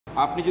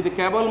আপনি যদি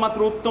কেবলমাত্র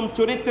উত্তম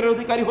চরিত্রের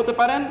অধিকারী হতে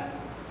পারেন,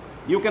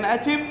 ইউ ক্যান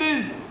অ্যাচিভ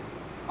দিস,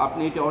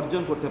 আপনি এটা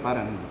অর্জন করতে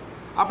পারেন।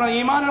 আপনার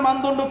ঈমানের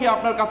মানদণ্ড কি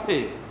আপনার কাছে?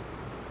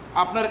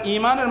 আপনার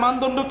ঈমানের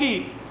মানদণ্ড কি?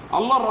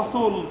 আল্লাহ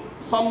রাসূল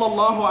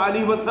সাল্লাল্লাহু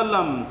আলাইহি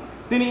ওয়াসাল্লাম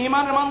তিনি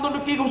ঈমানের মানদণ্ড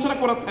কি ঘোষণা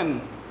করেছেন?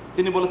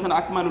 তিনি বলেছেন,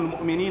 আকমালুল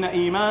মুমিনিনা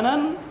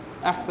ঈমানান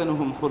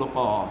আহসানুহুম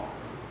খুলুকা।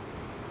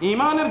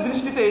 ঈমানের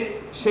দৃষ্টিতে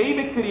সেই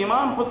ব্যক্তির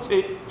ঈমান হচ্ছে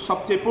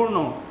সবচেয়ে পূর্ণ,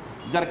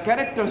 যার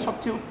ক্যারেক্টার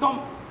সবচেয়ে উত্তম,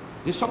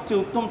 যে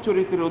সবচেয়ে উত্তম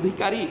চরিত্রের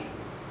অধিকারী।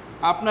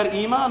 আপনার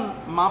ঈমান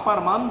মাপার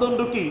মানদণ্ড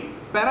কি,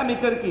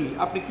 প্যারামিটার কি,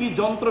 আপনি কি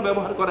যন্ত্র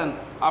ব্যবহার করেন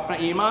আপনার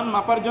ঈমান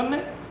মাপার জন্যে?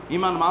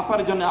 ঈমান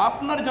মাপার জন্য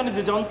আপনার জন্য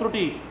যে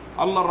যন্ত্রটি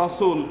আল্লাহ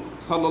রাসূল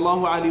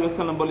সাল্লাল্লাহু আলাইহি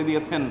ওয়াসাল্লাম বলে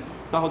দিয়েছেন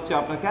তা হচ্ছে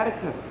আপনার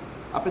ক্যারেক্টার,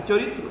 আপনার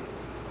চরিত্র।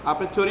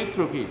 আপনার চরিত্র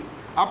কি?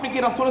 আপনি কি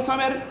রাসূল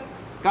ইসলামের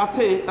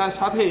কাছে, তার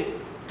সাথে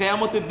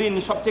কিয়ামতের দিন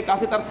সবচেয়ে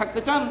কাছে তার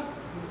থাকতে চান?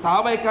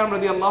 সাহাবায়ে কেরাম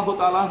রাদিয়াল্লাহু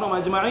তাআলা আনহুম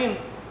আজমাইন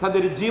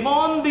তাদের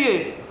জীবন দিয়ে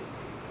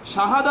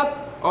শাহাদাত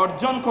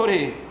অর্জন করে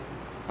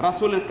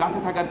রাসূলের কাছে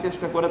থাকার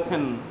চেষ্টা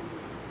করেছেন।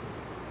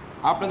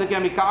 আপনাদেরকে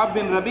আমি কাব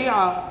বিন রাবিআ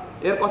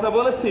এর কথা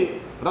বলেছি।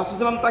 রাসূল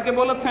সাল্লাল্লাহু তাকে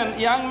বলেছেন,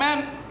 ইয়াং ম্যান,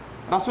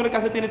 রাসূলের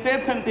কাছে তিনি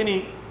চেয়েছেন, তিনি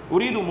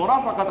উরিদু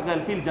মুরাফাকাতাকা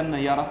feel Jannah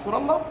yeah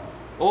Rasulullah,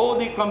 O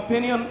the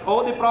companion, O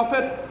the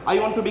prophet, I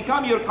want to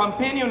become your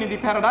companion in the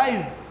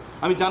paradise.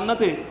 আমি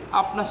জান্নাতে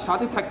আপনার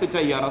সাথে থাকতে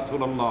চাই ইয়া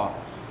রাসূলুল্লাহ।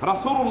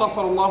 রাসূলুল্লাহ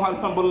সাল্লাল্লাহু আলাইহি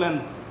ওয়াসাল্লাম বললেন,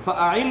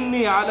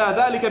 ফাআইন্নি আলা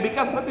যালিকা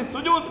বিকাসরাতিস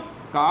সুজুদ।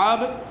 কাব,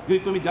 যদি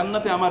তুমি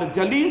জান্নাতে আমার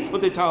জালিস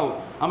হতে চাও,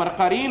 আমার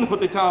কারিন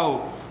হতে চাও,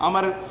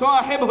 আমার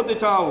সাহেব হতে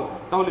চাও,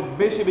 তাহলে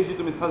বেশি বেশি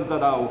তুমি সাজদা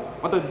দাও,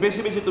 অর্থাৎ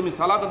বেশি বেশি তুমি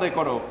সালাত আদায়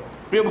করো।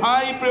 প্রিয়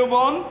ভাই, প্রিয়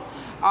বোন,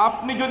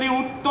 আপনি যদি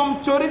উত্তম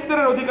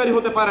চরিত্রের অধিকারী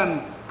হতে পারেন,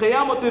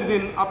 কিয়ামতের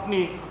দিন আপনি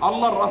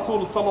আল্লাহর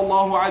রাসূল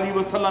সাল্লাল্লাহু আলাইহি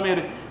ওয়াসাল্লামের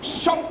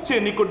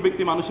সবচেয়ে নিকট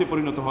ব্যক্তি মানুষে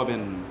পরিণত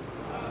হবেন।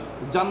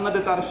 জান্নাতে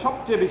তার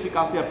সবচেয়ে বেশি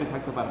কাছে আপনি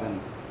থাকতে পারবেন,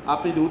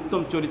 আপনি যদি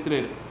উত্তম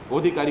চরিত্রের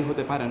অধিকারী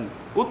হতে পারেন।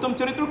 উত্তম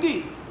চরিত্র কি?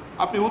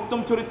 আপনি উত্তম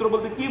চরিত্র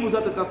বলতে কি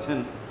বোঝাতে চাচ্ছেন?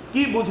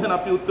 কি বুঝেন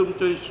আপনি উত্তম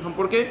চরিত্র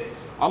সম্পর্কে?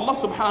 আল্লাহ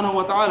সুবহানাহু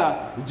ওয়া তাআলা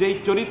যেই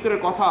চরিত্রের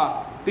কথা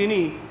তিনি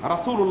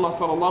রাসূলুল্লাহ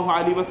সাল্লাল্লাহু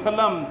আলাইহি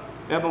ওয়াসাল্লাম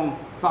এবং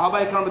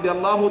সাহাবায়ে কেরাম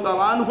রাদিয়াল্লাহু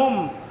তাআলা আনহুম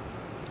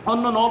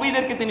অন্য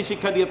নবীদেরকে তিনি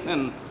শিক্ষা দিয়েছেন।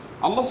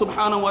 আল্লাহ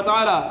সুবহানাহু ওয়া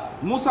তাআলা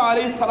মুসা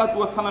আলাইহিস সালাতু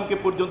ওয়াস সালামকে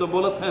পর্যন্ত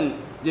বলেছেন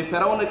যে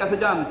ফেরাউনের কাছে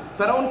যান।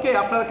 ফেরাউনকে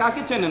আপনারা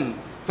কাকে চেনেন?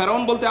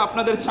 ফেরাউন বলতে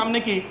আপনাদের সামনে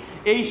কি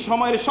এই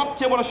সময়ের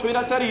সবচেয়ে বড়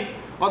স্বৈরাচারী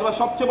অথবা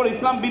সবচেয়ে বড়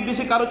ইসলাম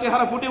বিদ্বেষী কারো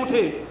চেহারা ফুটে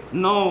ওঠে?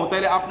 নো।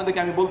 তাইলে আপনাদেরকে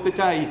আমি বলতে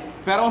চাই,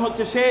 ফেরাউন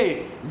হচ্ছে সে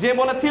যে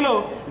বলেছিল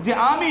যে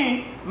আমি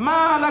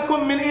মা লাকুম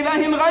মিন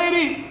ইলাহিন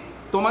গায়রি,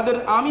 তোমাদের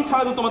আমি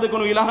ছাড়া তো তোমাদের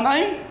কোনো ইলাহ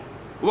নাই।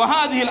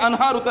 ওয়াহাদিহিল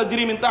আনহারু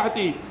তাজরি মিন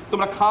তাহতি,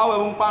 তোমরা খাও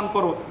এবং পান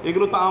করো,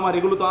 এগুলো তো আমার,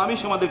 এগুলো তো আমি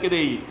তোমাদেরকে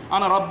দেই।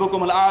 আনা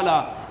রাব্বুকুমুল আলা,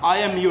 I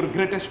am your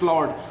greatest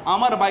Lord.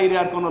 আমার বাইরে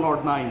আর কোনো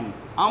লর্ড নাই,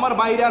 আমার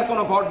বাইরে আর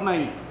কোনো গড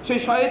নাই। সেই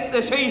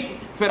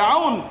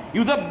ফেরাউন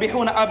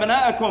ইউযাব্বিহুনা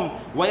আবনাআকুম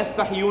ওয়া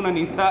ইস্তাহয়ুনা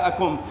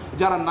নিসাআকুম,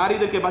 যারা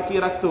নারীদেরকে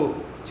বাঁচিয়ে রাখতো,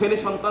 ছেলে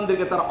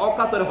সন্তানদেরকে তারা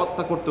অকাতরে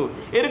হত্যা করতো,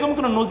 এরকম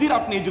কোনো নজির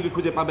আপনি এই যুগে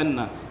খুঁজে পাবেন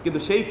না। কিন্তু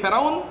সেই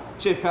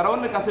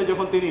ফেরাউনের কাছে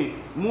যখন তিনি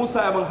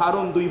মূসা এবং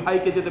হারুন দুই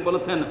ভাইকে যেতে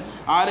বলেছেন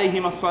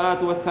আলাইহিমাস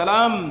সালাতু ওয়াস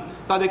সালাম,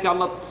 তাদেরকে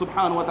আল্লাহ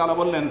সুবহানাহু ওয়া তাআলা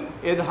বললেন,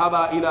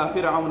 ইযহাবা ইলা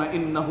ফিরআউনা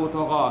ইন্নাহু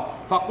তাগা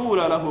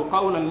ফাকুলা লাহু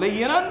কাওলান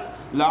লায়্যিনান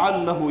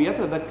লাআল্লাহু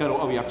ইয়াতাযাক্কারু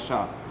আও ইয়াখশা।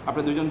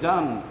 আপনি দুইজন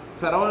যান,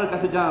 ফেরাউনের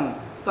কাছে যান,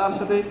 তার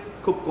সাথে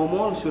খুব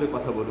কোমল সুরে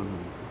কথা বলুন।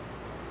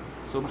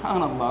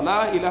 সুবহানাল্লাহ, লা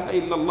ইলাহা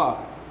ইল্লাল্লাহ।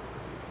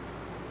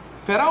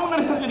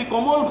 ফেরাউনের সাথে যদি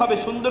কোমলভাবে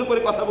সুন্দর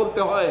করে কথা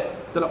বলতে হয়,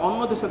 তাহলে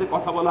অন্যদের সাথে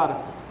কথা বলার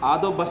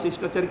আদব বা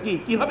শিষ্টাচার কি,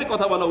 কিভাবে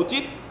কথা বলা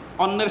উচিত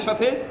অন্যের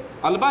সাথে?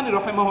 আলবানী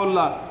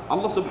রাহিমাহুল্লাহ,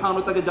 আল্লাহ সুবহানাহু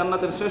ওয়া তাআলা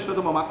জান্নাতের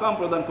শ্রেষ্ঠতম মাকাম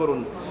প্রদান করুন,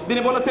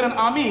 তিনি বলেছিলেন,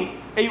 আমি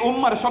এই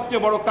উম্মার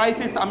সবচেয়ে বড়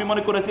ক্রাইসিস আমি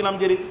মনে করেছিলাম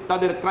যে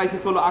তাদের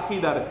ক্রাইসিস হলো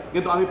আকীদার,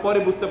 কিন্তু আমি পরে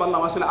বুঝতে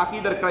পারলাম আসলে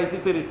আকীদার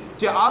ক্রাইসিসের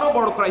যে আরো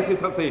বড় ক্রাইসিস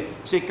আছে,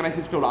 সেই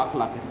ক্রাইসিসটা হলো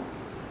আখলাকের।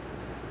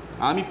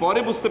 আমি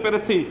পরে বুঝতে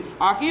পেরেছি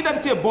আকীদার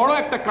চেয়ে বড়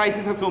একটা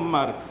ক্রাইসিস আছে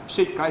উম্মার,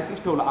 সেই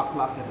ক্রাইসিসটা হলো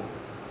আখলাকের।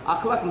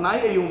 আখলাক নাই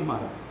এই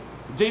উম্মার।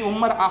 যেই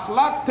উম্মার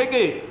আখলাক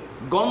থেকে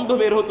গন্ধ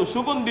বের হতো,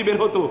 সুগন্ধি বের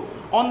হতো,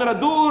 অন্যরা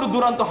দূর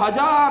দূরান্ত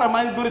হাজার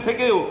মাইল দূরে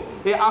থেকেও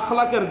এই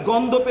আখলাকের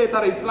গন্ধ পেয়ে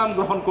তারা ইসলাম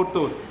গ্রহণ করত।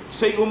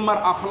 সেই উম্মার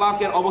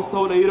আখলাকের অবস্থা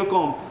হলো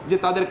এইরকম যে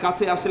তাদের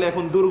কাছে আসলে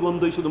এখন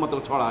দুর্গন্ধই শুধুমাত্র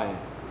ছড়ায়,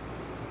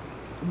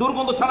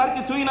 দুর্গন্ধ ছাড়ার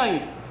কিছুই নাই।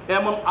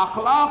 এমন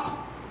আখলাক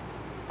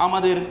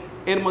আমাদের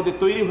এর মধ্যে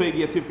তৈরি হয়ে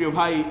গিয়েছে প্রিয়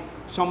ভাই,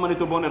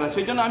 সম্মানিত বোনেরা।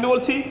 সেই জন্য আমি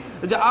বলছি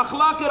যে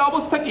আখলাকের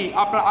অবস্থা কি,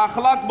 আপনার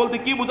আখলাক বলতে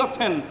কি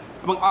বোঝাচ্ছেন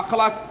এবং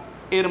আখলাক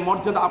এর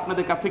মর্যাদা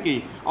আপনাদের কাছে কি?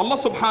 আল্লাহ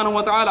সুবহানাহু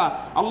ওয়া তাআলা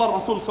আল্লাহ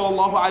রাসূল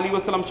সাল্লাল্লাহু আলাইহি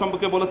ওয়াসাল্লাম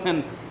সম্পর্কে বলেছেন,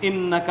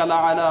 ইন্নাকা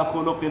লাআলা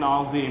খুলুকিন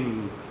আযীম,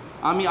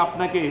 আমি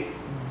আপনাকে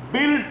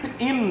বিল্ট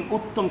ইন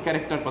উত্তম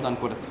ক্যারেক্টার প্রদান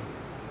করেছি।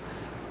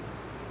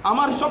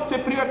 আমার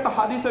সবচেয়ে প্রিয় একটা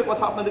হাদিসের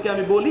কথা আপনাদেরকে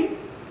আমি বলি।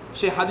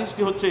 সেই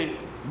হাদিসটি হচ্ছে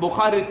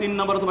বুখারীর 3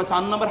 নম্বর অথবা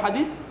 4 নম্বর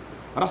হাদিস।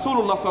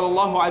 রাসূলুল্লাহ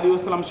সাল্লাল্লাহু আলাইহি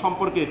ওয়াসাল্লাম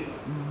সম্পর্কে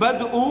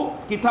বাদউ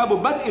কিতাবু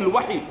বাদইল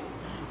ওয়াহি,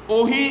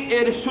 ওহী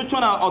এর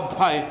সূচনা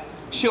অধ্যায়,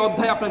 সে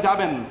অধ্যায়ে আপনি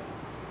যাবেন।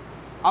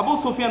 আবু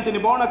সুফিয়ান তিনি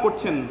বর্ণনা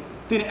করছেন,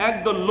 তিনি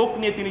একদল লোক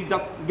নিয়ে তিনি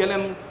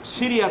গেলেন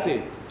সিরিয়াতে,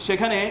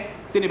 সেখানে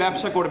তিনি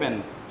ব্যবসা করবেন।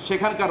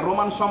 সেখানকার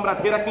রোমান সম্রাট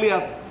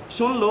হেরাক্লিয়াস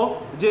শুনল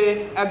যে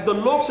একদল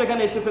লোক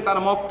সেখানে এসেছে,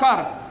 তারা মক্কার,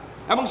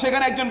 এবং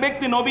সেখানে একজন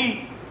ব্যক্তি নবী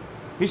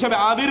হিসাবে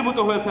আবির্ভূত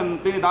হয়েছেন,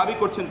 তিনি দাবি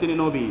করছেন তিনি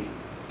নবী।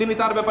 তিনি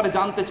তার ব্যাপারে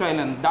জানতে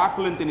চাইলেন,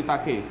 ডাকলেন তিনি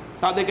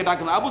তাদেরকে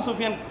ডাকলেন। আবু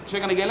সুফিয়ান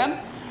সেখানে গেলেন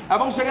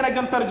এবং সেখানে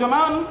একজন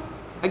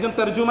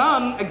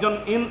তর্জুমান, একজন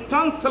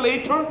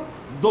ট্রান্সলেটর,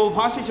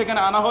 দোভাষী সেখানে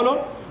আনা হলো।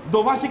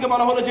 দোভাষীকে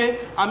বলা হলো যে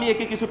আমি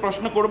একে কিছু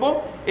প্রশ্ন করব,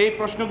 এই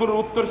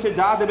প্রশ্নগুলোর উত্তর সে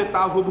যা দেবে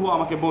তা হুবহু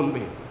আমাকে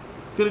বলবে।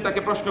 তিনি তাকে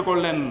প্রশ্ন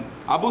করলেন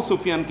আবু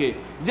সুফিয়ানকে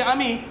যে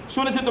আমি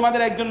শুনেছি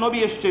তোমাদের একজন নবী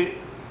এসছে,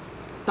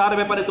 তার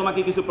ব্যাপারে তোমাকে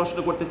কিছু প্রশ্ন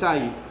করতে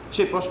চাই,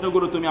 সেই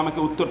প্রশ্নগুলো তুমি আমাকে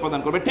উত্তর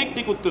প্রদান করবে, ঠিক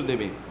ঠিক উত্তর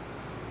দেবে।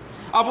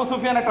 আবু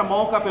সুফিয়ান একটা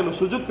মৌকা পেল,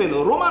 সুযোগ পেল।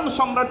 রোমান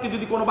সম্রাটকে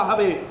যদি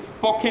কোনোভাবে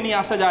পক্ষে নিয়ে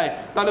আসা যায়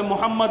তাহলে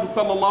মুহাম্মদ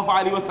সাল্লাল্লাহু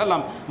আলাইহি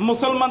ওয়াসাল্লাম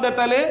মুসলমানদের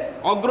তাহলে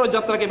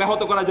অগ্রযাত্রাকে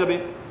ব্যাহত করা যাবে।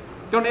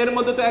 কারণ এর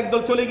মধ্যে তো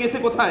একদল চলে গিয়েছে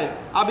কোথায়?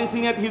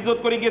 আবিসিনিয়াত হিজরত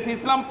করে গিয়েছে।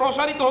 ইসলাম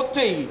প্রসারিত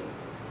হচ্ছেই।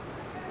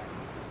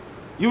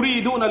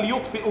 ইউরিদুনা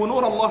লিইউতফিউ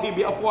নূরাল্লাহি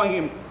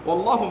বিআফওয়াহিহিম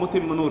ওয়াল্লাহু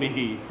মুতিম্মু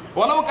নূরিহি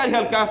ওয়ালাউ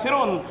কারিহাল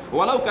কাফিরুন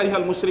ওয়ালাউ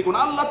কারিহাল মুশরিকুন।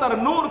 আল্লাহ তার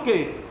নূরকে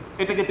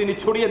এটাকে তিনি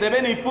ছড়িয়ে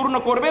দেবেনই, পূর্ণ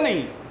করবেনই।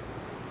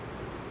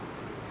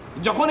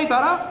 যখনই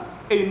তারা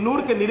এই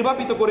নূরকে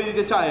নির্বাপিত করে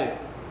দিতে চায়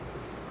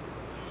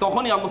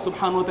তখনই আল্লাহ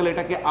সুবহানাহু ওয়া তাআলা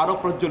এটাকে আরো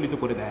প্রজ্বলিত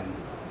করে দেন।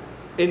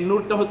 এই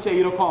নূরটা হচ্ছে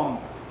এইরকম,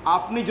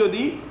 আপনি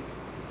যদি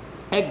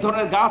এক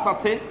ধরনের গাছ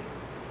আছে,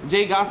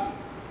 যেই গাছ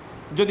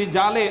যদি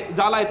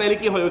জ্বালায় তাহলে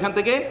কি হয়? ওখান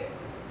থেকে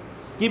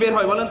কি বের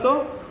হয় বলেন তো?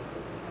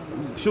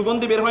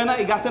 সুগন্ধি বের হয় না?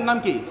 এই গাছের নাম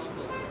কি?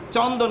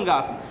 চন্দন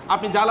গাছ।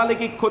 আপনি জ্বালালে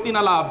কি ক্ষতি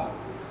না লাভ?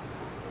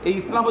 এই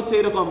ইসলাম হচ্ছে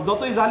এরকম,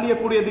 যতই জ্বালিয়ে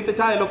পুড়িয়ে দিতে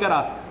চায় লোকেরা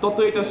তত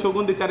এটার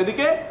সুগন্ধি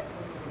চারিদিকে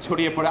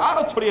ছড়িয়ে পড়ে,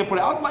 আরো ছড়িয়ে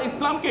পড়ে। আল্লাহ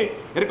ইসলামকে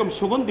এরকম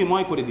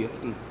সুগন্ধিময় করে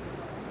দিয়েছেন।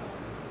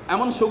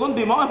 এমন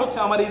সুগন্ধিময় হচ্ছে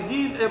আমার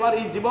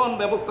এই জীবন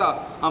ব্যবস্থা,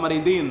 আমার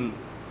এই দিন।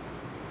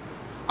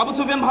 আবু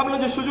সুফিয়ান ভাবলো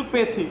যে সুযোগ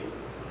পেয়েছি।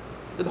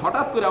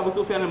 হঠাৎ করে আবু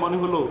সুফিয়ানের মনে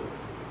হলো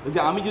যে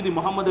আমি যদি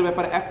মুহাম্মদের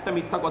ব্যাপারে একটা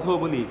মিথ্যা কথাও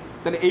বলি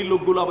তাহলে এই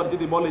লোকগুলো আবার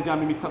যদি বলে যে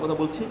আমি মিথ্যা কথা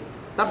বলছি,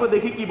 তারপর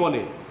দেখি কি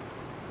বলে।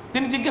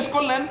 তিনি জিজ্ঞেস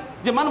করলেন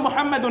যে মান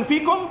মুহাম্মাদুন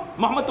ফিকুম,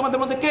 মুহাম্মদ তোমাদের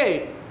মধ্যে কে?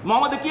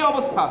 মুহাম্মদের কি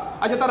অবস্থা?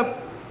 আচ্ছা তার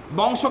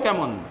বংশ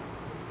কেমন?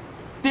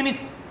 তিনি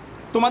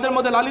তোমাদের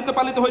মধ্যে লালিত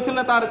পালিত হয়েছিল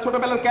না? তার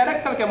ছোটবেলার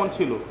ক্যারেক্টার কেমন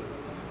ছিল?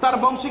 তার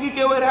বংশে কি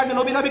কেউ এর আগে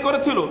নবী দাবি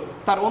করেছিল?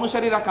 তার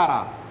অনুসারীরা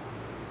কারা?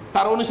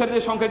 তার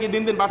অনুসারীদের সংখ্যা কি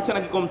দিন দিন বাড়ছে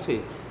নাকি কমছে?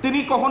 তিনি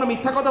কখনো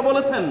মিথ্যা কথা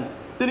বলেছেন?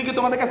 তিনি কি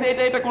তোমাদের কাছে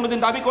এটা কোনোদিন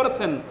দাবি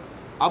করেছেন?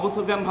 আবু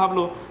সুফিয়ান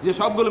ভাবলো যে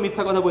সবগুলো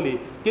মিথ্যা কথা বলি,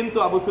 কিন্তু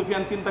আবু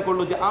সুফিয়ান চিন্তা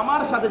করলো যে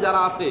আমার সাথে যারা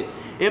আছে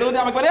এর যদি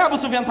আমাকে বলে আবু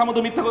সুফিয়ান থামো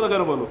তো, মিথ্যা কথা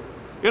কেন বলো?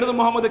 এটা তো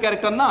মুহাম্মদের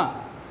ক্যারেক্টার না।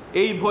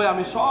 এই ভয়ে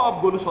আমি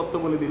সবগুলো সত্য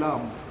বলে দিলাম।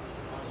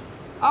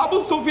 আবু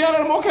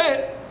সুফিয়ানের মুখে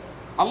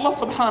আল্লাহ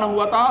সুবহানাহু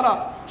ওয়া তাআলা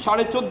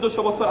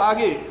 1450 বছর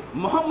আগে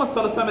মুহাম্মদ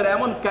সাল্লাল্লাহু আলাইহি ওয়াসাল্লামের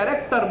এমন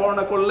ক্যারেক্টার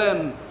বর্ণনা করলেন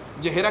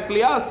যে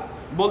হেরাক্লিয়াস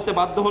বলতে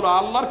বাধ্য হলো,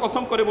 আল্লাহর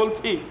কসম করে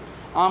বলছি,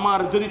 আমার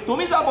যদি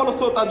তুমি যা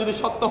বলছো তা যদি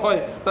সত্য হয়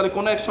তাহলে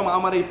কোনো এক সময়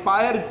আমার এই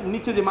পায়ের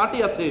নিচে যে মাটি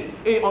আছে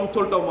এই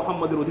অঞ্চলটাও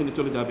মুহাম্মদের অধীনে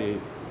চলে যাবে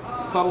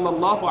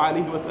সাল্লাল্লাহু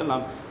আলাইহি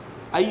ওয়াসাল্লাম।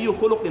 আইয়ু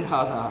খুলুকিন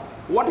হাযা,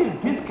 হোয়াট ইজ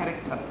দিস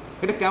ক্যারেক্টার?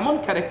 এটা কেমন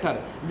ক্যারেক্টার?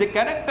 যে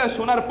ক্যারেক্টার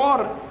শোনার পর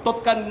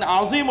তৎকালীন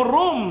Azimur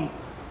Rome,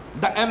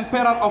 the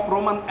emperor of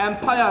Roman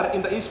Empire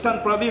in the eastern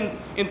province,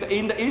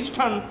 in the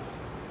eastern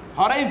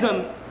horizon,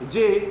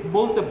 যে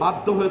বলতে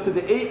বাধ্য হয়েছে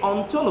যে এই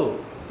অঞ্চলও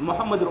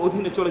মুহাম্মদের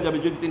অধীনে চলে যাবে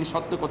যদি তিনি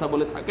সত্য কথা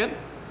বলে থাকেন।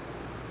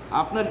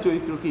 আপনার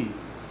চরিত্র কি?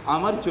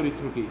 আমার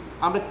চরিত্র কি?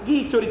 আমরা কি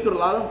চরিত্র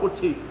লালন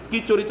করছি, কি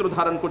চরিত্র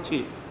ধারণ করছি?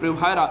 প্রিয়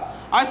ভাইরা,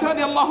 আয়েশা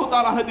রাদিয়াল্লাহু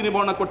তাআলা আনহা তিনি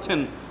বর্ণনা করছেন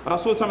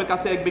রাসূল সাল্লাল্লাহু আলাইহি ওয়াসাল্লামের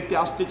কাছে এক ব্যক্তি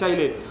আসতে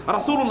চাইলে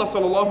রাসূলুল্লাহ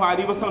সাল্লাল্লাহু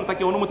আলাইহি ওয়াসাল্লাম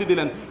তাকে অনুমতি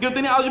দিলেন, কিন্তু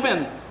তিনি আসবেন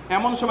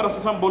এমন সময়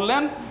রাসূল সাল্লাল্লাহু আলাইহি ওয়াসাল্লাম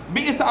বললেন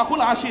বিইসা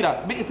আখুল আশিরা,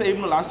 বিইসা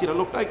ইবনুল আশিরা,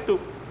 লোকটা একটু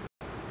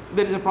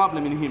there is a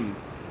problem in him।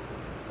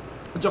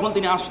 যখন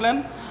তিনি আসলেন,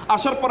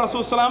 আসার পর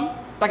রাসূল সাল্লাল্লাহু আলাইহি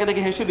ওয়াসাল্লাম তাকে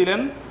দেখে হেসে দিলেন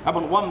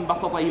এবং ওয়াম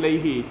বাসাতা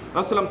ইলাইহি, রাসূল সাল্লাল্লাহু আলাইহি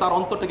ওয়াসাল্লাম তার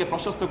অন্তরটাকে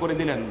প্রশস্ত করে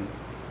দিলেন।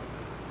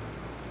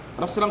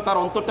 রাসূলুল্লাহ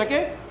তার অন্তরটাকে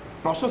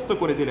প্রশস্ত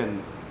করে দিলেন।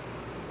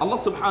 আল্লাহ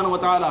সুবহানাহু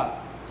ওয়া তাআলা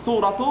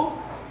সূরাতু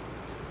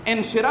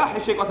ইনশিরাহ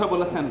এসে কথা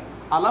বলেছেন,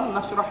 আলাম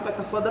নাশরাহ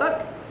লাকা সাদরাক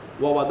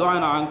ওয়া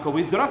ওয়াদা'না আনকা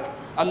ওয়িজরাক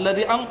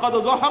আল্লাযী আনকাযা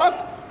যাহরাক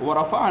ওয়া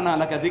রাফা'না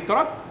লাকা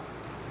যিকরাক।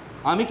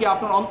 আমি কি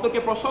আপনার অন্তরকে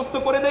প্রশস্ত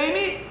করে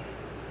দেইনি?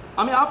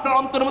 আমি আপনার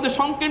অন্তরের মধ্যে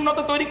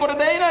সংকীর্ণতা তৈরি করে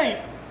দেই নাই,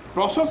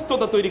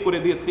 প্রশস্ততা তৈরি করে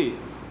দিয়েছি।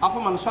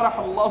 আফমান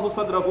শারাহাল্লাহু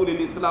সাদরাহু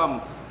লিল ইসলাম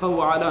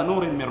ফাহুয়া আলা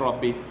নূরিন মির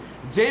রাব্বিহ।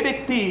 যে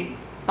ব্যক্তি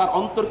তার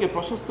অন্তরকে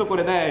প্রশস্ত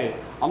করে দেয়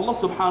আল্লাহ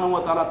সুবহানাহু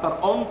ওয়া তাআলা তার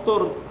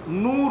অন্তর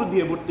নূর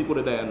দিয়ে ভর্তি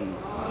করে দেন।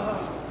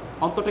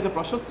 অন্তরটাকে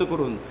প্রশস্ত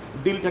করুন,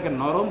 দিলটাকে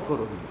নরম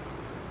করুন,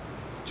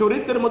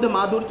 চরিত্রের মধ্যে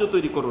মাধুর্য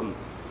তৈরি করুন।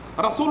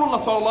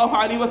 রাসূলুল্লাহ সাল্লাল্লাহু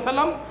আলাইহি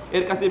ওয়াসাল্লাম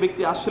এর কাছে এই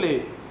ব্যক্তি আসলে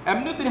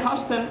এমনি তিনি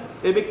হাসতেন।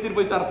 এই ব্যক্তির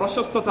প্রতি তার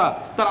প্রশস্ততা,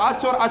 তার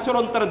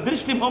আচরণ, তার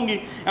দৃষ্টিভঙ্গি,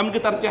 এমনকি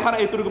তার চেহারা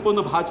এতটুকু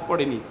পর্যন্ত ভাঁজ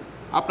পড়েনি।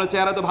 আপনার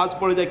চেহারা তো ভাঁজ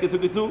পড়ে যায়,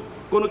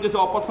 কোনো কিছু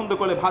অপছন্দ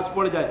করলে ভাঁজ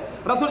পড়ে যায়।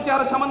 রাসূলের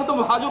চেহারা সামান্যতম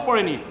ভাঁজও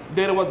পড়েনি।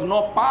 দেয়ার was no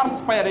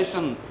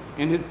পারস্পাইরেশন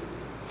in his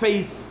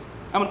face,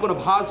 এমন কোনো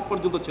ভাঁজ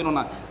পর্যন্ত ছিল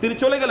না। তিনি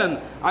চলে গেলেন।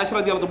 আয়েশা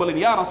রাদিয়াল্লাহু আনহা বলেন,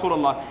 ইয়া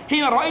রাসূলুল্লাহ,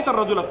 হিনা রাআইতা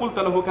আর-রাজুলা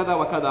কুলতা লাহু কাযা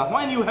ওয়া কাযা,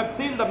 when you have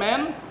seen the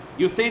man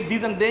you said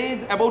these and days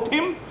about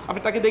him,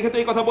 আপনি তাকে দেখে তো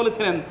এই কথা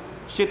বলেছিলেন।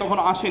 সে তখন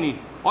আসেনি।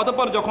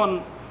 অতঃপর যখন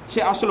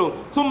সে আসলো,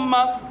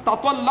 সুম্মা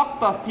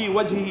তাতাল্লাকতা ফি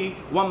ওয়াজহিহি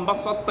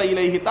ওয়ামবাসাততা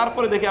ইলাইহি,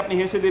 তারপরে দেখে আপনি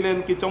হেসে দিলেন,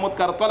 কি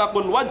চমৎকার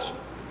তালাকুল ওয়াজ,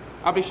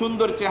 আপনি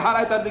সুন্দর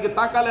চেহারায় তার দিকে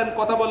তাকালেন,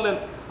 কথা বললেন,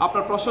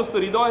 আপনার প্রশস্ত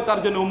হৃদয় তার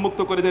জন্য উন্মুক্ত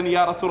করে দেন।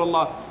 ইয়া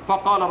রাসূলুল্লাহ,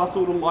 ফাকালা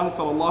রাসূলুল্লাহ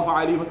সাল্লাল্লাহু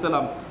আলাইহি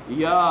ওয়াসাল্লাম,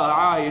 ইয়া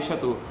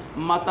আয়েশাতু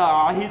মাতা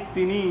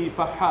আহিতিনি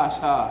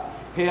ফাহাশা,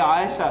 হে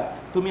আয়েশা,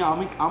 তুমি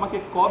আমাকে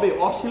কবে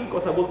অশ্লীল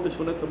কথা বলতে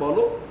শুনেছো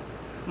বলো?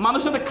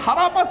 মানুষের সাথে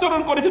খারাপ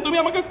আচরণ করেছি তুমি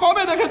আমাকে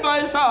কবে দেখেছো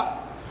আয়েশা?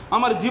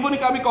 আমার জীবনে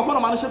কি আমি কখনো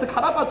মানুষের সাথে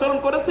খারাপ আচরণ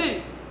করেছি?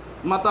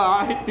 মাতা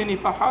আহিতিনি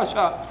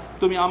ফাহাশা,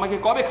 তুমি আমাকে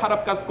কবে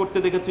খারাপ কাজ করতে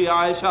দেখেছো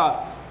আয়েশা?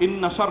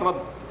 ইন্না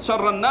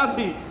শাররান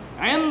নাসি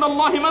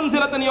ইনদাল্লাহি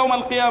মানজিলাতান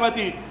ইয়াউমাল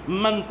কিয়ামাতি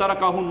মান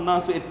তারাকাহুন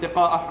নাসু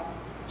ইত্তিকাআ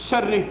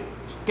শাররি,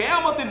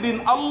 কিয়ামতের দিন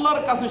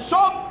আল্লাহর কাছে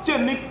সবচেয়ে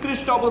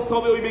নিকৃষ্ট অবস্থা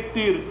হবে ওই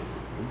ব্যক্তির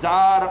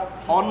যার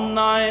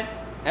অন্যায়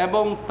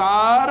এবং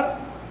তার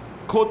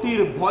ক্ষতির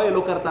ভয়ে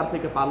লোকেরা তার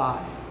থেকে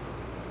পালায়।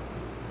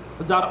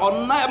 যার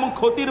অন্যায় এবং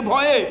ক্ষতির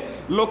ভয়ে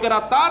লোকেরা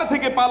তার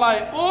থেকে পালায়,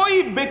 ওই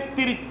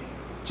ব্যক্তির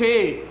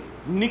চেয়ে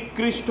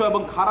নিকৃষ্ট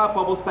এবং খারাপ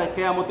অবস্থায়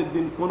কিয়ামতের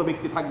দিন কোনো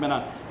ব্যক্তি থাকবে না।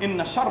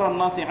 ইন্না শাররান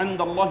নাসি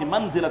ইনদাল্লাহি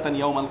মানজিলাতান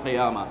ইয়াউমাল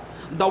কিয়ামা,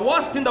 the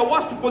worst in the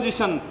worst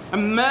position, a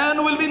man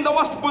will be in the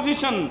worst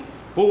position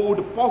who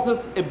would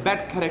possess a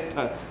bad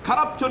character,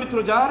 খারাপ চরিত্র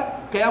যার,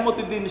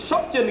 কিয়ামতের দিন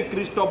সবচেয়ে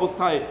নিকৃষ্ট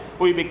অবস্থায়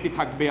ওই ব্যক্তি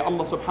থাকবে।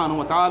 আল্লাহ সুবহানাহু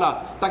ওয়া তাআলা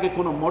তাকে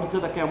কোনো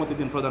মর্যাদা কিয়ামতের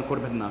দিন প্রদান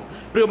করবেন না।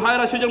 প্রিয়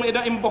ভাইরা, সেজন্য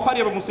এটা বুখারী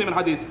এবং মুসলিমের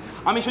হাদিস।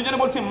 আমি সেজন্য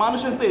বলছি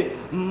মানুষের সাথে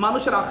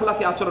মানুষের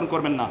আখলাকে আচরণ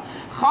করবেন না।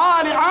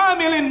 খালি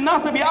আমিলিন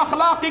নাস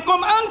বিআখলাকিকুম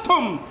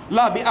আনতুম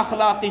লা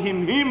বিআখলাকিহিম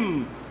হিম,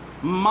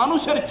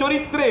 মানুষের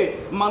চরিত্রে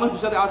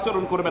মানুষের সাথে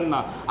আচরণ করবেন না,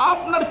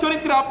 আপনার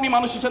চরিত্রে আপনি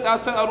মানুষের সাথে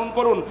আচরণ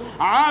করুন।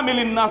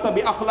 আমিলিন নাস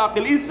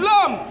বিআখলাকিল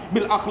ইসলাম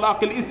বিল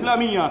আখলাকিল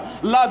ইসলামিয়া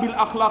লা বিল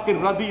আখলাকির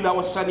রাযিলা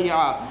ওয়াশ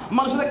শানিআ,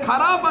 মানুষের সাথে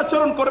খারাপ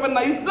আচরণ করবেন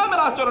না,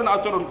 ইসলামের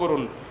আচরণ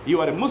করুন। ইউ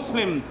আর এ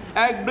মুসলিম।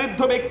 এক বৃদ্ধ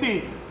ব্যক্তি,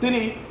 তিনি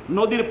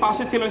নদীর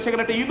পাশে ছিলেন,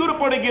 সেখানে একটা ইঁদুর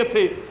পড়ে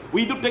গিয়েছে। ওই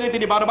ইঁদুরটাকে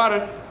তিনি বারবার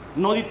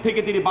নদীর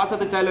থেকে তিনি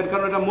বাঁচাতে চাইলেন,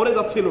 কারণ এটা মরে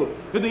যাচ্ছিল।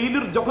 কিন্তু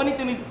ইঁদুর যখনই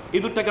তিনি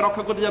ইঁদুরটাকে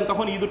রক্ষা করতে যান,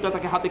 তখন ইঁদুরটা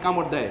তাকে হাতে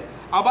কামড় দেয়।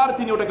 আবার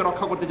তিনি ওটাকে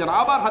রক্ষা করতে যান,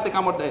 আবার হাতে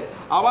কামড় দেয়,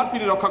 আবার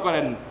তিনি রক্ষা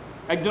করেন।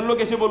 একজন লোক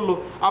এসে বলল,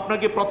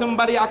 আপনাকে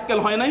প্রথমবারই আক্কেল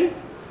হয় নাই?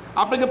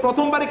 আপনাকে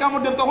প্রথমবারই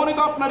কামড় দেন, তখনই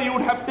তো আপনার you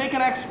would have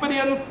taken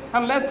experience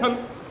and lesson,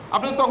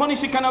 আপনি তখনই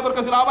শিক্ষা নেওয়া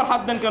দরকার ছিল, আবার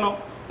হাত দেন কেন?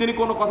 তিনি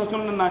কোনো কথা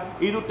শুনলেন না,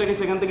 ইঁদুরটাকে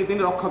সেখান থেকে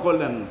তিনি রক্ষা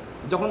করলেন।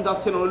 যখন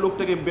যাচ্ছেন, ওই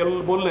লোকটাকে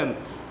বললেন,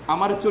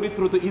 আমার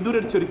চরিত্র তো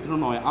ইঁদুরের চরিত্র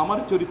নয়, আমার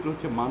চরিত্র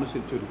হচ্ছে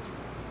মানুষের চরিত্র।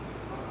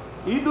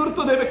 ইঁদুর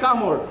তো দেবে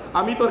কামড়,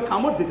 আমি তো আর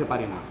কামড় দিতে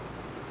পারি না।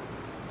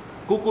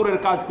 কুকুরের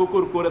কাজ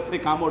কুকুর করেছে,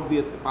 কামড়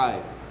দিয়েছে পায়,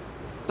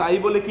 তাই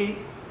বলে কি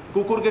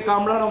কুকুরকে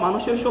কামড়ানো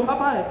মানুষের শোভা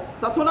পায়?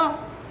 তা তো না,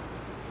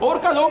 ওর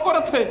কাজ ও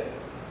করেছে।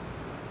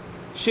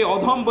 সে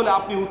অধম বলে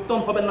আপনি উত্তম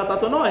হবেন না তা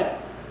তো নয়,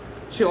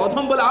 সে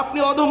অধম বলে আপনি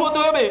অধম হতে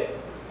হবে।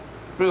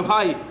 প্রিয়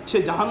ভাই, সে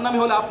জাহান্নামী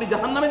হলে আপনি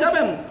জাহান্নামে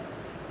যাবেন,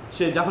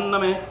 সে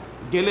জাহান্নামে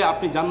গেলে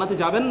আপনি জান্নাতে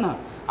যাবেন না।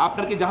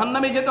 আপনার কি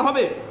জাহান্নামে যেতে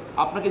হবে?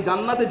 আপনাকে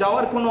জান্নাতে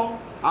যাওয়ার কোনো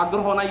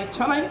আগ্রহ নাই,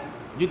 ইচ্ছা নাই?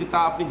 যদি তা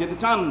আপনি যেতে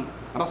চান,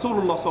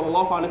 রাসূলুল্লাহ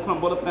সাল্লাল্লাহু আলাইহি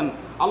ওয়াসাল্লাম বলেছেন,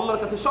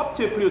 আল্লাহর কাছে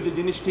সবচেয়ে প্রিয় যে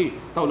জিনিসটি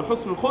তা হলো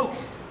হুসনুল খুলক,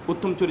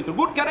 উত্তম চরিত্র,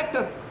 গুড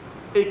ক্যারেক্টার।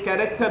 এই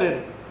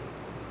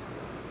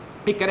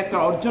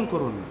ক্যারেক্টার অর্জন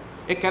করুন।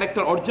 এই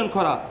ক্যারেক্টার অর্জন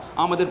করা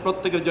আমাদের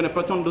প্রত্যেকের জন্য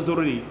প্রচণ্ড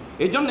জরুরি।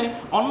 এই জন্যে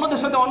অন্যদের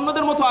সাথে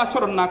অন্যদের মতো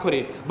আচরণ না করে,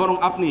 বরং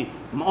আপনি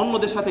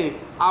অন্যদের সাথে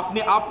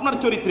আপনার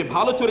চরিত্রে,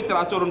 ভালো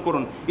চরিত্রের আচরণ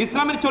করুন।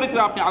 ইসলামের চরিত্রে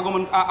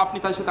আপনি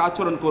তার সাথে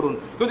আচরণ করুন।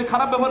 কেউ যদি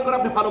খারাপ ব্যবহার করে,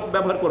 আপনি ভালো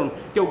ব্যবহার করুন।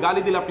 কেউ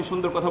গালি দিলে আপনি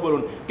সুন্দর কথা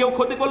বলুন। কেউ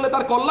ক্ষতি করলে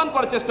তার কল্যাণ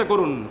করার চেষ্টা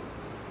করুন।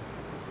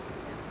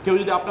 কেউ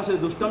যদি আপনার সাথে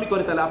দুষ্টামি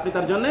করে, তাহলে আপনি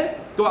তার জন্য,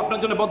 কেউ আপনার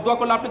জন্য বদদোয়া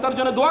করলে আপনি তার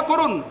জন্য দোয়া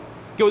করুন।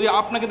 কেউ যদি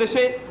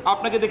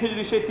আপনাকে দেখে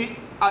যদি সে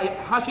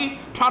হাসি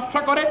ঠাট্টা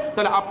করে,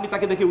 তাহলে আপনি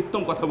তাকে দেখে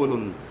উত্তম কথা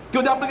বলুন। কেউ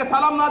যদি আপনাকে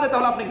সালাম না দেয়,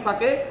 তাহলে আপনি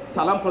তাকে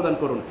সালাম প্রদান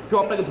করুন। কেউ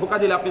আপনাকে ধোঁকা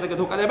দিলে আপনি তাকে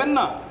ধোঁকা দেবেন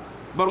না,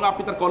 বরং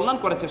আপনি তার কল্যাণ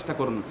করার চেষ্টা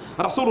করুন।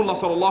 রাসূলুল্লাহ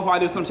সাল্লাল্লাহু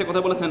আলাইহি ওয়াসাল্লাম সে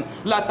কথা বলেছেন,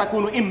 লা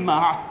তাকুনু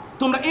ইম্মাআ,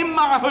 তোমরা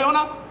ইম্মাআ হইও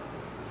না।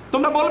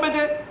 তোমরা বলবে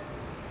যে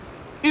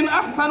ইন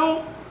আহসানু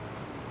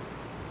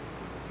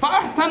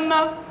ফাআহসাননা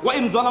ওয়া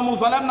ইন যালামু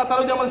যালামনা, তারা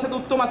যদি আমাদের সাথে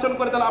উত্তম আচরণ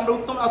করে তাহলে আমরা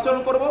উত্তম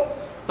আচরণ করব,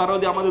 তারা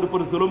যদি আমাদের উপর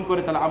জুলুম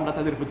করে তাহলে আমরা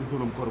তাদের প্রতি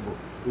জুলুম করব।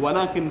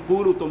 ওয়ালাকিন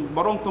কুলু,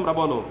 বরং তোমরা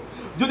বলো,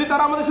 যদি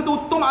তারা আমাদের সাথে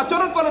উত্তম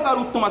আচরণ করে তার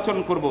উত্তম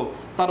আচরণ করব,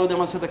 তারা যদি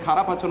আমাদের সাথে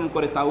খারাপ আচরণ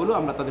করে তাহলেও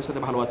আমরা তাদের সাথে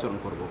ভালো আচরণ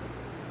করব।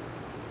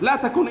 লা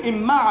তাকুন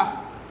ইম্মাআ,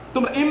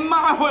 তোমরা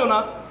ইম্মাআ হয়ো না,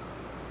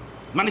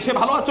 মানে সে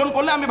ভালো আচরণ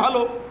করলে আমি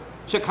ভালো,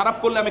 সে খারাপ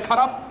করলে আমি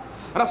খারাপ।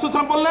 রাসূল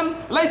সাল্লাল্লাহু আলাইহি ওয়াসাল্লাম বললেন,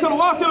 লাইসাল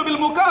ওয়াসিলু বিল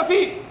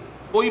মুকাফি,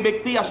 ওই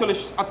ব্যক্তি আসলে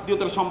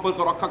আত্মীয়তার সম্পর্ক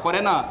রক্ষা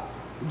করে না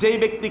যেই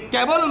ব্যক্তি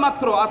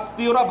কেবলমাত্র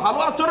আত্মীয়রা ভালো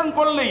আচরণ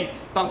করলেই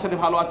তার সাথে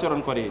ভালো আচরণ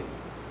করে।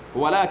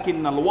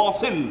 ওয়ালাকিন্নাল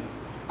ওয়াসিল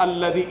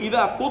আল্লাযী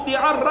ইযা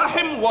কুতিআর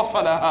রাহিম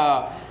ওয়াসালাহা,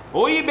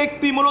 ওই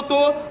ব্যক্তি মূলত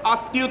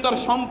আত্মীয়তার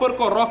সম্পর্ক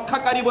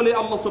রক্ষাকারী বলে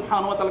আল্লাহ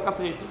সুবহানাহু ওয়া তাআলার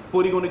কাছে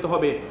পরিগণিত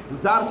হবে।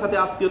 যার সাথে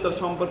আত্মীয়তার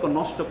সম্পর্ক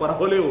নষ্ট করা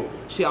হলেও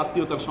সে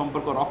আত্মীয়তার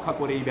সম্পর্ক রক্ষা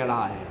করেই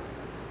বেড়ায়।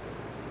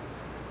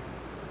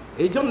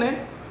 এই জন্যে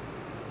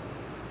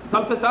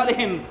সালফে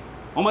সালেহিন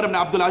ওমর ইবনে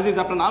আব্দুল আজিজ,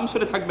 আপনার নাম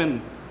শুনে থাকবেন,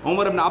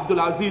 ওমর ইবনে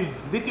আব্দুল আজিজ,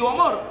 দ্বিতীয়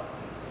ওমর,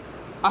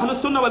 আহলুস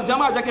সুন্নাহ ওয়াল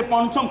জামাআহ যাকে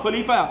পঞ্চম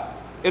খলিফা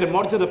এর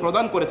মর্যাদা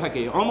প্রদান করে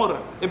থাকে, ওমর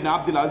ইবনে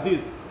আব্দুল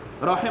আজিজ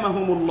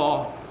রাহিমাহুমুল্লাহ।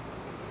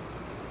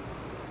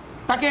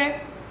 তাকে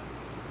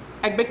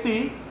এক ব্যক্তি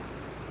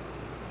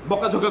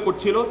বকাঝকা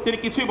করছিল, তিনি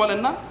কিছুই বলেন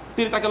না।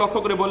 তিনি তাকে লক্ষ্য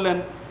করে বললেন,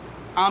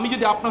 আমি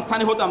যদি আপনার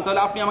স্থানে হতাম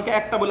তাহলে আপনি আমাকে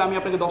একটা বলে আমি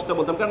আপনাকে 10টা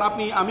বলতাম, কারণ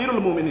আপনি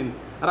আমিরুল মুমিনিন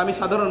আর আমি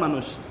সাধারণ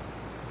মানুষ,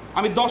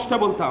 আমি 10টা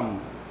বলতাম।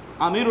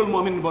 আমিরুল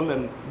মুমিনিন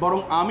বললেন, বরং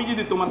আমি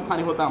যদি তোমার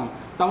স্থানে হতাম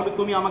তাহলে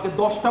তুমি আমাকে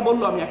 10টা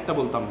বললো, আমি একটা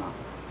বলতাম না।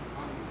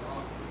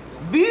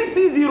 This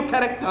is your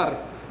character,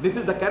 this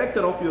is the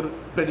character of your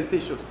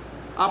প্রেডিসেসর্স।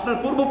 আপনার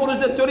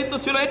পূর্বপুরুষদের চরিত্র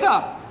ছিল এটা।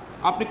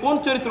 আপনি কোন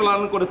চরিত্র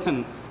লালন করেছেন?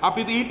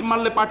 আপনি তো ইট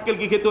মারলে পাটকেল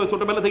কি খেতে হয়,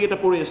 ছোটবেলা থেকে এটা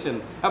পড়ে এসেছেন।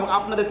 এবং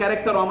আপনাদের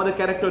ক্যারেক্টারও আমাদের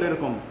ক্যারেক্টার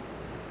এরকম,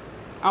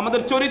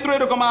 আমাদের চরিত্র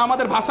এরকম,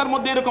 আমাদের ভাষার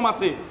মধ্যে এরকম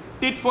আছে,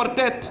 টিট ফর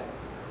টেট।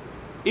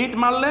 ইট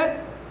মারলে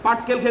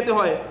পাটকেল খেতে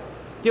হয়।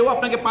 কেউ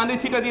আপনাকে পানি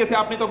ছিটা দিয়েছে,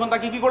 আপনি তখন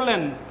তাকে কি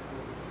করলেন?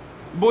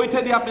 বৈঠা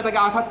দিয়ে আপনি তাকে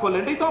আঘাত করলেন।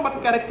 এটাই তো আমার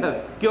ক্যারেক্টার।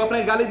 কেউ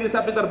আপনাকে গালি দিয়েছে,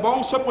 আপনি তার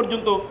বংশ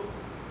পর্যন্ত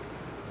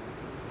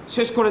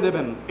শেষ করে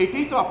দেবেন।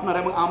 এটাই তো আপনার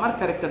এবং আমার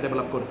ক্যারেক্টার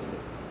ডেভেলপ করেছে।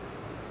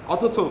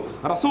 অথচ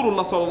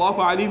রাসূলুল্লাহ সাল্লাল্লাহু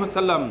আলাইহি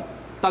ওয়াসাল্লাম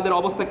তাদের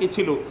অবস্থা কি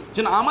ছিল?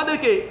 যেন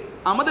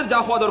আমাদের যা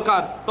হওয়া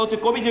দরকার তা হচ্ছে,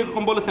 কবি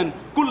যেরকম বলেছেন,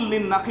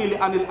 কুল্লিন নাখিল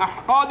আনিল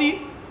আহকাদি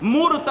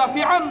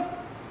মুরতাফিআন,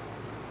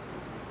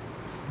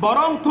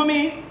 বরং তুমি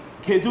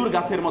খেজুর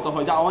গাছের মতো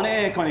হয় যা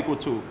অনেক অনেক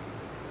উঁচু।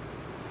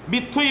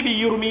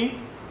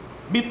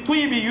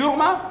 বিথুইবি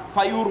ইউরমা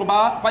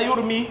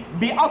ফায়ুরমি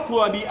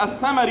বিআতওয়াবি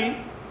আস-সামারি,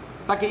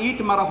 তাকে ইট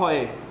মারা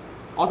হয়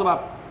অথবা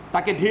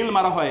তাকে ঢিল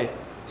মারা হয়,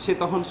 সে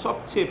তখন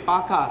সবচেয়ে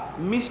পাকা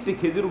মিষ্টি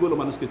খেজুরগুলো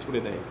মানুষকে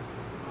ছুড়ে দেয়।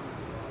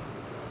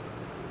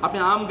 আপনি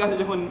আম গাছে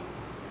যখন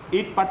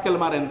ইট পাটকেল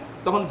মারেন,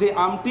 তখন যে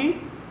আমটি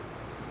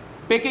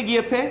পেকে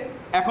গিয়েছে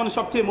এখন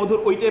সবচেয়ে মধুর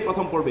ওইটাই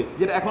প্রথম পড়বে,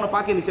 যেটা এখনো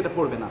পাকেনি সেটা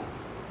পড়বে না।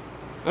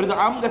 এটা যদি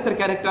আম গাছের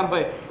ক্যারেক্টার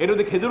হয়, এটা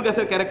যদি খেজুর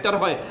গাছের ক্যারেক্টার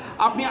হয়,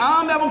 আপনি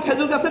আম এবং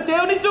খেজুর গাছের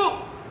চেয়েও নিচু।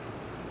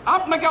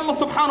 আপনাকে আল্লাহ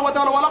সুবহানাহু ওয়া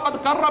তাআলা ওয়ালাকাদ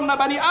কাররামনা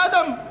বানি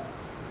আদম,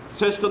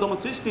 শ্রেষ্ঠতম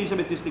সৃষ্টি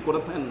হিসেবে সৃষ্টি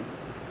করেছেন।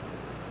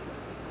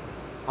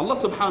 আল্লাহ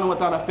সুবহানাহু ওয়া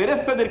তাআলা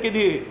ফেরেশতাদেরকে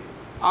দিয়ে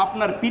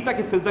আপনার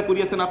পিতাকে সিজদা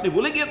করিয়েছেন, আপনি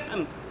ভুলে গিয়েছেন?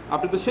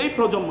 আপনি তো সেই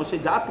প্রজন্ম,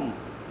 সেই জাতি।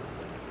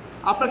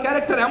 আপনার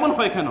ক্যারেক্টার এমন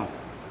হয় কেন?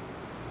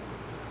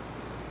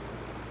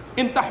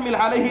 ইন তাহমিল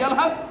আলাইহি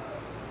আলহাস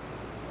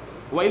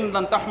ওয়া ইন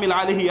লাম তাহমিল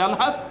আলাইহি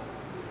আলহাস,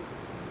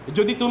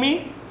 যদি তুমি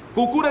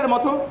কুকুরের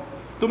মতো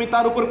তুমি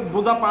তার উপর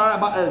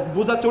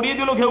বোঝা চড়িয়ে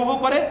দিল ঘেউ ঘেউ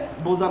করে,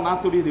 বোঝা না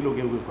চড়িয়ে দিল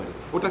ঘেউ ঘেউ করে।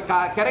 ওটা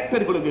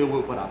ক্যারেক্টার হলো ঘেউ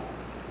ঘেউ করা।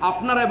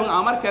 আপনার এবং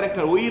আমার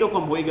ক্যারেক্টার ওই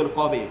রকম হয়ে গেল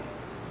কবে?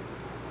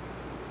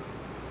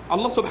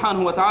 আল্লাহ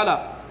সুবহানাহু ওয়া তাআলা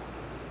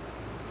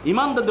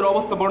ঈমানদারদের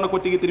অবস্থা বর্ণনা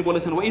করতে গিয়ে তিনি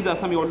বলেছেন, ওয়া ইযা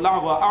সামিউ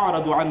আল্লাহু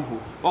আ'রাদু আনহু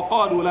ওয়া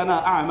ক্বালু লানা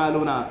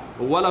আ'মালুনা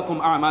ওয়া লাকুম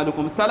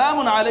আ'মালুকুম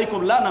সালামুন আলাইকুম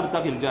লা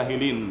নাবতাগিল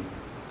জাহিলিন।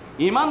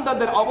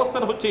 ঈমানদারদের অবস্থা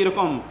হচ্ছে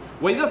এরকম,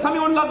 ওয়া ইযা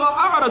সামিউ আল্লাহু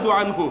আ'রাদু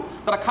আনহু,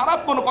 তারা খারাপ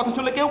কোনো কথা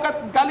শুনলে, কেউ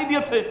গালি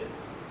দিয়েছে,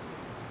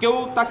 কেউ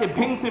তাকে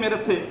ভেঙচি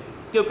মেরেছে,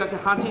 কেউ তাকে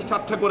হাসি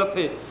ঠাট্টা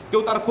করেছে,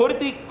 কেউ তার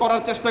ক্ষতি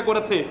করার চেষ্টা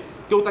করেছে,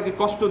 কেউ তাকে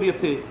কষ্ট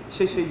দিয়েছে,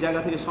 সে সেই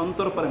জায়গা থেকে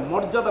সন্তর্পণে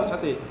মর্যাদার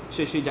সাথে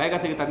সে সেই জায়গা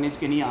থেকে তার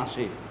নিজকে নিয়ে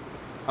আসে।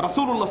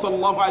 রাসূলুল্লাহ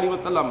সাল্লাল্লাহু আলাইহি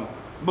ওয়াসাল্লাম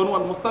বনু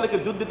আল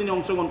মুস্তালিকের যুদ্ধে তিনি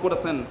অংশগ্রহণ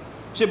করেছেন।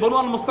 সে বনু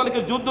আল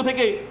মুস্তালিকের যুদ্ধ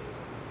থেকে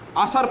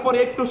আসার পরে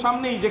একটু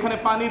সামনেই যেখানে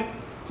পানির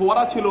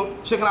ফোয়ারা ছিল,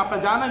 সেখানে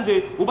আপনারা জানেন যে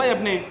উবাই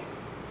ইবনে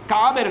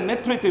কাবের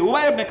নেতৃত্বে,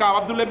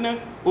 আব্দুল্লাহ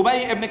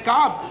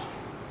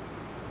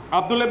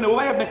ইবনে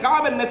উবাই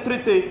কাবের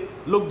নেতৃত্বে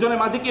লোকজনের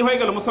মাঝে কি হয়ে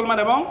গেল? মুসলমান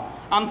এবং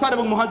আনসার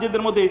এবং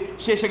মুহাজিরদের মধ্যে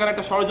সে সেখানে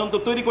একটা ষড়যন্ত্র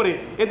তৈরি করে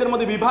এদের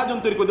মধ্যে বিভাজন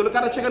তৈরি করে দিল।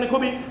 কারণ সেখানে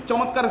খুবই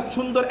চমৎকার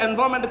সুন্দর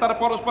এনভায়রনমেন্টে তারা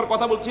পরস্পর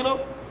কথা বলছিল।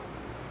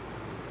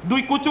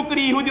 দুই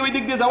কুচুকরি ইহুদি ওই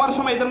দিক দিয়ে যাওয়ার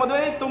সময় এদের মধ্যে,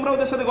 তোমরা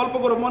ওদের সাথে গল্প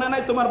করো, মনে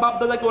নাই তোমার বাপ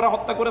দাদাকে ওরা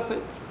হত্যা করেছে?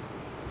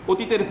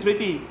 অতীতের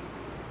স্মৃতি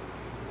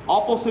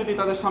অপস্মৃতি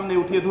তাদের সামনে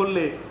উঠিয়ে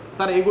ধরলে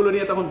তারা এগুলো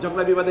নিয়ে তখন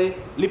ঝগড়া বিবাদে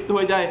লিপ্ত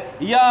হয়ে যায়।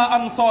 ইয়া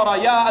আনসারা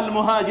ইয়া আল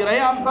মুহাজিরা,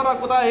 হে আনসাররা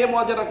কোথায়, হে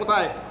মুহাজিররা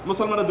কোথায়?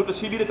 মুসলমানরা দুটো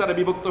শিবিরে তারা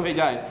বিভক্ত হয়ে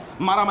যায়,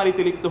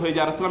 মারামারিতে লিপ্ত হয়ে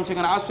যায়। রাসূলুল্লাহ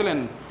সেখানে আসলেন,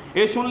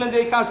 শুনলেন যে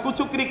এই কাজ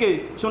কুচুকরিকে,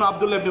 শোনো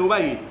আব্দুল্লাহ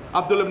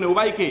ইবনে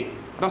উবাইকে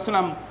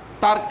রাসূলুল্লাহ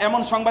তার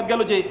এমন সংবাদ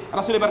গেল যে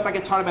রাসূল এবার তাকে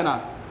ছাড়বে না।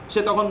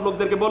 সে তখন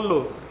লোকদেরকে বলল,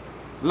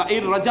 লা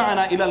ইর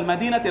রাজা'না ইলাল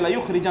মাদিনাতি লা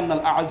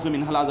ইখরিজান্নাল আ'আজ্জু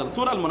মিনহাল আযাল,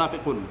 সূরা আল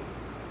মুনাফিকুন।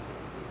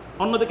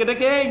 অন্যদিকে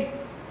ডেকে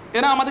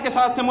এরা আমাদেরকে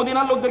শাসাচ্ছে,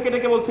 মদিনার লোকদেরকে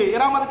ডেকে বলছে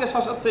এরা আমাদেরকে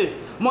শাসাচ্ছে।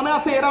 মনে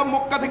আছে এরা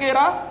মক্কা থেকে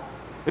এরা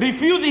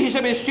রিফিউজি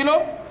হিসেবে এসেছিল,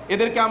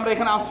 এদেরকে আমরা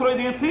এখানে আশ্রয়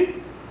দিয়েছি,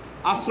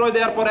 আশ্রয়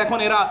দেওয়ার পর এখন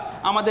এরা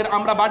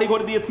আমরা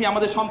বাড়িঘর দিয়েছি,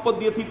 আমাদের সম্পদ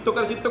দিয়েছি,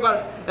 চিত্তকার,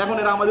 এখন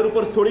এরা আমাদের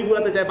উপর ছড়ি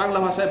ঘুরাতে চায়, বাংলা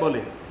ভাষায় বলে।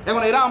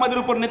 এখন এরা আমাদের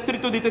উপর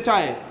নেতৃত্ব দিতে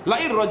চায়। লা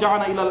ইর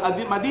রাজা'না ইলাল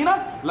মাদিনা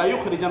লা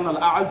ইখরিজান্নাল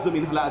আ'আজ্জু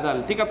মিনহাল আযাল।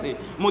 ঠিক আছে,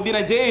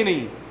 মদিনায় যেয়ে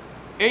নেই,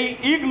 এই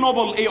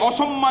ইগনোবল, এই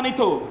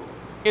অসম্মানিত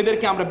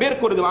এদেরকে আমরা বের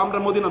করে দেবো। আমরা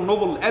মদিনা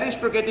নোবেল,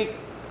 অ্যারিস্টোক্রেটিক,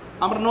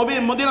 আমরা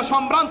মদিনা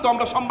সম্ভ্রান্ত,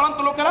 আমরা সম্ভ্রান্ত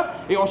লোকেরা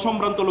এই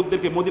অসম্ভ্রান্ত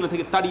লোকদেরকে মদিনা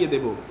থেকে তাড়িয়ে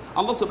দেব।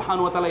 আল্লাহ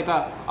সুবহানাহু ওয়া তাআলা এটা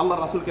আল্লাহ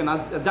রাসূলকে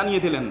জানিয়ে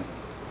দিলেন।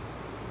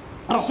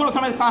 রাসূল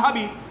সাল্লাল্লাহু আলাইহি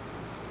সাহাবী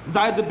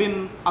যায়েদ বিন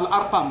আল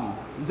আরকাম,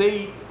 যেই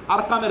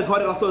আরকামের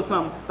ঘরে রাসূল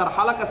সাল্লাল্লাহু আলাইহি ওয়াসাল্লাম তার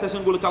হালাকা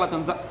সেশনগুলো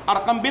চালাতেন,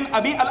 আরকাম বিন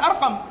আবি আল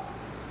আরকাম,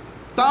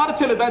 তার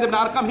ছেলে যায়েদ ইবনে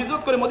আরকাম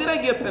হিজরত করে মদিনায়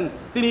গিয়েছেন।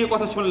 তিনি এই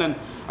কথা শুনলেন,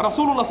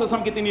 রাসূলুল্লাহ সাল্লাল্লাহু আলাইহি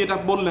ওয়াসাল্লামকে তিনি এটা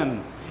বললেন।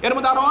 এর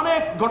মধ্যে আরো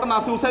অনেক ঘটনা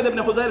আছে। উসাইদ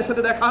ইবনে হুযাইরের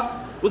সাথে দেখা,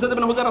 উসাইদ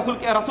ইবনে হুযাইর রাসূল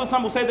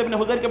সাল্লাল্লাহু উসাইদ ইবনে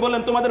হুযাইরকে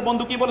বললেন, তোমাদের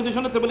বন্ধু কি বলেছে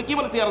শুনেছে? বলে কি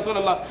বলেছে ইয়া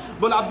রাসূলুল্লাহ?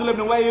 বলে আব্দুল্লাহ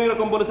ইবনে উবাই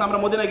এরকম বলেছে, আমরা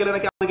মদিনায় গেলে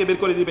নাকি আমাদেরকে বের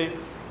করে দিবে।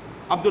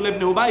 আব্দুল্লাহ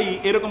ইবনে উবাই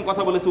এরকম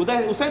কথা বলেছে।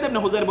 উসাইদ ইবনে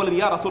হুযাইর বলেন,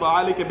 ইয়া রাসূল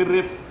আলাইকা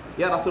বিররিফক,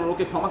 ইয়া রাসূল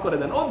ওকে ক্ষমা করে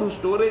দেন, ও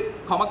দুষ্ট, ওরে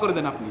ক্ষমা করে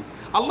দেন আপনি।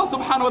 আল্লাহ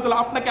সুবহানাহু ওয়া তাআলা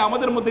আপনাকে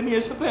আমাদের মধ্যে নিয়ে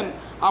এসেছেন,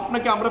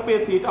 আপনাকে আমরা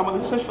পেয়েছি, এটা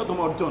আমাদের শ্রেষ্ঠতম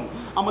অর্জন।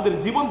 আমাদের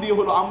জীবন দিয়ে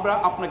হলো আমরা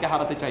আপনাকে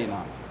হারাতে চাই না।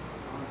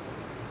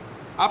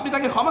 আপনি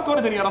তাকে ক্ষমা করে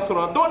দেন ইয়া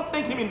রাসূলুল্লাহ, don't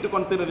take him into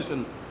consideration,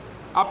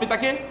 আপনি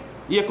তাকে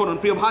ইয়ে করুন।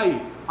 প্রিয় ভাই,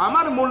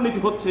 আমার মূলনীতি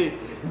হচ্ছে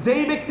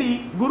যেই ব্যক্তি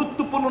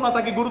গুরুত্বপূর্ণ না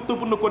তাকে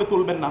গুরুত্বপূর্ণ করে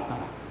তুলবেন না।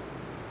 আপনারা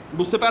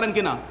বুঝতে পারেন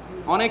কিনা?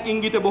 অনেক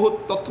ইঙ্গিতে বহুত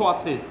তথ্য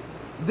আছে।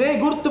 যে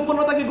গুরুত্বপূর্ণ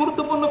তাকে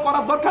গুরুত্বপূর্ণ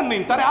করার দরকার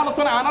নেই, তার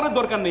আলোচনায় আনার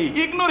দরকার নেই।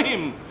 Ignore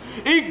him.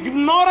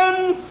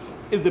 Ignorance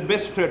is the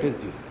best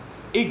strategy.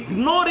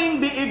 Ignoring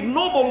the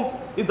ইগনোবলস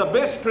is the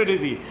best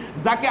strategy.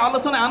 যাকে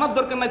আলোচনায় আনার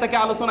দরকার নাই তাকে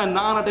আলোচনায়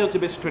না আনাটাই হচ্ছে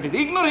best strategy.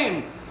 Ignore him,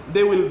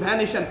 they will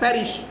vanish and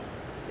parish.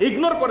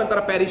 Ignore করেন,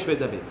 তারা প্যারিশ হয়ে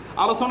যাবে।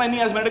 আলোচনায়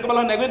নিয়ে আসবেন, এটাকে বলা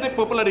হয় নেগেটিভ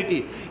পপুলারিটি।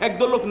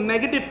 একদল লোক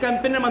নেগেটিভ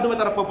ক্যাম্পেইনের মাধ্যমে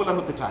তারা পপুলার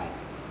হতে চায়।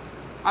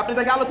 আপনি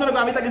তাকে আলোচনা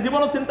করেন, আমি তাকে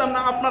জীবনও চিনতাম না,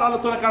 আপনার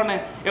আলোচনার কারণে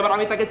এবার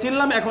আমি তাকে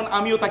চিনলাম, এখন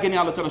আমিও তাকে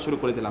নিয়ে আলোচনা শুরু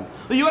করে দিলাম।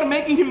 You are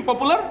making him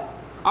popular.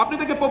 আপনি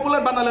তাকে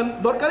পপুলার বানালেন,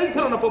 দরকারই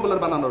ছিল না পপুলার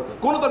বানানোর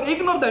কোনো দরকার।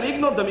 Ignore them,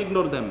 ignore them,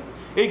 ignore them.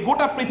 এই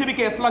গোটা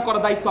পৃথিবীকে ইসলাহ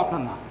করার দায়িত্ব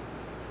আপনার না।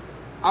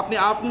 আপনি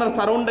আপনার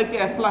সারাউন্ডিংকে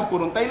ইসলাহ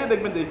করুন, তাইলে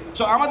দেখবেন যে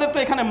আমাদের তো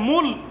এখানে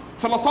মূল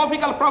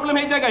ফিলোসফিক্যাল প্রবলেম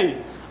এই জায়গায়।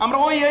 আমরা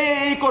ওই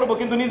এই করবো,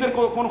 কিন্তু নিজের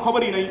কোনো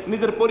খবরই নেই,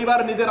 নিজের পরিবার,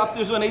 নিজের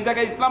আত্মীয় স্বজন, এই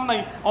জায়গায় ইসলাম নাই,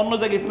 অন্য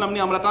জায়গায় ইসলাম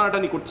নিয়ে আমরা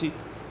টানাটানি করছি।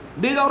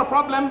 This hour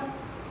problem.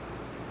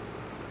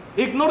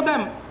 Ignore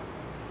them.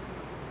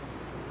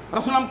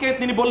 রাসূলকে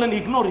তিনি বললেন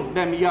ইগনোর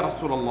দেম ইয়া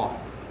রাসূলুল্লাহ।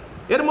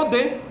 এর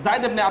মধ্যে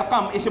যায়েদ ইবনে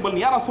আরকাম এসে বললেন,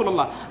 ইয়া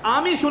রাসূলুল্লাহ,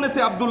 আমি শুনেছি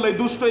আব্দুল্লাহ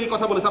দুষ্ট এই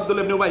কথা বলেছে,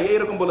 আব্দুল্লাহ ইবনে উবাই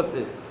এরকম বলেছে।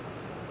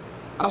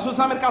 রাসূল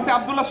সাল্লাল্লাহু কাছে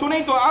আব্দুল্লাহ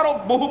শুনেই তো আরো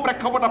বহু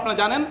প্রেক্ষাপট আপনারা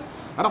জানেন।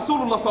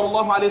 রাসূলুল্লাহ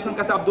সাল্লাল্লাহু আলাইহি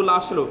ওয়াসাল্লাম কাছে আব্দুল্লাহ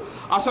আসলো,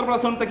 আসার পর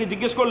রাসূল তাকে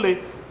জিজ্ঞেস করলে,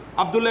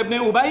 আব্দুল্লাহ ইবনে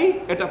উবাই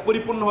এটা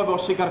পরিপূর্ণভাবে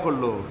অস্বীকার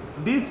করলো।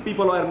 This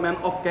people R man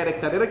of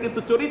character, এরা কিন্তু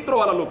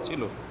চরিত্রওয়ালা লোক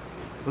ছিল।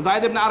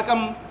 যায়েদ ইবনে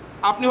আরকাম,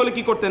 আপনি হলে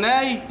কি করতেন?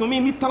 এই তুমি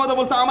মিথ্যা কথা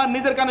বলছো, আমার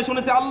নিজের কানে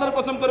শুনেছি, আল্লাহর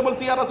কসম করে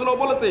বলছি ইয়া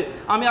রাসূলুল্লাহ বলেছে,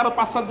 আমি আরো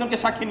 5-7 জনকে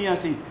সাক্ষী নিয়ে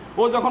আসি।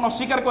 ও যখন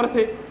অস্বীকার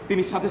করেছে,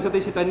 তিনি সাথে সাথে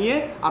সেটা নিয়ে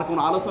আর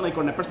কোনো আলোচনাই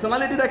করেন না।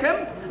 পার্সোনালিটি দেখেন,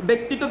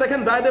 ব্যক্তিত্ব দেখেন।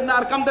 যায়েদ ইবনে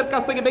আরকামদের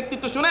কাছ থেকে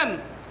ব্যক্তিত্ব শুনেন,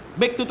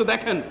 ব্যক্তিত্ব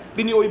দেখেন।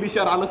 তিনি ওই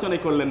বিষয়ে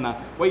আলোচনাই করলেন না।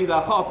 ওয়াইদা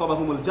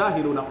খাতাবাহুমুল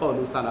জাহিলুনা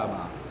ক্বালু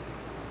সালামা।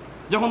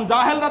 যখন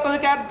জাহেলরা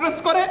তাদেরকে অ্যাড্রেস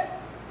করে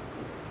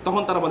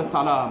তখন তারা বলে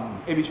সালাম,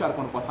 এই বিষয়ে আর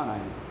কোনো কথা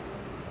নাই।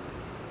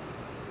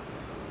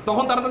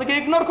 তখন তারা তাদেরকে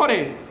ইগনোর করে।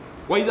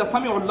 ওয়াইজা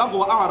সামিউল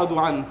লাগওয়া আ'রাদু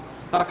আন,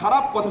 তারা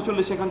খারাপ কথা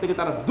শুনলে সেখান থেকে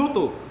তারা দ্রুত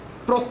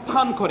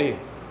প্রস্থান করে।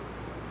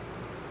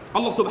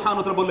 আল্লাহ সুবহানাহু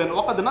ওয়া তাআলা বললেন,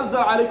 ওয়াকাদ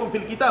নাযালা আলাইকুম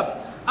ফিল কিতাব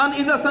আন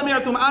ইযা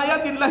সামি'তুম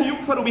আয়াতিল্লাহি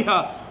ইউকফারু বিহা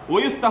ওয়া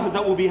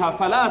ইস্তাহজাউ বিহা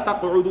ফালা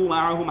তাকউদু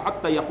মা'আহুম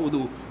হাত্তা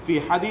ইয়াখুদু ফি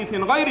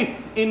হাদিসিন গায়রিহি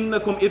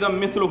ইন্নাকুম ইযাম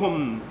মিসলুহুম।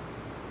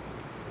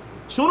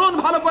 শুনুন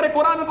ভালো করে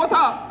কোরআনের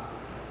কথা।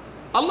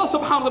 আল্লাহ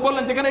সুবহানাহু ওয়া তাআলা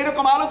বললেন, যেখানে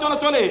এরকম আলোচনা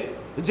চলে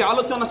যে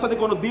আলোচনার সাথে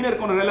কোনো দিনের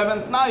কোনো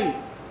রেলেভেন্স নাই,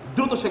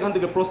 দ্রুত সেখান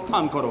থেকে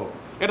প্রস্থান করো।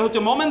 এটা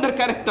হচ্ছে মোমেনদের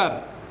ক্যারেক্টার,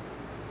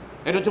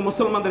 এটা হচ্ছে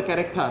মুসলমানদের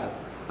ক্যারেক্টার।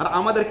 আর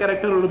আমাদের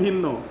ক্যারেক্টার হলো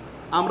ভিন্ন।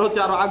 আমরা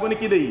হচ্ছে আরো আগুনে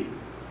কি দেই,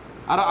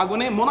 আরো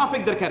আগুনে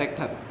মুনাফিকদের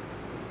ক্যারেক্টার।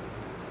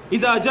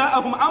 ইযা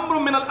জাআহুম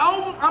আমরুম মিনাল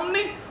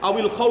আমনি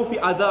আওয়াল খাউফি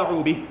আযাউ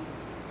বিহি।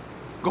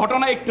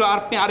 ঘটনা একটু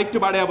আপনি আরেকটু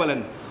বাড়িয়ে বলেন,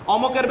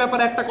 অমকের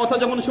ব্যাপারে একটা কথা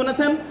যখন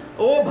শুনেছেন,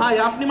 ও ভাই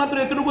আপনি মাত্র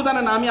এতটুকু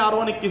জানেন, আমি আরো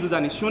অনেক কিছু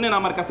জানি, শুনেন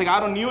আমার কাছ থেকে,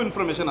 আরো নিউ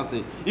ইনফরমেশন আছে।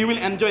 You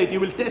will enjoy it, you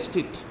will test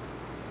it,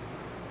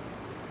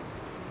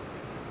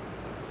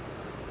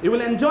 you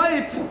will enjoy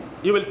it,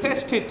 you will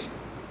test ইট।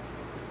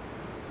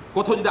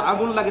 কোথাও যদি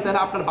আগুন লাগে তাহলে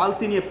আপনার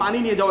বালতি নিয়ে পানি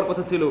নিয়ে যাওয়ার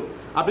কথা ছিল,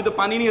 আপনি তো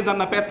পানি নিয়ে যান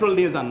না, পেট্রোল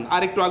নিয়ে যান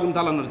আর একটু আগুন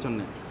জ্বালানোর জন্য।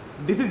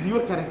 This is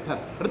your character.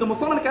 এটা তো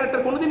মুসলমান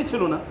ক্যারেক্টার কোনোদিনই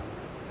ছিল না।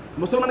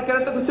 মুসলমান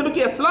ক্যারেক্টার তো ছিল কি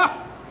ইসলাহ।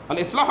 আল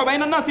ইসলাহু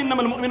বাইনান নাস,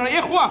 ইন্নামাল মুমিনুনা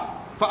ইখওয়া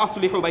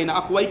ফাআসলিহু বাইনা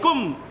আখওয়াইকুম।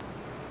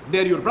 দে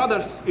আর your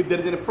brothers. If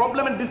there is any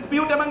problem and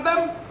dispute among them,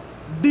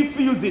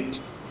 diffuse it.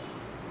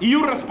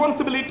 Your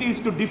responsibility is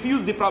two diffuse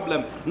the problem,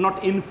 not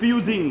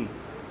ইনফিউজিং।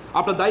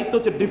 আপনার দায়িত্ব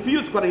হচ্ছে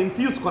ডিফিউজ করা,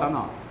 ইনফিউজ করা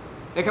না।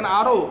 এখানে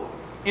আরো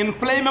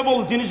ইনফ্লেমেবল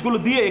জিনিসগুলো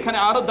দিয়ে এখানে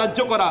আরো দাহ্য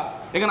করা,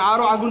 এখানে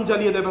আরো আগুন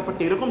জ্বালিয়ে দেয়,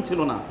 ব্যাপারটা এরকম ছিল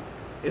না।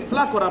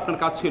 ইসলাহ করা আপনার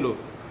কাজ ছিল।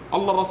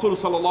 আল্লাহ রাসূল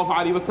সাল্লাল্লাহু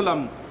আলাইহি ওয়াসাল্লাম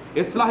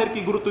ইসলাহের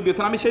কি গুরুত্ব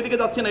দিয়েছেন, আমি সেই দিকে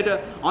যাচ্ছি না, এটা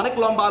অনেক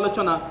লম্বা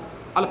আলোচনা।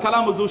 আল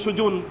কালামু যু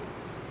সুজুন,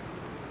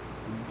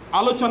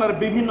 আলোচনার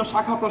বিভিন্ন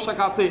শাখা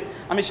প্রশাখা আছে।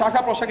 আমি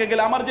শাখা প্রশাখে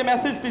গেলে আমার যে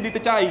মেসেজটি দিতে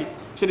চাই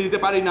সেটা দিতে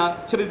পারি না,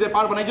 সেটা দিতে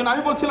পারবো না। এই জন্য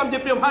আমি বলছিলাম যে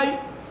প্রিয় ভাই,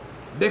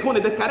 দেখুন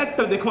এদের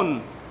ক্যারেক্টার দেখুন।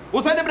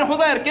 উসাইদ ইবনে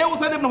হুযায়র, কে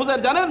উসাইদ ইবনে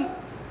হুযায়র জানেন?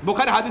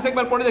 বুখারী হাদিস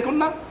একবার পড়ে দেখুন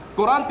না।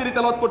 কোরআন তিনি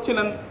তেলাওয়াত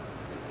করছিলেন,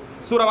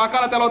 সূরা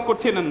বাকারা তেলাওয়াত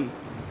করছিলেন।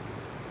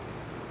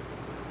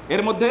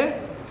 এর মধ্যে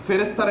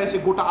ফেরেশতারা এসে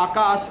গোটা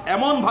আকাশ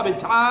এমন ভাবে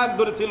ঝাঁক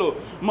ধরেছিল,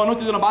 মনে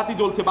হচ্ছে যেন বাতি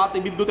জ্বলছে, বাতি,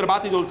 বিদ্যুতের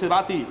বাতি জ্বলছে,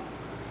 বাতি।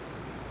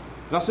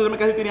 রাসূলের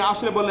কাছে তিনি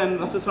আসলে বললেন,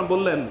 রাসূল সাল্লাল্লাহু আলাইহি ওয়াসাল্লাম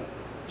বললেন,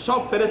 সব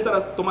ফেরেশতারা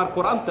তোমার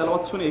কোরআন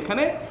তেলাওয়াত শুনে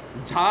এখানে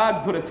ঝাঁক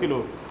ধরেছিল।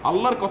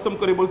 আল্লাহর কসম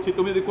করে বলছি,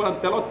 তুমি যদি কোরআন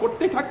তেলাওয়াত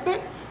করতেই থাকতে,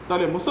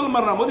 তাহলে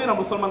মুসলমানরা, মদিনা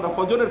মুসলমানরা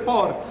ফজরের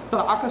পর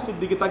তারা আকাশের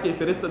দিকে তাকিয়ে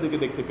ফেরেশতার দিকে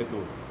দেখতে পেত।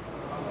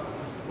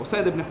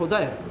 উসাইদ ইবনে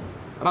হুযায়র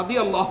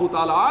রাদিয়াল্লাহু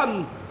তাআলা আন,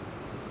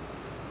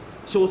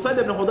 সে উসাইদ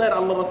ইবনে হুযায়র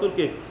আল্লাহর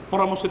রাসূলকে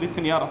পরামর্শ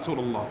দিচ্ছেন, ইয়া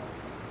রাসূলুল্লাহ,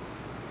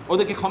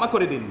 ওদেরকে ক্ষমা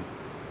করে দিন,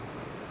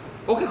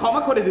 ওকে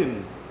ক্ষমা করে দিন।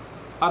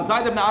 আর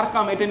যায়েদ ইবনে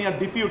আরকাম এটা নিয়ে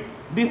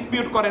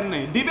ডিসপিউট করেন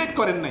নাই, ডিবেট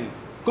করেন নাই,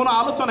 কোনো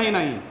আলোচনাই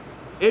নাই,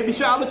 এই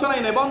বিষয়ে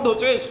আলোচনাই নাই, বন্ধ,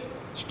 শেষ,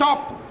 স্টপ,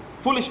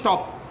 ফুল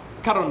স্টপ।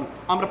 কারণ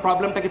আমরা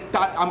প্রবলেমটাকে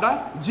আমরা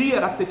জিয়ে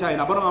রাখতে চাই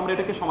না, বরং আমরা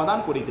এটাকে সমাধান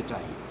করিতে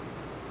চাই।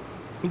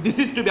 This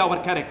is two B hour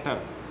character.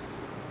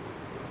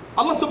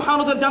 আল্লাহ সুবহানাহু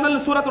ওয়া তাআলা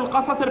জানালেন সূরাতুল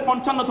কাসাসের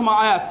 55তম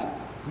আয়াত,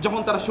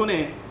 যখন তারা শুনে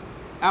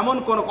এমন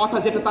কোন কথা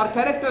যেটা তার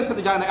ক্যারেক্টারের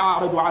সাথে যায় না,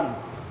 আ'রাদু আন,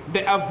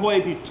 দে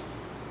অ্যাভয়েড ইট,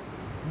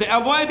 দে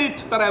অ্যাভয়েড ইট,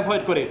 তারা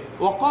অ্যাভয়েড করে।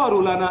 ওয়াকালু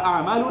লানা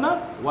আমালুনা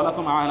ওয়া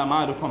লাকুম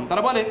আমালুকুম,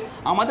 তারা বলে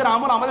আমাদের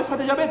আমল আমাদের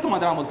সাথে যাবে,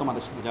 তোমাদের আমল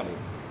তোমাদের সাথে যাবে।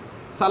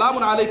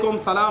 সালামুন আলাইকুম,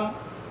 সালাম,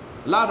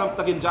 লা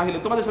নাবতাকিল জাহিল,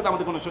 তোমাদের সাথে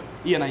আমাদের কোনো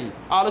ইয়ে নাই,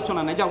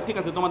 আলোচনা নাই, যাও ঠিক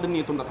আছে, তোমাদের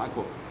নিয়ে তোমরা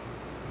থাকো।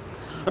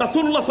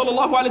 রাসূলুল্লাহ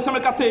সাল্লাল্লাহু আলাইহি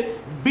ওয়াসাল্লামের কাছে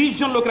 20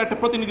 জন লোকের একটা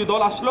প্রতিনিধি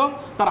দল আসলো।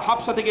 তারা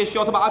হাবশা থেকে এসে,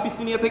 অথবা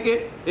আবিসিনিয়া থেকে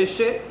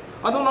এসে,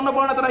 অথবা অন্য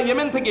বর্ণনা তারা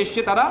ইয়েমেন থেকে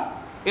এসে, তারা,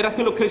 এরা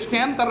ছিল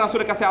খ্রিস্টান। তারা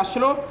রাসূলের কাছে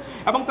আসলো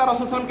এবং তারা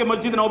রাসূল সাল্লাল্লাহু আলাইহি ওয়াসাল্লামকে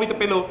মসজিদে নববীতে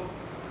পেল।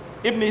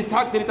 ইবনে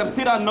ইসহাক তিনি তার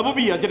সিরা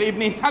নববিয়া, যেটা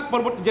ইবনে ইসহাক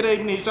পরবর্তী, যেটা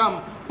ইবনে হিশাম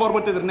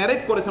পরবর্তীতে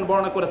ন্যারেট করেছেন,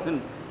 বর্ণনা করেছেন,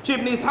 সেই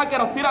ইবনে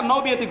ইসহাকের সিরা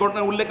নববিয়াতে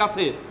ঘটনার উল্লেখ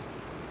আছে।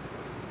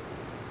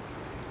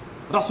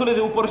 রাসূলের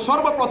উপর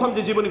সর্বপ্রথম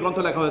যে জীবনী গ্রন্থ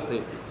লেখা হয়েছে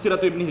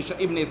সিরাত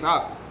ইবনে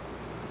ইসহাক,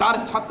 তার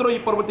ছাত্র এই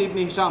পরবর্তী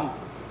ইবনে হিশাম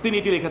তিনি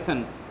এটি লিখেছেন।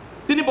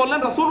 তিনি বললেন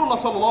রাসূলুল্লাহ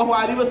সাল্লাল্লাহু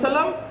আলাইহি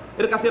ওয়াসাল্লাম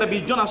এর কাছে এরা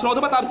 20 জন আসলো,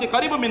 অথবা তার যে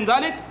করিব মিন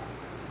যালিক,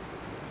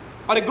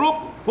 আর এ group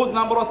whose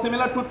number was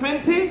similar to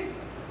 20,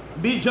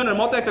 20 জনের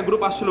মতো একটা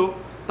গ্রুপ আসলো।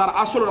 তারা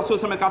আসলো রাসূল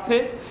সাল্লাল্লাহু আলাইহি ওয়াসাল্লামের কাছে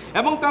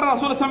এবং তারা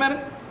রাসূল সাল্লাল্লাহু আলাইহি ওয়াসাল্লামের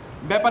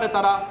ব্যাপারে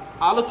তারা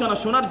আলোচনা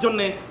শোনার জন্য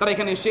তারা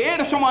এখানে এসে,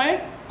 এর সময়ে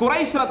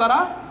কুরাইশরা তারা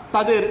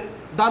তাদের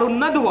দারুন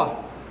নাদওয়া,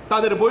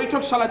 তাদের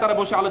বৈঠকশালায় তারা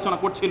বসে আলোচনা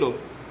করছিল।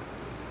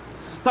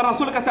 তারা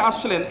রাসূলের কাছে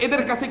আসলেন,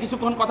 এদের কাছে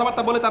কিছুক্ষণ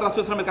কথাবার্তা বলে তারা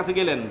রাসূল সাল্লাল্লাহু আলাইহি ওয়াসাল্লামের কাছে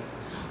গেলেন।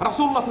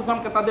 রাসূলুল্লাহ সাল্লাল্লাহু আলাইহি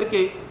ওয়াসাল্লামকে তাদেরকে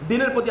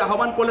দিনের প্রতি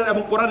আহ্বান করলেন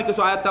এবং কোরআনের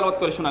কিছু আয়াত তেলাওয়াত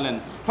করে শোনালেন।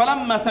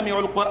 ফালাম্মা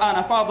সামিউল কুরআন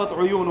ফাদাত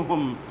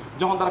উয়ুনুহুম,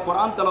 যখন তারা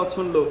কোরআন তেলাওয়াত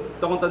শুনলো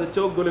তখন তাদের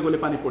চোখ গলে গলে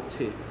পানি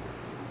পড়ছে,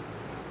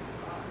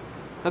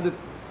 তাদের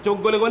চোখ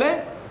গলে গলে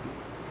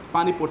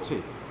পানি পড়ছে।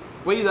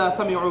 ওয়াইদা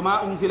সামিউ মা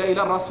উনজিলা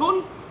ইলা রাসূল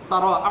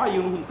তারা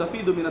আয়ুনুহুম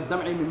তাফিদু মিনাদ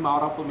দাম'i মিম্মা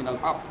আরাফু মিনাল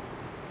হক।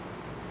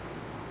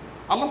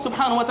 আল্লাহ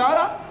সুবহানাহু ওয়া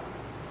তাআলা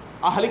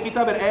আহলে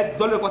কিতাবের এক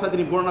দলের কথা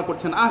তিনি বর্ণনা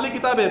করছেন, আহলে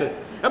কিতাবের,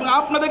 এবং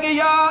আপনাদেরকে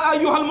ইয়া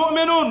আইয়ুহাল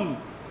মুমিনুন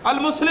আল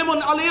মুসলিমুন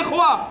আল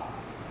ইখওয়া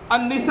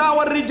আন নিসা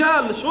ওয়ার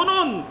রিজাল,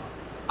 শুনুন,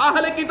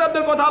 আহলে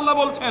কিতাবদের কথা আল্লাহ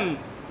বলছেন।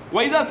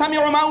 ওয়াইদা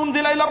সামিউ মা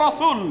উনজিলা ইলা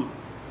রাসূল,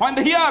 when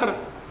they hear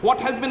what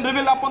has been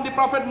revealed upon the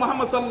prophet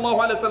Muhammad sallallahu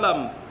alaihi wasallam,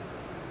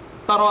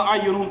 tara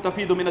ayyunuhum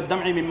tafidu min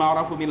ad-dam'i mimma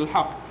arafu min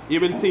al-haq, you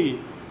will see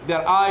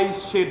their eyes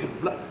shed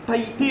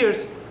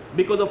tears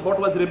because of what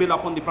was revealed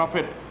upon the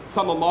prophet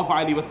sallallahu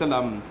alaihi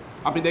wasallam.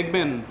 আপনি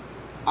দেখবেন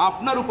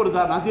আপনার উপর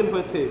যা নাজিল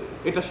হয়েছে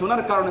এটা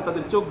শোনার কারণে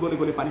তাদের চোখ গলে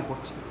গলে পানি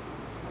পড়ছে।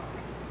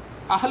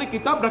 আহলে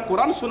কিতাবরা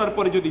কোরআন শোনার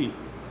পরে যদি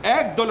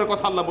এক দলের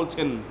কথা আল্লাহ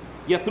বলছেন,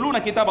 ইয়াতলুনা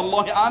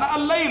কিতাবাল্লাহি আনা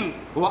আল-লাইল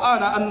ওয়া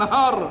আনা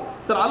আন-নাহার,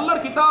 তারা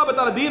আল্লাহর কিতাব,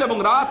 তারা দিন এবং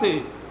রাতে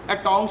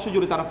একটা অংশ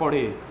জুড়ে তারা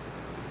পড়ে,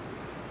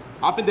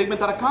 আপনি দেখবেন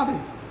তারা কাঁদে।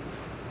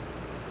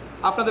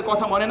 আপনাদের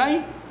কথা মনে নাই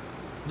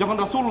যখন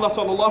রাসূলুল্লাহ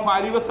সাল্লাল্লাহু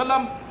আলাইহি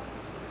ওয়াসাল্লাম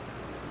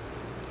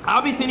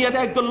আবিসিনিয়াতে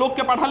একদল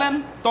লোককে পাঠালেন,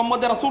 তোর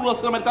মধ্যে রাসূলুল্লাহ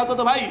সাল্লাল্লাহু আলাইহি ওয়াসাল্লামের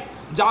চাচাতো ভাই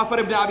জাফর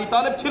ইবনে আবি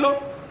তালেব ছিল,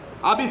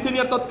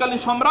 আবিসিনিয়ার তৎকালীন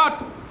সম্রাট।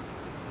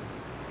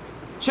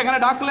 সেখানে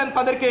ডাকলেন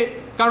তাদেরকে,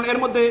 কারণ এর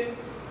মধ্যে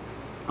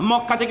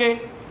মক্কা থেকে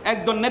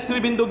একদল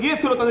নেতৃবৃন্দ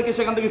গিয়েছিল তাদেরকে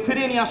সেখান থেকে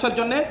ফিরিয়ে নিয়ে আসার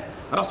জন্য।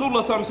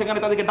 রাসূলুল্লাহ সাল্লাল্লাহু আলাইহি ওয়াসাল্লাম সেখানে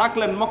তাদেরকে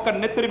ডাকলেন। মক্কার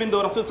নেতৃবৃন্দ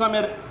রাসূল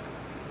সাল্লামের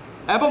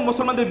এবং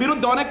মুসলমানদের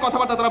বিরুদ্ধে অনেক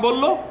কথাবার্তা তারা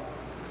বলল।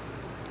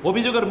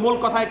 অভিযোগের মূল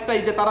কথা একটাই,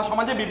 যে তারা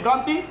সমাজে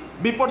বিভ্রান্তি,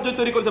 বিপর্যয়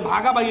তৈরি করেছে,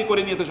 ভাগাভাগি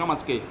করে নিয়েছে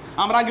সমাজকে।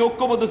 আমরা আগে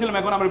ঐক্যবদ্ধ ছিলাম,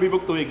 এখন আমরা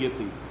বিভক্ত হয়ে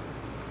গিয়েছি।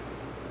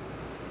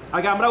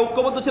 আগে আমরা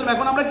ঐক্যবদ্ধ ছিলাম,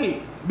 এখন আমরা কি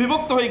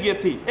বিভক্ত হয়ে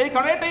গিয়েছি। এই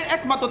কারণে এটাই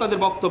একমাত্র তাদের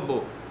বক্তব্য।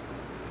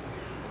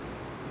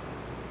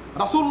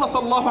 রাসূলুল্লাহ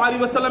সাল্লাল্লাহু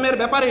আলাইহি ওয়াসাল্লামের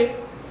ব্যাপারে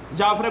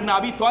জাফর ইবনে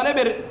আবি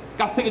তালেবের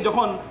কাছ থেকে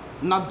যখন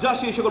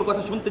নাজ্জাশী সকল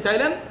কথা শুনতে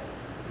চাইলেন,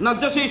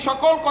 নাজ্জাশী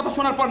সকল কথা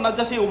শোনার পর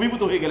নাজ্জাশী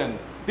অভিভূত হয়ে গেলেন।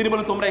 তিনি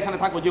বলেন তোমরা এখানে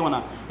থাকো, যেও না।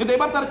 কিন্তু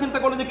এবার তারা চিন্তা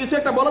করলো যে কিছু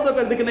একটা বলা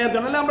দরকার দিকে নেওয়ার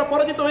জন্য, আমরা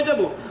পরাজিত হয়ে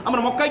যাবো,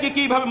 আমরা মক্কায় গিয়ে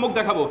কীভাবে মুখ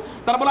দেখাবো।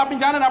 তারা বলে আপনি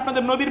জানেন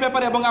আপনাদের নবীর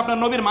ব্যাপারে এবং আপনার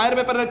নবীর মায়ের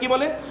ব্যাপারে কি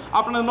বলে?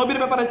 আপনার নবীর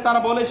ব্যাপারে তারা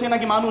বলে সে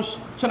নাকি মানুষ,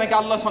 সে নাকি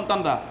আল্লাহ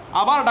সন্তানরা।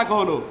 আবার ডাকা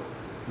হলো।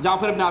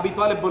 জাফর ইবনে আবি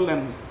তালেব বললেন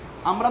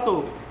আমরা তো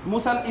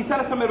ঈসা আলাইহিস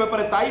সালামের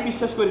ব্যাপারে তাই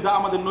বিশ্বাস করি যা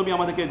আমাদের নবী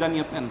আমাদেরকে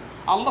জানিয়েছেন,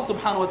 আল্লাহ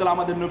সুবহানাহু ওয়া তাআলা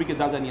আমাদের নবীকে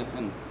যা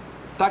জানিয়েছেন।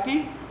 তা কি?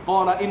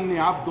 ক্বালা ইন্নী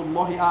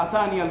আবদুল্লাহি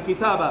আতানিয়াল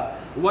কিতাবা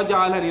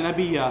ওয়াজআলানি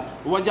নাবিয়্যা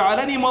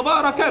ওয়াজআলানি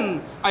মুবারাকান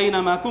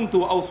আইনামা কুনতু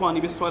ওয়াওসানি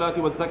বিস-সালাতি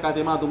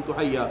ওয়াজ-যাকাতি মা দুমতু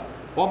হাইয়্যা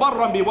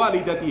وبرا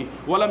بوالدتي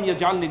ولم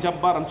يجعلني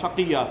جبارا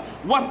شقيا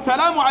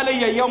والسلام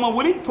علي يوم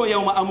ولدت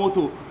ويوم اموت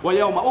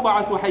ويوم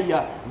ابعث حيا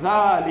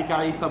ذلك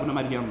عيسى ابن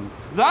مريم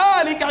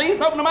ذلك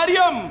عيسى ابن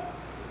مريم।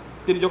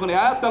 তিনি যখন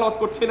আয়াত তেলাওয়াত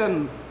করছিলেন,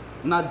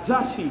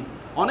 নাজ্জাশী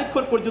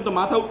অনেকক্ষণ পর্যন্ত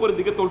মাথা উপরের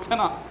দিকে তুলছে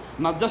না।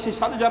 নাজ্জাশীর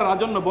সাথে যারা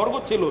রাজন্য বর্গ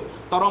ছিল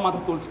তারাও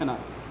মাথা তুলছে না।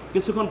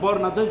 কিছুক্ষণ পর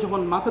নাজ্জাশী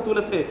যখন মাথা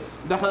তুলেছে,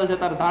 দেখা যাচ্ছে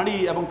তার দাড়ি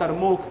এবং তার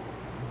মুখ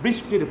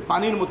বৃষ্টির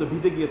পানির মতো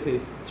ভিজে গিয়েছে,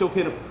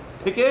 চোখের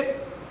থেকে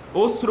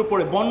অশ্রু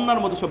পড়ে বন্যার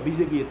মতো সব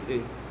ভিজে গিয়েছে।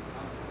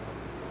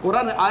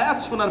 কোরআনের আয়াত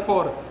শোনার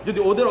পর যদি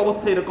ওদের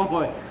অবস্থা এরকম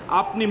হয়,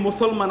 আপনি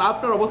মুসলমান,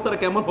 আপনার অবস্থাটা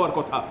কেমন হওয়ার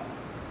কথা?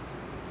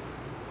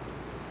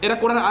 এরা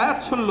কোরআনের আয়াত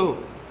শুনলো,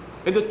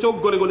 এদের চোখ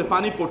গলে গলে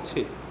পানি পড়ছে।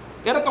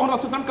 এরা তখন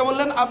রাসূল সাল্লাল্লাহু আলাইহি ওয়াসাল্লামকে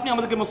বললেন আপনি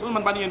আমাদেরকে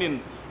মুসলমান বানিয়ে নিন।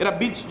 এরা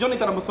 20 জনই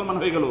তারা মুসলমান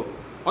হয়ে গেল,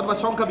 অথবা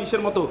সংখ্যা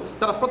 20-এর মতো,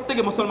 তারা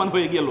প্রত্যেকে মুসলমান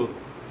হয়ে গেল।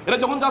 এরা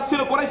যখন যাচ্ছিল,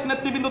 কুরাইশ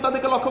নেতৃবৃন্দ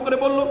তাদেরকে লক্ষ্য করে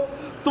বলল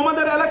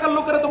তোমাদের এলাকার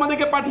লোকেরা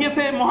তোমাদেরকে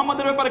পাঠিয়েছে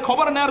মুহাম্মাদের ব্যাপারে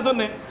খবর নেওয়ার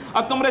জন্য,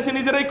 আর তোমরা এসে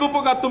নিজেরাই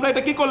কুপকার, তোমরা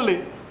এটা কি করলে?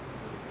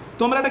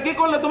 তোমরা এটা কি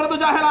করলে? তোমরা তো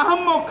জাহেল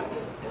আহাম্মক,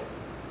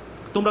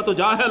 তোমরা তো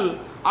জাহেল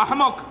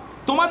আহমক,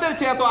 তোমাদের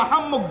চেয়ে এত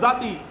আহাম্মক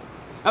জাতি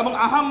এবং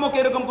আহাম্মক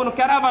এরকম কোনো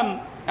ক্যারাভান,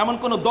 এমন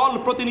কোনো দল,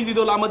 প্রতিনিধি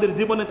দল আমাদের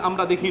জীবনে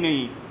আমরা দেখি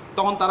নেই।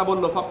 তখন তারা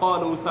বলল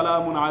ফাকালু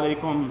সালামুন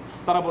আলাইকুম,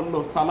 তারা বলল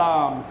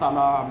সালাম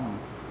সালাম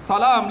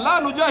সালাম, লা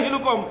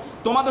নুজাহিলুকুম,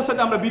 তোমাদের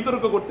সাথে আমরা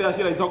বিতর্ক করতে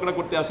আসি নাই, ঝগড়া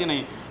করতে আসি নাই।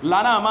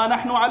 লানা মা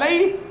নাহনু আলাই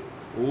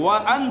ওয়া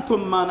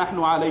আনতুম মা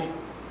নাহনু আলাই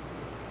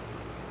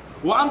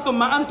ওয়া আনতুম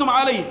মা আনতুম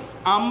আলাই,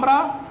 আমরা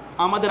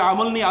আমাদের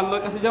আমল নিয়ে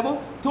আল্লাহর কাছে যাব,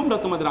 তোমরা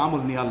তোমাদের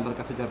আমল নিয়ে আল্লাহর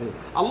কাছে যাবে।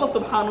 আল্লাহ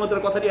সুবহানাহু ওয়া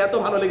তাআলার কথাটি এত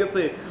ভালো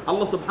লেগেছে,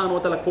 আল্লাহ সুবহানাহু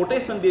ওয়া তাআলা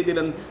কোটেশন দিয়ে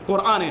দিলেন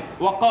কোরআনে,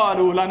 ওয়া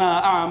ক্বালু লানা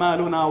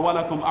আমালুনা ওয়া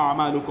লাকুম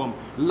আমালুকুম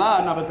লা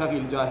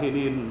নাবতাগিল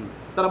জাহিলিন।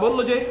 তারা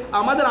বললো যে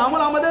আমাদের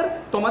আমল আমাদের,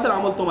 তোমাদের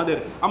আমল তোমাদের,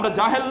 আমরা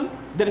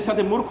জাহেলদের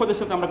সাথে, মূর্খদের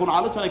সাথে আমরা কোনো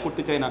আলোচনাই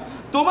করতে চাই না।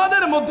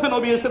 তোমাদের মধ্যে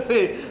নবী এসেছে,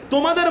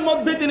 তোমাদের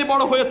মধ্যে তিনি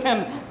বড় হয়েছেন,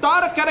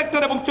 তার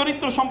ক্যারেক্টার এবং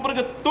চরিত্র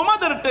সম্পর্কে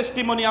তোমাদের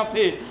টেস্টিমনি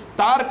আছে,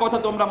 তার কথা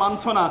তোমরা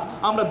মানছো না।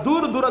 আমরা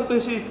দূর দূরান্ত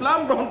এসে ইসলাম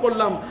গ্রহণ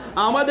করলাম,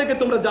 আমাদেরকে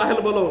তোমরা জাহেল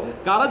বলো।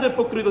 কারা যে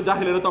প্রকৃত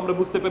জাহেল এটা তো আমরা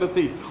বুঝতে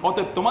পেরেছি।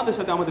 অতএব তোমাদের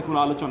সাথে আমাদের কোনো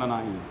আলোচনা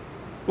নাই,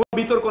 কোনো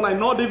বিতর্ক নাই,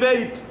 নো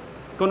ডিবেট,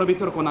 কোনো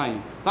বিতর্ক নাই।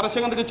 তারা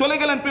সেখান থেকে চলে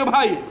গেলেন। প্রিয়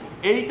ভাই,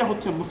 এইটা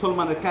হচ্ছে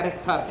মুসলমানের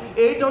ক্যারেক্টার,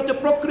 এইটা হচ্ছে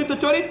প্রকৃত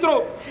চরিত্র।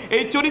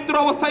 এই চরিত্র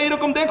অবস্থায়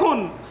এরকম দেখুন,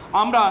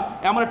 আমরা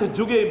এমন একটা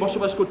যুগে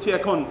বসবাস করছি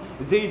এখন,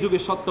 যেই যুগে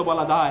সত্য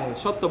বলা দায়,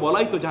 সত্য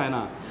বলাই তো যায়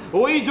না।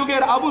 ওই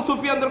যুগের আবু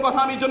সুফিয়ানদের কথা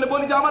আমি এই জন্য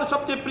বলি যে আমার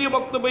সবচেয়ে প্রিয়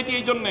বক্তব্য এটি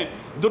এই জন্যে,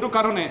 দুটো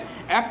কারণে।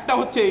 একটা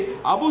হচ্ছে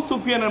আবু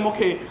সুফিয়ানের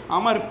মুখে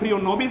আমার প্রিয়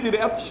নবীজির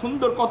এত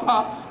সুন্দর কথা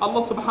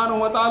আল্লাহ সুবহানাহু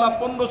ওয়া তাআলা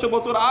 1500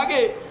 বছর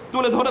আগে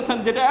তুলে ধরেছেন,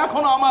 যেটা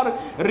এখনো আমার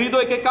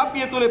হৃদয়কে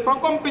কাঁপিয়ে তোলে,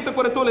 প্রকম্পিত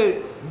করে তোলে।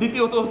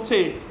 দ্বিতীয়ত হচ্ছে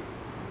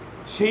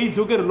সেই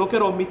যুগের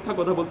লোকেরাও মিথ্যা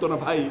কথা বলতো না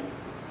ভাই,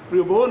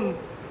 প্রিয় বোন।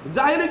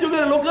 জাহেলি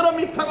যুগের লোকেরাও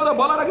মিথ্যা কথা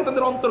বলার আগে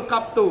তাদের অন্তর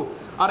কাঁপতো,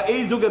 আর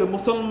এই যুগের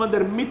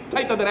মুসলমানদের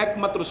মিথ্যাই তাদের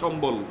একমাত্র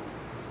সম্বল।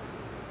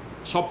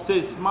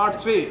 সবচেয়ে স্মার্ট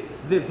সে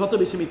যে যত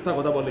বেশি মিথ্যা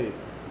কথা বলে,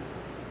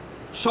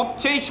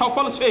 সবচেয়ে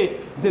সফল সে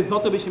যে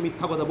যত বেশি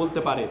মিথ্যা কথা বলতে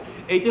পারে।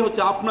 এইটাই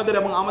হচ্ছে আপনাদের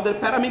এবং আমাদের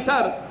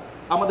প্যারামিটার।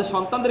 আমাদের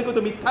সন্তানদেরকে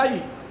তো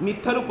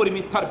মিথ্যার উপরই,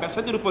 মিথ্যার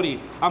ব্যাসাদের উপরই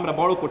আমরা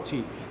বড় করছি।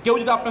 কেউ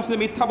যদি আপনার সাথে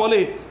মিথ্যা বলে,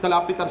 তাহলে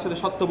আপনি তার সাথে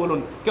সত্য বলুন।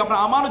 কেউ আপনার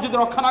আমানত যদি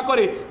রক্ষা না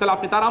করে, তাহলে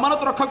আপনি তার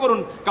আমানত রক্ষা করুন।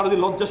 কারণ যদি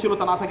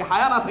লজ্জাশীলতা না থাকে,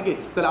 হায়া না থাকে,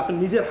 তাহলে আপনি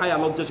নিজের হায়া,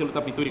 লজ্জাশীলতা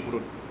আপনি তৈরি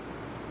করুন।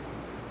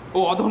 ও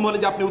অধম হলে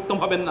যে আপনি উত্তম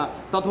হবেন না,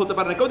 তা তো হতে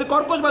পারে না। কেউ যদি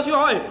কর্কশবাসী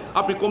হয়,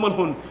 আপনি কোমল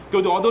হন। কেউ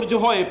যদি অধৈর্য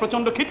হয়,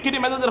 প্রচণ্ড খিটখিটি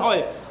মেজাজের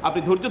হয়, আপনি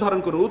ধৈর্য ধারণ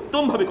করুন,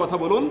 উত্তমভাবে কথা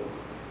বলুন।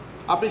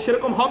 আপনি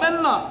সেরকম হবেন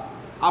না,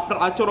 আপনার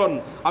আচরণ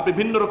আপনি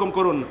ভিন্ন রকম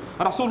করুন।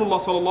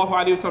 রাসূলুল্লাহ সাল্লাল্লাহু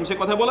আলাইহি ওয়াসাল্লাম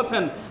সে কথা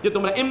বলেছেন যে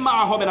তোমরা ইম্মা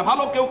হবে না,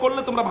 ভালো কেউ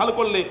করলে তোমরা ভালো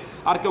করলে,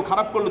 আর কেউ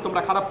খারাপ করলে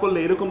তোমরা খারাপ করলে,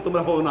 এরকম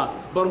তোমরা হও না,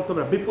 বরং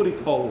তোমরা বিপরীত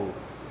হও।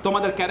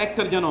 তোমাদের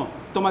ক্যারেক্টার যেন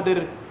তোমাদের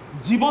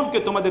জীবনকে,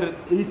 তোমাদের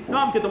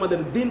ইসলামকে, তোমাদের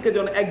দিনকে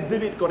যেন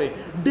এক্সিবিট করে,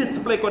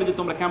 ডিসপ্লে করে যে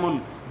তোমরা কেমন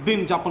দিন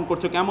যাপন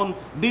করছো, কেমন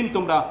দিন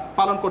তোমরা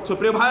পালন করছো।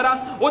 প্রিয় ভাইরা,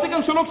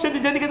 অধিকাংশ লোক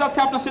যেদিকে যাচ্ছে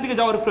আপনার সেদিকে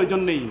যাওয়ার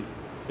প্রয়োজন নেই।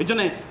 এই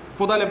জন্য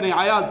ফুদাইল ইবনে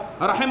আয়াজ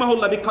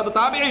রাহিমাহুল্লাহ, বিখ্যাত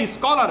তাবিঈ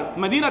স্কলার,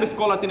 মদিনার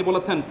স্কলার, তিনি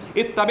বলেছেন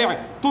ইত্তাবি'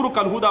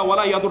 তুরুকাল হুদা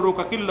ওয়ালা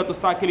ইয়াদুরুকা কিল্লাতুস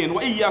সাকিলিন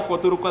ওয়া ইয়্যাকা ওয়া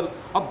তুরুকাল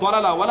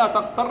আদ-দালালা ওয়ালা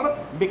তাকতার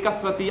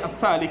বিকাসরাতি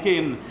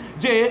আস-সালিকিন,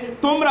 যে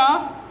তোমরা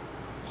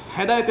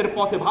হেদায়েতের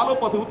পথে, ভালো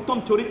পথে, উত্তম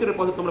চরিত্রের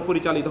পথে তোমরা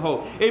পরিচালিত হও।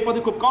 এই পথে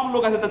খুব কম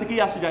লোক আছে, তাতে কি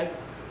আসে যায়?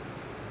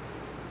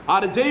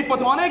 আর যেই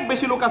পথে অনেক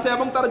বেশি লোক আছে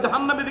এবং তারা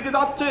জাহান্নামের দিকে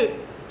যাচ্ছে,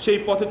 সেই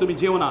পথে তুমি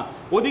যেও না।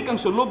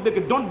 অধিকাংশ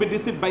লোকদেরকে, don't be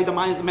deceived by the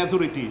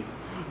majority,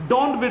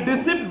 don't be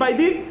deceived by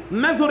the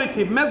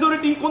majority.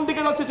 Majority কোন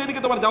দিকে যাচ্ছে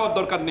সেদিকে তোমার যাওয়ার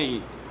দরকার নেই।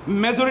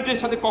 মেজরিটির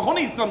সাথে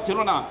কখনোই ইসলাম ছিল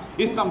না,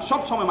 ইসলাম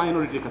সব সময়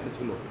মাইনরিটির কাছে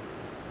ছিল।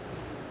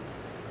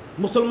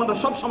 মুসলমানরা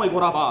সব সময়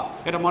গোরাবা,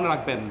 এটা মনে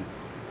রাখবেন।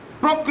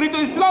 প্রকৃত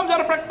ইসলাম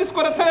যারা প্র্যাকটিস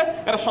করেছে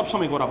এরা সব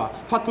সময় গোরাবা।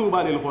 ফাতুবা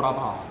লিল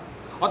গোরাবা।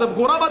 অর্থাৎ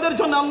গোরাবাদের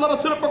জন্য আল্লাহ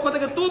রাসূলের পক্ষ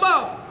থেকে তুবা,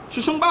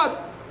 সুসংবাদ।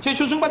 সেই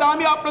সুসংবাদ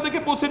আমি আপনাদেরকে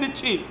পৌঁছে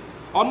দিচ্ছি।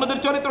 অন্যদের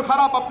চরিত্র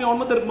খারাপ, আপনি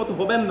অন্যদের মতো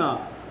হবেন না।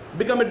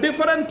 Become a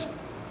different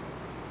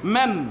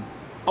man,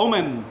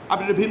 women.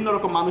 আপনি ভিন্ন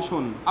রকম মানুষ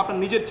হন। আপনার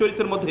নিজের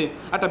চরিত্রের মধ্যে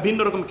একটা ভিন্ন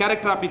রকম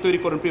ক্যারেক্টার আপনি তৈরি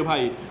করেন। প্রিয়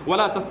ভাই,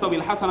 ওয়ালা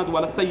তাস্তাবিল হাসানাতু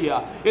ওয়ালা সাইয়্যা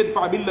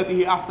ইদফা বিল্লাতি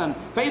হি আহসান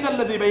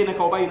ফাইদাল্লাযী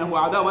বাইনাকা ওয়া বাইনাহু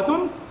আদাওয়াতুন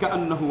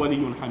কাআন্নাহু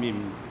ওয়ালিয়্যুন হামীম।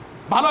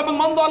 ভালো এবং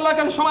মন্দ আল্লাহর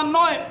কাছে সমান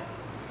নয়।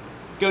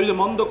 কেউ যদি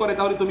মন্দ করে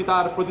তাহলে তুমি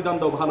তার প্রতিদান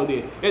দাও ভালো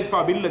দিয়ে। ইদফা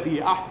বিল্লাতি হি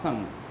আহসান,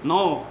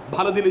 নো,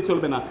 ভালো দিলেই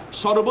চলবে না,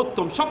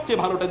 সর্বোত্তম সবচেয়ে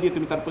ভালোটা দিয়ে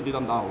তুমি তার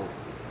প্রতিদান দাও,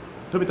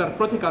 তুমি তার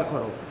প্রতিকার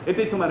করো।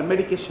 এটাই তোমার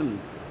মেডিকেশন,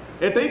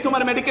 এটাই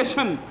তোমার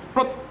মেডিকেশন।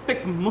 প্রত্যেক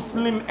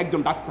মুসলিম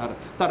একজন ডাক্তার,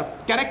 তার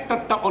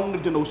ক্যারেক্টারটা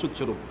অন্যের জন্য ওষুধ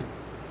স্বরূপ।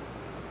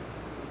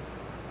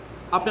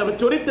 আপনি আপনার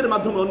চরিত্রের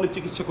মাধ্যমে অন্যের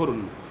চিকিৎসা করুন,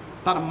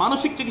 তার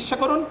মানসিক চিকিৎসা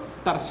করুন,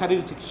 তার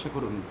শারীরিক চিকিৎসা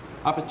করুন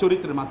আপনার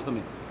চরিত্রের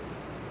মাধ্যমে।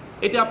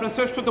 এটা আপনার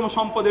শ্রেষ্ঠতম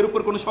সম্পদের উপর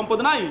কোনো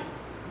সম্পদ নাই।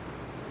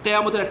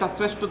 কিয়ামতের একটা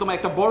শ্রেষ্ঠতম,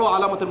 একটা বড়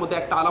আলামতের মধ্যে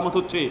একটা আলামত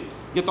হচ্ছে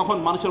যে তখন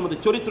মানুষের মধ্যে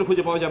চরিত্র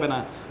খুঁজে পাওয়া যাবে না।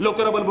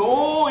 লোকেরা বলবে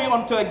ওই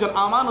অঞ্চলে একজন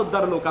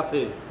আমানতদার লোক আছে,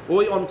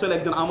 ওই অঞ্চলে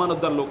একজন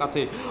আমানতদার লোক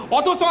আছে।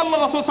 অথচ আল্লাহ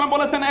রাসূল সাল্লাল্লাহু আলাইহি ওয়াসাল্লাম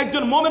বলেছেন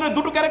একজন মুমিনের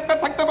দুটো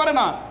ক্যারেক্টার থাকতে পারে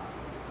না,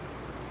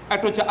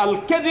 একটা হচ্ছে আল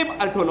কাযিব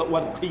আর একটা হলো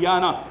ওয়াল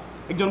খিয়ানা।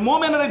 একজন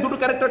মুমিনের এই দুটো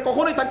ক্যারেক্টার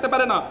কখনোই থাকতে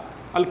পারে না।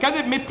 আল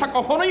কাযিব, মিথ্যা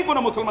কখনোই কোনো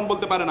মুসলমান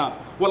বলতে পারে না।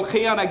 ওয়াল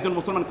খিয়ানা, একজন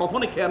মুসলমান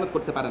কখনোই খেয়ানত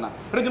করতে পারে না।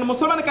 এটা একজন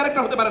মুসলমানের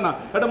ক্যারেক্টার হতে পারে না,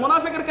 এটা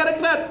মুনাফিকের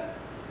ক্যারেক্টার।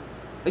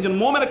 একজন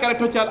মুমিনের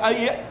ক্যারেক্টার হচ্ছে রাসূল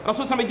সাল্লাল্লাহু আলাইহি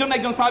ওয়াসাল্লাম এই জন্য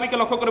একজন সাহাবীকে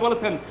লক্ষ্য করে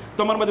বলেছেন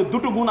তোমার মধ্যে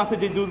দুটো গুণ আছে,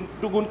 যে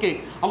দুটো গুণকে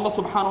আল্লাহ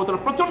সুবহানাহু ওয়া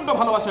তাআলা প্রচন্ড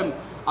ভালোবাসেন।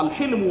 আল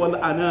হিলমু ওয়াল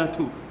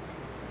আনাতু,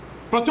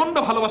 প্রচন্ড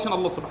ভালোবাসেন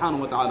আল্লাহ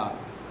সুবহানাহু ওয়া তাআলা।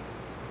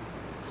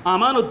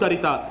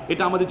 আমানতদারিতা,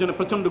 এটা আমাদের জন্য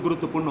প্রচন্ড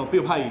গুরুত্বপূর্ণ।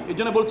 প্রিয় ভাই, এই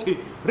জন্য বলছি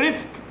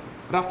রিফক,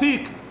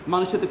 রাফিক,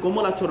 মানুষের সাথে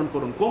কোমল আচরণ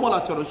করুন, কোমল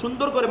আচরণ,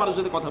 সুন্দর করে মানুষের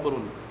সাথে কথা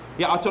বলুন।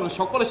 এই আচরণ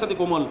সকলের সাথে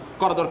কোমল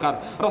করা দরকার।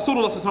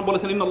 রাসূলুল্লাহ সাল্লাল্লাহু আলাইহি ওয়াসাল্লাম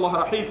বলেছেন ইন্নাল্লাহা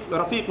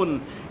রাফিকুন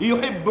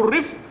ইউহিব্বুর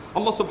রিফক।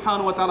 আল্লাহ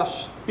সুবহানাহু ওয়া তাআলা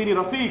তিনি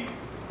রফিক,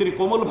 তিনি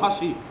কোমল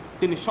ভাষী,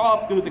 তিনি সব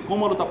কিছুতে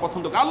কোমলতা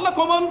পছন্দ করেন। আল্লাহ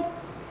কোমল,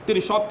 তিনি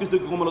সব কিছুতে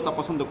কোমলতা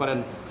পছন্দ করেন।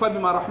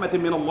 ফাবিমা রাহমাতিন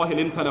মিনাল্লাহি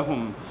লিনতা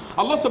লাহুম।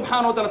 আল্লাহ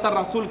সুবহানাহু ওয়া তাআলা তার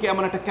রাসূলকে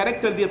এমন একটা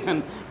ক্যারেক্টার দিয়েছেন,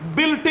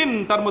 বিল্ট ইন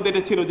তার মধ্যে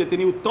এটা ছিল যে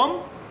তিনি উত্তম,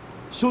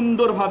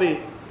 সুন্দরভাবে,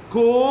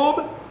 খুব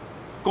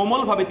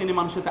কোমলভাবে তিনি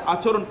মানুষের সাথে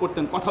আচরণ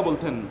করতেন, কথা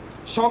বলতেন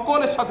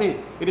সকলের সাথে।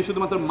 এটা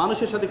শুধুমাত্র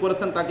মানুষের সাথে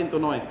করেছেন তা কিন্তু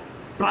নয়,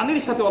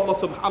 প্রাণীর সাথে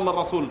আল্লাহ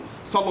রাসূল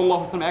সাল্লাল্লাহু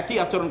আলাইহি ওয়াসাল্লাম একই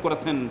আচরণ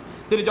করেছেন।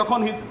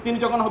 তিনি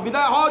যখন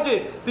বিদায় হজে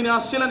তিনি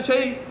আসছিলেন,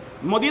 সেই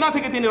মদিনা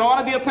থেকে তিনি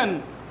রওনা দিয়েছেন।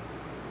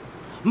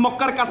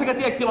 মক্কার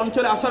কাছাকাছি একটি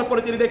অঞ্চলে আসার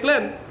পরে তিনি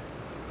দেখলেন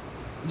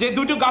যে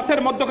দুটো গাছের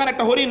মধ্যখানে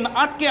একটা হরিণ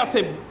আটকে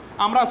আছে।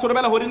 আমরা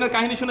ছোটবেলা হরিণের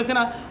কাহিনী শুনেছি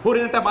না,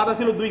 হরিণটা বাঁধা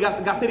ছিল দুই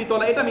গাছেরই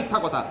তলা। এটা মিথ্যা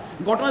কথা,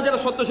 ঘটনা যেটা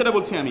সত্য সেটা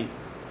বলছি আমি।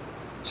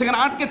 সেখানে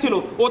আটকে ছিল,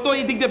 ও তো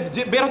এই দিক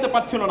দিয়ে বের হতে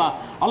পারছিল না।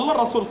 আল্লাহ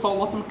রাসূল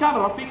সাল্লাল্লাহু আলাইহি ওয়াসাল্লাম কান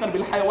রাফিকান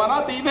বিল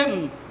হায়াওয়ানাত, ইভেন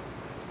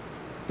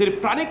তিনি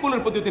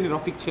প্রাণীকুলের প্রতি তিনি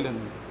রফিক ছিলেন।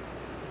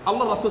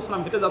 আল্লাহ রাসূল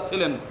সাল্লাল্লাহু আলাইহি ওয়াসাল্লাম হেঁটে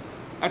যাচ্ছিলেন,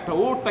 একটা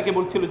উট তাকে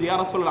বলছিল যে ইয়া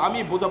রাসূলুল্লাহ আমি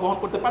বোঝা বহন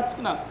করতে পারছি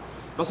না।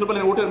 রাসূল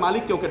বললেন উটের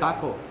মালিককে ওকে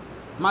ডাকো।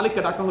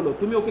 মালিককে ডাকা হলো,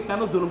 তুমি ওকে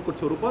কেন জুলুম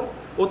করছো ওর উপর?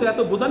 ও তো এত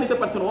বোঝা নিতে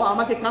পারছে না, ও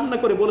আমাকে কান্না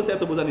করে বলেছে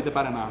এত বোঝা নিতে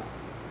পারে না।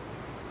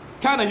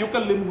 কানা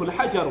ইউকাল্লিমুল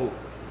হাজারু,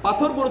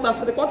 পাথরগুলো তার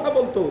সাথে কথা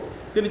বলতো।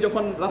 তিনি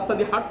যখন রাস্তা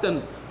দিয়ে হাঁটতেন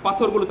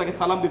পাথরগুলো তাকে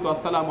সালাম দিত,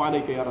 আসসালামু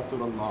আলাইকা ইয়া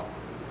রাসূলুল্লাহ,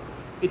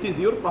 ইট ইজ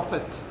ইউর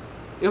প্রফেট।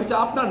 এ হচ্ছে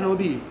আপনার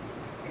নবী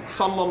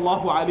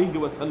সাল্লাল্লাহু আলাইহি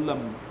ওয়াসাল্লাম।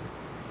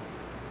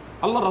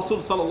 আল্লাহ রাসূল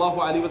সাল্লাল্লাহু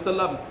আলাইহি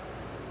ওয়াসাল্লাম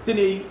তিনি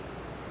এই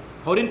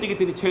হরিণটিকে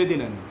তিনি ছেড়ে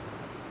দিলেন,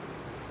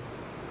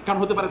 কারণ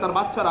হতে পারে তার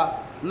বাচ্চারা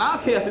না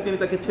খেয়ে আছে, তিনি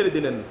তাকে ছেড়ে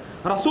দিলেন।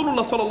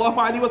 রাসূলুল্লাহ সাল্লাল্লাহু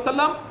আলাইহি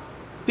ওয়াসাল্লাম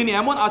তিনি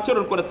এমন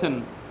আচরণ করেছেন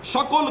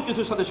সকল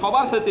কিছুর সাথে,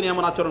 সবার সাথে তিনি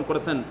এমন আচরণ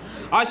করেছেন।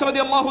 আয়েশা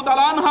রাদিয়াল্লাহু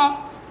তাআলা আনহা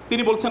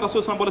তিনি বলছেন, রাসূল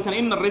সাল্লাল্লাহু আলাইহি ওয়াসাল্লাম বলেছেন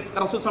ইন্নার রিফক,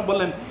 রাসূল সাল্লাল্লাহু আলাইহি ওয়াসাল্লাম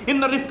বললেন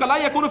ইন্নার রিফকা লা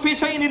ইয়াকুনু ফি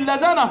শাইইন ইল্লা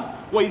জানা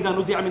ওয়া ইযা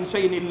নুজিআ মিন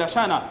শাইইন ইল্লা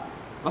শানা।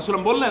 রাসূল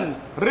বললেন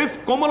রিফক,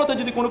 কোমলতা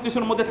যদি কোনো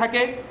কিছুর মধ্যে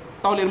থাকে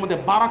তাহলে এর মধ্যে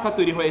বারাকা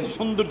তৈরি হয়,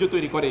 সৌন্দর্য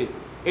তৈরি করে।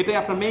 এটাই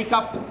আপনার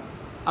মেকআপ।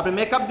 আপনি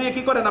মেকআপ দিয়ে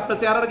কি করেন? আপনার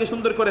চেহারাকে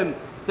সুন্দর করেন।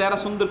 চেহারা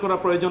সুন্দর করার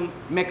প্রয়োজন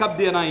মেকআপ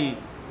দিয়ে নাই।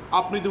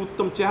 আপনি যদি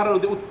উত্তম চেহারার,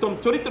 উত্তম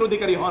চরিত্রের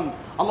অধিকারী হন,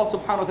 আল্লাহ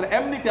সুবহানাহু ওয়া তাআলা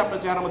এমনিতে আপনার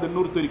চেহারার মধ্যে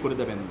নূর তৈরি করে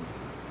দেবেন।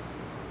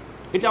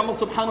 এটা আল্লাহ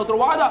সুবহানাহু ওয়া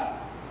তাআলার ওয়াদা,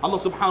 আল্লাহ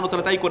সুবহানাহু ওয়া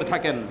তাআলা তাই করে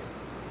থাকেন।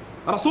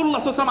 রাসূলুল্লাহ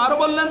সাল্লাল্লাহু আলাইহি ওয়াসাল্লাম আরো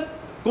বললেন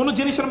কোন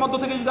জিনিসের মধ্য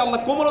থেকে যদি আল্লাহ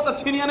কোমলতা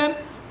ছিনিয়ে নেন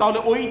তাহলে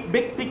ওই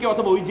ব্যক্তিকে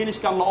অথবা ওই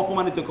জিনিসকে আল্লাহ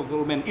অপমানিত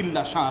করবেন,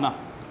 ইল্লা শানা,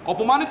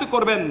 অপমানিত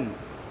করবেন।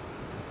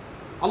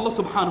 আল্লাহ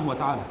সুবহানাহু ওয়া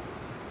তাআলা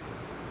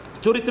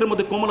চরিত্রের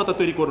মধ্যে কোমলতা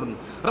তৈরি করুন।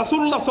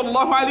 রাসূলুল্লাহ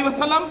সাল্লাল্লাহু আলাইহি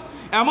ওয়াসাল্লাম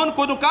এমন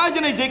কোনো কাজ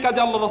নেই যে কাজে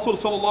আল্লাহ রাসূল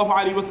সাল্লাল্লাহু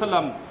আলাইহি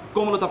ওয়াসাল্লাম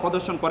কোমলতা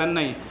প্রদর্শন করেন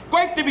নাই,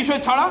 কয়েকটি বিষয়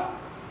ছাড়া।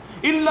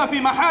 ইল্লা ফি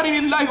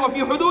মাহারিমিল্লাহি ওয়া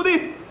ফি হুদুদিহি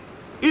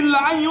ইল্লা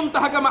আন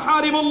ইউনতাহাকা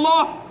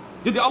মাহারিমুল্লাহ,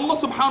 যদি আল্লাহ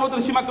সুবহানাহু ওয়া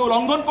তাআলা সীমাকে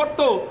লঙ্ঘন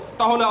করতো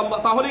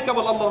তাহলেই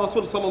কেবল আল্লাহ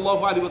রাসূল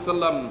সাল্লাল্লাহু আলাইহি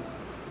ওয়াসাল্লাম,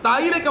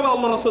 তাইলে কেবল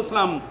আল্লাহ রাসূল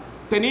সাল্লাম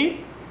তিনি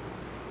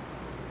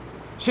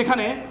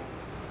সেখানে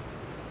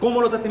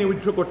কোমলতা তিনি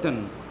উইথড্র করতেন।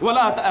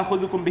 ওয়ালা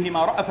তাআখুযুকুম বিহিমা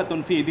রাআফাতুন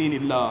ফি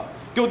দীনিল্লাহ,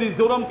 কেউ যদি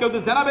জুলুম, কেউ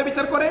যদি জেনা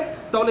ব্যভিচার করে,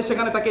 তাহলে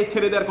সেখানে তাকে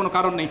ছেড়ে দেওয়ার কোনো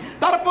কারণ নেই।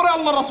 তারপরে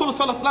আল্লাহ রাসূল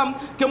সাল্লাল্লাহু আলাইহি ওয়াসাল্লাম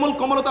কেমন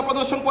কোমলতা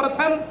প্রদর্শন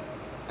করেছেন।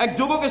 এক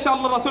যুবক এসে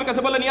আল্লাহ রাসূলের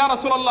কাছে বললেন, ইয়া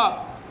রাসূলুল্লাহ,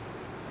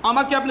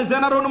 আমাকে আপনি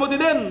জেনার অনুমতি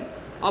দেন।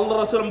 আল্লাহ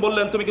রাসূল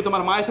বললেন, তুমি কি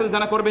তোমার মায়ের সাথে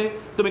জেনা করবে?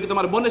 তুমি কি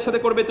তোমার বোনের সাথে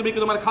করবে? তুমি কি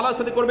তোমার খালার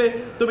সাথে করবে?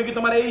 তুমি কি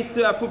তোমার এই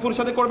ফুফুর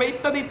সাথে করবে?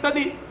 ইত্যাদি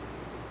ইত্যাদি।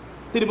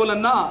 তিনি বললেন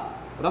না।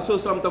 রাসূল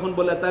সাল্লাল্লাহু তখন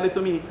বললেন, তাহলে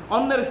তুমি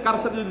অন্যের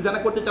কারোর সাথে যদি জেনা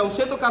করতে চাও,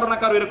 সে তো কারো না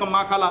কারো এরকম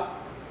মা, খালা,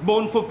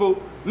 বোন, ফুফু,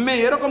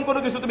 মেয়ে, এরকম কোনো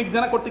কিছু তুমি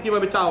জেনা করতে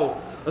কিভাবে চাও?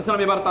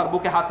 রাসূল এবার তার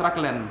বুকে হাত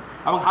রাখলেন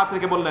এবং হাত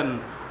রেখে বললেন,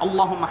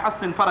 আল্লাহুম্মা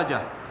হাসসিন ফারাজা,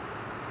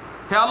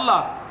 হে আল্লাহ,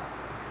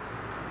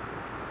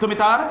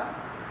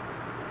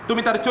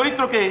 তুমি তার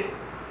চরিত্রকে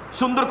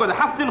সুন্দর করে,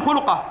 হাসিন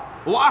খুলুকা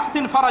ও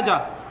আহসিন ফারাজা,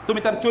 তুমি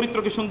তার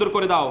চরিত্রকে সুন্দর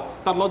করে দাও,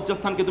 তার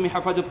লজ্জাস্থানকে তুমি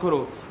হেফাজত করো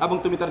এবং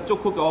তুমি তার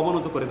চক্ষুকে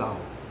অবনত করে দাও।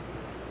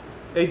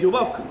 এই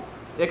যুবক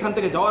এখান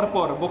থেকে যাওয়ার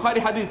পর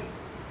বুখারী হাদিস,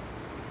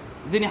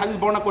 যিনি হাদিস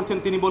বর্ণনা করছেন,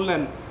 তিনি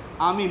বললেন,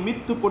 আমি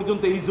মৃত্যু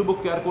পর্যন্ত এই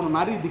যুবককে আর কোনো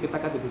নারীর দিকে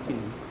তাকাতে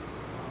দেখিনি।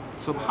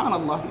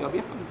 সুবহানাল্লাহ।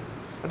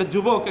 একটা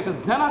যুবক, একটা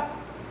জেনা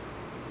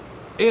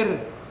এর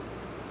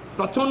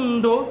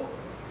প্রচন্ড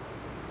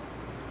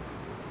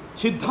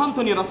সিদ্ধান্ত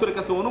নিয়ে রাসূলের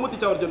কাছে অনুমতি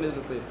চাওয়ার জন্য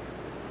এসেছে।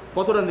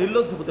 কতটা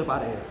নির্লজ্জ হতে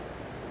পারে।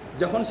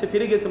 যখন সে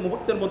ফিরে গেছে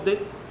মুহূর্তের মধ্যে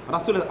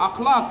রাসূলের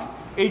আখলাক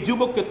এই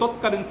যুবককে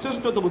তৎকালীন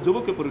শ্রেষ্ঠতম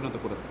যুবকে পরিণত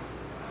করেছে।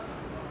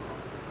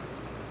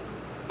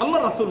 আল্লাহ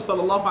রাসূল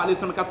সাল্লাল্লাহু আলাইহি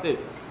ওয়াসাল্লামের কাছে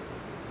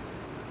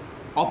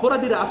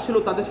অপরাধীরা আসছিল,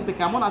 তাদের সাথে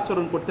কেমন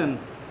আচরণ করতেন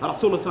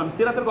রাসূল সাল্লাল্লাহু আলাইহি ওয়াসাল্লাম।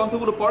 সিরাতের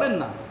গ্রন্থগুলো পড়েন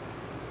না,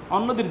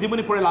 অন্যদের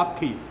জীবনী পড়ে লাভ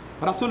কি?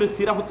 রাসূলের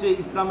সিরা হচ্ছে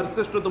ইসলামের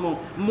শ্রেষ্ঠতম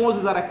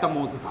মুজিজার একটা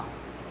মুজিজা।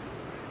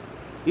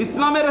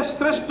 ইসলামের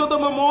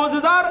শ্রেষ্ঠতম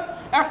মুজিজার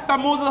একটা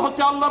মুজিজা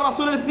হচ্ছে আল্লাহ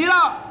রাসূলের সিরা।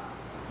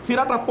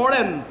 সিরাটা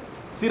পড়েন,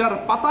 সিরার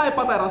পাতায়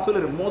পাতায়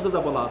রাসূলের মুজিজা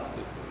বলা আছে,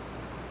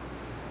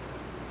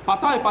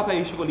 পাতায় পাতায়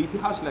এই সকল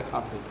ইতিহাস লেখা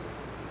আছে।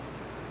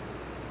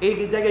 এই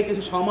জায়গায়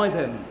কিছু সময়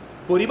দেন,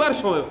 পরিবার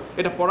সহ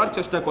এটা পড়ার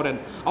চেষ্টা করেন।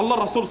 আল্লাহ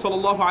রাসূল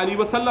সাল্লাল্লাহু আলাইহি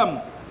ওয়াসাল্লাম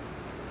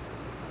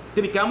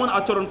তিনি কেমন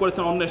আচরণ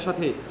করেছেন অন্যের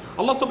সাথে।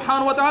 আল্লাহ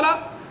সুবহানাহু ওয়া তাআলা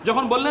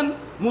যখন বললেন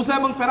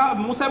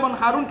মুসা এবং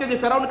হারুনকে যে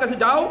ফেরাউনের কাছে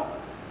যাও,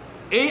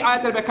 এই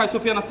আয়াতের ব্যাখ্যায়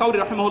সুফিয়ান আস-সাউরি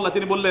রাহিমাহুল্লাহ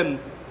তিনি বললেন,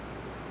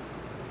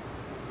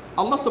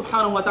 আল্লাহ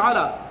সুবহানাহু ওয়া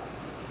তাআলা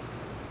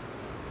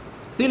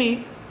তিনি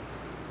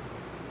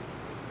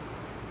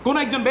কোন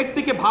একজন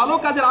ব্যক্তিকে ভালো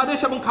কাজের আদেশ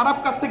এবং খারাপ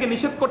কাজ থেকে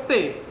নিষেধ করতে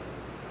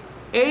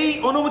এই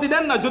অনুমতি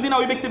দেন না যদি না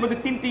ওই ব্যক্তির মধ্যে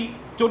তিনটি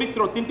চরিত্র,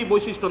 তিনটি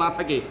বৈশিষ্ট্য না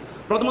থাকে।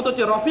 প্রথমত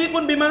হচ্ছে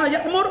রফিকুন বিমা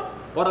ইয়ামুর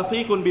ওয়া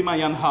রফিকুন বিমা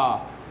ইয়ানহা।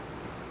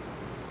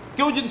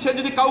 সে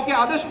যদি কাউকে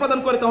আদেশ প্রদান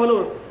করে তাহলে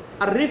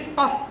আর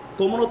রিফকাহ,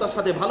 কোমলতার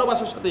সাথে,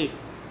 ভালোবাসার সাথে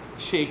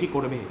সে এটি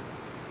করবে।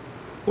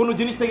 কোনো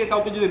জিনিস থেকে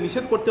কাউকে যদি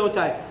নিষেধ করতেও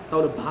চায়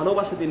তাহলে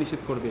ভালোবাসা দিয়ে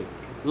নিষেধ করবে।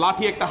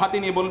 লাঠি একটা হাতে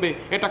নিয়ে বলবে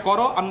এটা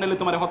করো, আর নাহলে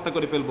তোমারে হত্যা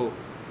করে ফেলবো,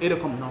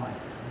 এরকম নয়।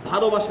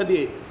 ভালোবাসা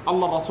দিয়ে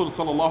আল্লাহ রাসূল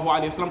সাল্লাল্লাহু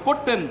আলাইহি ওয়াসাল্লাম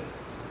করতেন,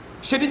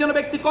 সেটি যেন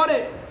ব্যক্তি করে।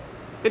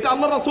 এটা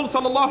আল্লাহ রাসূল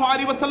সাল্লাল্লাহু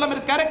আলাইহি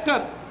ওয়াসাল্লামের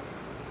ক্যারেক্টার।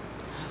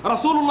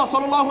 রাসূলুল্লাহ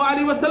সাল্লাল্লাহু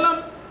আলাইহি ওয়াসাল্লাম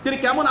তিনি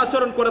কেমন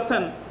আচরণ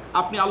করেছেন,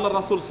 আপনি আল্লাহ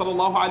রাসূল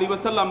সাল্লাল্লাহু আলাইহি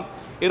ওয়াসাল্লাম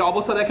এর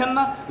অবস্থা দেখেন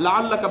না?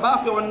 লাআল্লাকা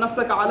বাখিউন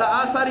নাফসাকা আলা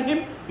আসারিহিম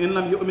ইন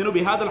লাম ইউমিনু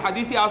বিহাযাল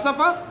হাদিসি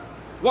আসাফা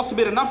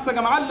ওয়াসবির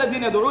নাফসাকা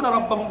মা'আল্লাযিনা ইয়াদউনা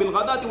রাব্বাহুম বিল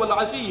গাদাতি ওয়াল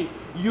আশি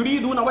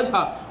ইউরিদুনা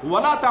ওয়াজহা ওয়া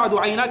লা তা'দু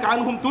আইনাকা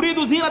আনহুম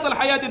তুরিদু যিনাতাল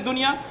হায়াতিদ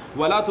দুনিয়া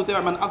ওয়া লা তুতি'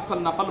 মান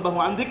আগফালনা কলবাহু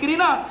আন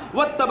যিকরিনা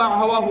ওয়াত্তাবা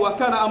হাওয়াহু ওয়া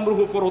কানা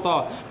আমরুহু ফুরুতা।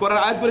 কোরআন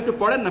আয়াতগুলো একটু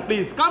পড়েন না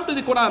please. Come to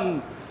the Quran,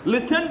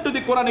 listen to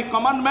the Quranic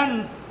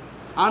commandments,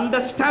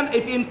 understand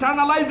it,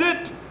 internalise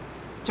ইট।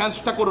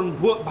 চেষ্টা করুন,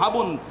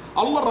 ভাবুন।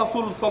 আল্লাহ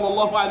রাসূল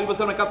সাল্লাল্লাহু আলাইহি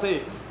ওয়াসাল্লামের কাছে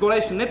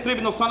কুরাইশ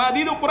নেতৃবৃন্দ,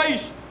 সানাদিদ ও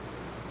কুরাইশ,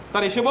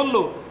 তারা এসে বলল,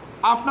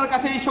 আপনার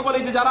কাছে এই সকল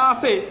এই যে যারা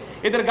আছে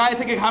এদের গায়ে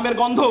থেকে ঘামের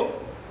গন্ধ,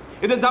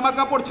 এদের জামা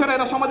কাপড় ছেড়ে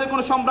এরা সমাজের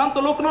কোনো সম্ভ্রান্ত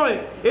লোক নয়,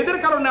 এদের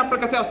কারণে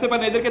আপনার কাছে আসতে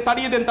পারেন, এদেরকে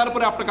তাড়িয়ে দেন,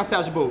 তারপরে আপনার কাছে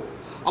আসবো।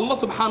 আল্লাহ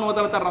সুবহানাহু ওয়া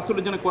তাআলা তার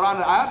রাসূলের জন্য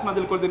কোরআনের আয়াত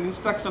নাযিল করে দিলেন,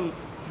 ইনস্ট্রাকশন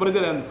বলে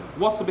দিলেন,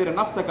 ওয়াসবির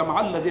নাফসাকা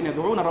মা'আল্লাযিনা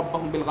ইয়াদউনা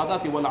রাব্বাহুম বিল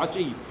গাদাতি ওয়াল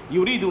আশি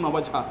ইউরিদুনা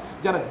ওয়াজহা।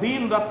 যারা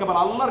দিন রাত কেবল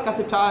আল্লাহর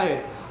কাছে চায়,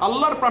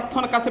 আল্লাহর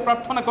কাছে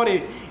প্রার্থনা করে,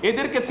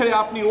 এদেরকে ছেড়ে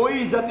আপনি ওই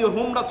জাতীয়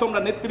হুমরা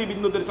চোমরা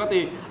নেতৃবৃন্দদের সাথে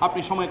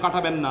আপনি সময়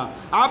কাটাবেন না।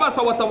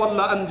 আবাসা ওয়া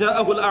তাওয়াল্লা আন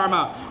জাআহুল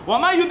আ'মা ওয়া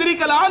মা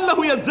ইউদরিকা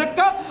লাআল্লাহু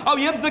ইয়াযাক্কা আও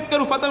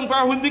ইয়াযাক্কারু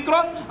ফাতানফাহু যিকরা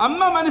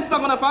আম্মা মান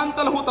ইস্তাগনা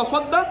ফাআনতা লাহু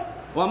তাসাদ্দাক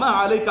ওয়া মা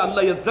আলাইকা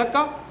আল্লা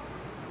ইয়াযাক্কা।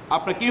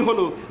 আপনার কি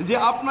হলো যে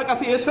আপনার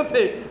কাছে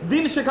এসেছে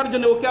দিন শেখার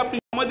জন্য, ওকে আপনি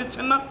সময়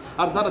দিচ্ছেন না,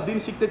 আর যারা দিন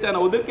শিখতে চায় না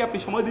ওদেরকে আপনি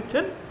সময়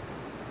দিচ্ছেন।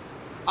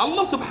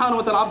 আল্লাহ সুবহানাহু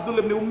ওয়া তাআলা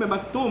আব্দুল্লাহ ইবনে উম্মে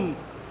মাকতুম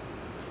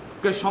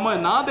কে সময়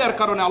না দেওয়ার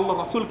কারণে আল্লাহ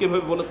রাসূলকে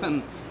এভাবে বলেছেন।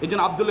 এই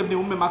জন্য আব্দুল্লাহ ইবনে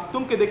উম্মে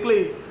মাকতুমকে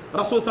দেখলেই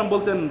রাসূল সাল্লাল্লাহু আলাইহি ওয়াসাল্লাম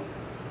বলতেন,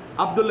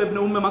 আব্দুল্লাহ ইবনে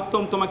উম্মে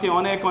মাকতুম, তোমাকে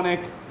অনেক অনেক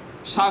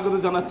স্বাগত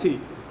জানাচ্ছি,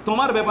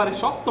 তোমার ব্যাপারে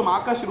সপ্তম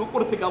আকাশের উপর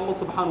থেকে আল্লাহ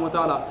সুবহানাহু ওয়া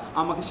তাআলা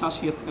আমাকে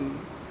শাসিয়েছেন।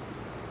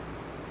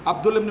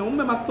 আব্দুল্লাহ ইবনে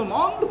উম্মে মাকতুম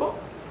অন্ধ,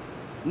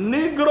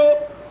 নিগ্রো,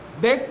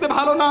 দেখতে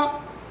ভালো না,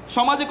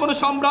 সমাজে কোনো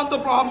সম্ভ্রান্ত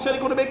প্রভাবশালী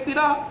কোনো ব্যক্তি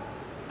না,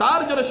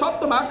 তার জন্য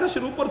সপ্তম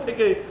আকাশের উপর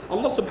থেকে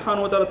আল্লাহ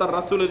সুবহানাহু ওয়া তাআলা তার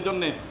রাসূলের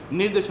জন্য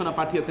নির্দেশনা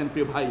পাঠিয়েছেন।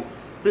 প্রিয় ভাই,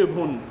 প্রিয়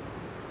বোন,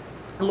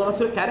 আল্লাহ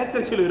রাসূলের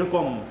ক্যারেক্টার ছিল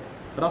এরকম।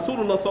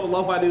 রাসূলুল্লাহ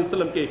সাল্লাল্লাহু আলাইহি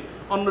ওয়াসাল্লামকে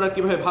অন্যরা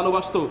কিভাবে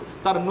ভালোবাসতো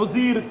তার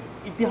নজির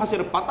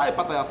ইতিহাসের পাতায়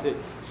পাতায় আছে,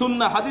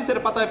 সুন্নাহ হাদিসের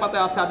পাতায়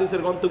পাতায় আছে,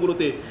 হাদিসের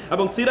গ্রন্থগুলোতে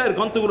এবং সিরায়ের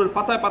গ্রন্থগুলোর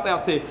পাতায় পাতায়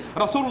আছে।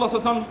 রাসূলুল্লাহ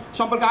সাল্লাল্লাহু আলাইহি ওয়াসাল্লাম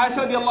সম্পর্কে আয়েশা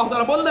রাদিয়াল্লাহু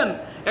তাআলা বললেন,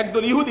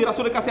 একদল ইহুদি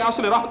রাসূলের কাছে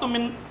আসলে, রাহতুম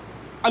মিন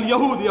আল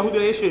ইয়াহুদ,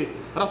 ইহুদিরা এসে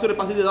রাসূলের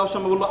পাশে দিয়ে যাওয়ার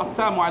সময় বলল,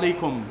 আসসালামু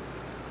আলাইকুম।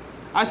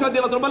 আয়েশা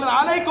রাদিয়াল্লাহু তাআলা বললেন,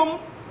 আলাইকুম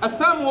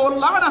আসসালাম ওয়াল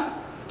লানা,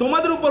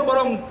 তোমাদের উপর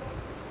বরং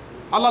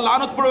আল্লাহ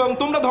লানত পড়ুক এবং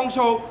তোমরা ধ্বংস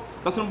হোক।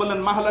 রাসূল বললেন,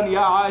 মাহলান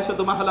ইয়া আয়েশা,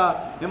 তো মাহলা,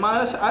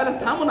 আয়েশা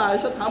থামো না,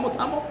 আয়েশা থামো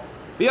থামো।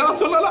 ইয়া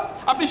রাসূলুল্লাহ,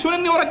 আপনি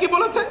শুনেননি ওরা কি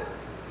বলেছে?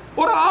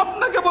 ওরা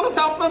আপনাকে বলেছে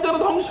আপনার জন্য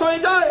ধ্বংস হয়ে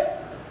যায়,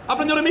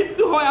 আপনার জন্য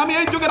মৃত্যু হয়। আমি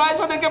এই যুগের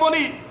আয়েশাদেরকে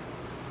বলি,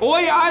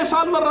 ওই আয়েশা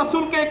আল্লাহর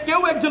রাসূলকে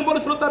কেউ একজন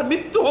বলেছিল তার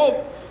মৃত্যু হোক,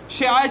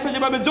 সে আয়েশা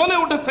যেভাবে জ্বলে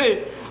উঠেছে।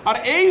 আর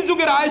এই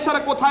যুগের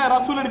আয়েশারা কোথায়?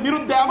 রাসূলের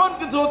বিরুদ্ধে এমন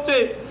কিছু হচ্ছে,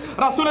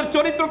 রাসূলের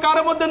চরিত্র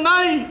কারোর মধ্যে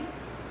নাই,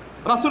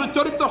 রাসূলের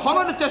চরিত্র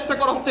হননের চেষ্টা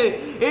করা হচ্ছে।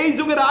 এই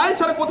যুগের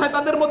আয়েশারা কোথায়?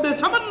 তাদের মধ্যে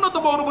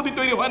সামান্যতম অনুভূতি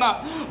তৈরি হয় না,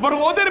 বরং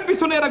ওদের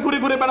পিছনে এরা ঘুরে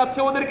ঘুরে বেড়াচ্ছে।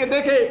 ওদেরকে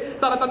দেখে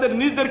তারা তাদের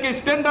নিজেদেরকে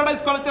স্ট্যান্ডার্ডাইজ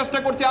করার চেষ্টা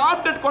করছে,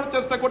 আপডেট করার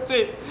চেষ্টা করছে,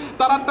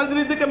 তারা তাদের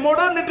নিজেদেরকে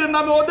মডার্নিটির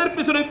নামে ওদের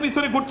পিছনে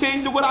পিছনে ঘুরছে। এই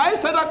যুগের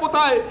আয়েশারা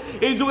কোথায়?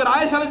 এই যুগের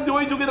আয়েশারা যদি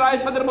ওই যুগের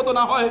আয়েশাদের মতো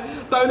না হয়,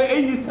 তাহলে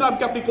এই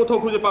ইসলামকে আপনি কোথাও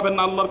খুঁজে পাবেন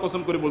না, আল্লাহর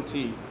কসম করে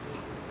বলছি।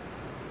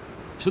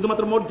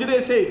 শুধুমাত্র মসজিদে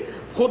এসে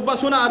খুতবা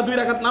শোনা আর 2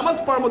 রাকাত নামাজ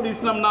পড়ার মধ্যে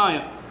ইসলাম নয়।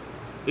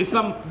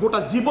 ইসলাম গোটা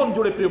জীবন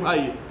জুড়ে, প্রিয়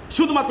ভাই,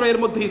 শুধুমাত্র এর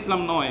মধ্যে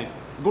ইসলাম নয়,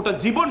 গোটা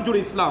জীবন জুড়ে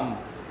ইসলাম।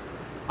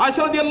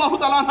 আয়েশা রাদিয়াল্লাহু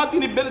তাআলা আনহা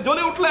তিনি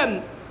জ্বলে উঠলেন,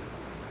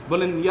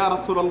 বলেন, ইয়া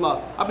রাসূলুল্লাহ,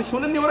 আপনি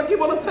শুনেননি ওরা কি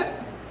বলেছে?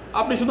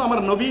 আপনি শুধু আমার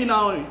নবী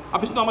নয়,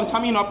 আপনি শুধু আমার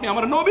স্বামী নয়, আপনি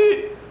আমার নবী।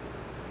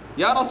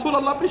 ইয়া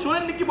রাসূলুল্লাহ, আপনি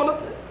শুনেননি কি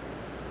বলেছে?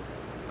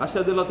 আয়েশা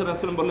রাদিয়াল্লাহু তাআলা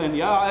রাসূল বললেন,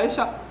 ইয়া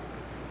আয়েশা,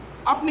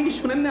 আপনি কি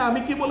শুনেননি আমি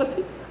কি বলেছি?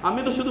 আমি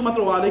তো শুধুমাত্র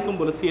ওয়ালাইকুম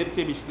বলেছি, এর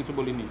চেয়ে বেশি কিছু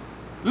বলিনি।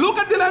 Look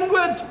at the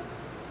language.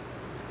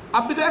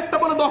 আপনি তো একটা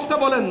বলে 10টা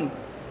বলেন,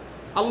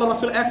 আল্লাহ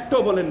রাসূল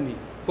একটাও বলেননি।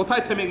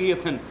 কোথায় থেমে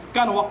গিয়েছেন?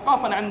 কান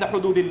ওয়াক্কাফান ইনদা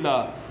হুদুদিল্লাহ,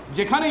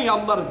 যেখানেই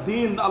আল্লাহর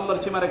দ্বীন,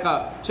 আল্লাহর সীমারেখা,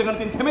 সেখানে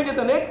তিনি থেমে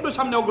যেতেন, একটু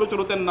সামনে অগ্রসর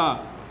হতেন না।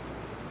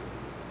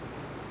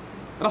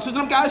 রাসূল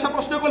সাল্লাল্লাহু আয়েশা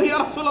প্রশ্ন করলেন, ইয়া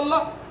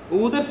রাসূলুল্লাহ,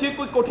 ওদের চেয়ে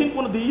কঠিন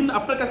কোন দিন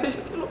আপনার কাছে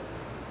এসেছিল?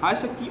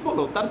 আয়েশা, কি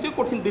বলো, তার চেয়ে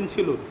কঠিন দিন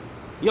ছিল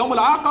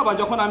ইয়াউমুল আকাবা,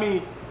 যখন আমি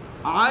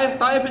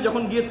তায়েফে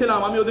যখন গিয়েছিলাম,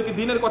 আমি ওদেরকে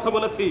দিনের কথা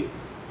বলেছি,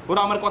 ওরা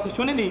আমার কথা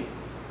শুনেনি,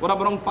 ওরা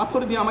বরং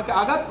পাথর দিয়ে আমাকে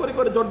আঘাত করে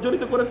করে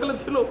জর্জরিত করে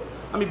ফেলেছিল,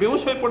 আমি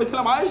বেহুশ হয়ে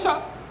পড়েছিলাম। আয়েশা,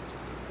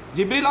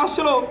 জিবরিল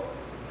আসছিল,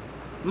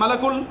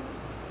 মালাকুল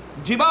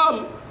জিবাল,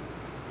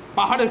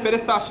 পাহাড়ের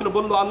ফেরেশতা আসছিল,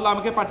 বলল, আল্লাহ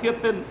আমাকে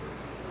পাঠিয়েছেন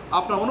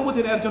আপনার অনুমতি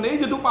নেওয়ার জন্য। এই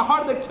যে 2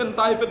 পাহাড় দেখছেন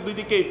তায়েফের 2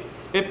 দিকে,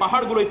 এই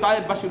পাহাড়গুলোই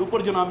তায়েফবাসীর উপর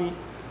যেন আমি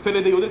ফেলে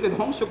দেই, ওদেরকে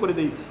ধ্বংস করে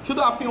দেই,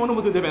 শুধু আপনি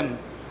অনুমতি দেবেন।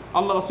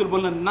 আল্লাহ রাসূল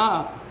বললেন, না,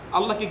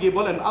 আল্লাহকে গিয়ে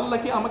বলেন, আল্লাহ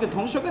কি আমাকে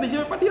ধ্বংসকারী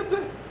হিসেবে পাঠিয়েছে?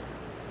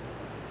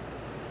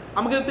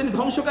 আমাকে তিনি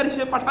ধ্বংসকারী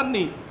হিসেবে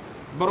পাঠাননি,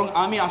 বরং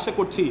আমি আশা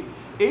করছি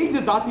এই যে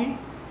জাতি,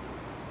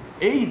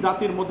 এই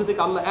জাতির মধ্যে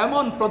থেকে আল্লাহ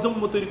এমন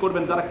প্রজন্ম তৈরি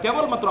করবেন যারা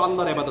কেবলমাত্র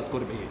আল্লাহর ইবাদত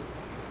করবে,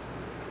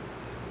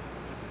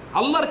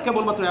 আল্লাহর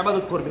কেবলমাত্র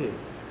ইবাদত করবে।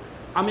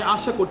 আমি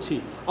আশা করছি,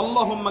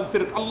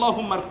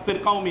 আল্লাহুম্মা গফির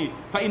কওমি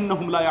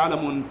ফাইন্নাহুম লা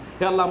ইয়ালামুন,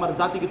 হে আল্লাহ আমার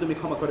জাতিকে তুমি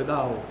ক্ষমা করে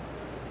দাও,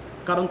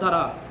 কারণ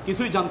তারা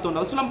কিছুই জানতো না।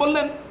 রাসূল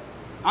বললেন,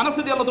 আনাস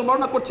রাদিয়াল্লাহু তাআলা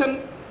বর্ণনা করছেন,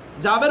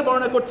 জাবের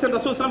বর্ণনা করছেন,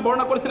 রাসূল সাল্লাল্লাহু আলাইহি ওয়াসাল্লাম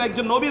বর্ণনা করেছেন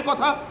একজন নবীর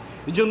কথা,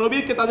 যে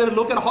নবীকে তাদের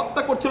লোকের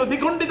হত্যা করছিল,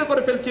 দ্বিখণ্ডিত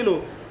করে ফেলছিল।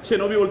 সে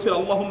নবী বলছিল,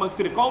 আল্লাহুম্মা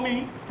গফির কওমি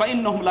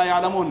ফাইন্নাহুম লা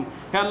ইয়ালামুন,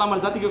 হে আল্লাহ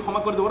আমার জাতিকে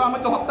ক্ষমা করে দাও, ওরা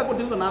আমাকে হত্যা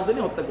করছে কিন্তু না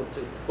জেনে হত্যা করছে,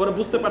 ওরা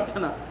বুঝতে পারছে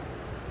না।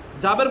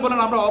 জাবের বলেন,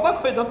 আমরা অবাক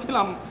হয়ে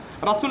যাচ্ছিলাম,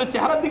 রাসূলের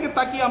চেহারার দিকে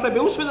তাকিয়ে আমরা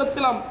বেহুশ হয়ে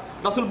যাচ্ছিলাম।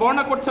 রাসূল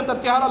বর্ণনা করছেন, তার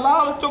চেহারা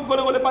লাল, চোখ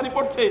গলে গলে পানি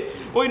পড়ছে।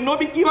 ওই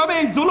নবী কিভাবে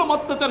এই জুলুম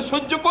অত্যাচার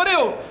সহ্য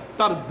করেও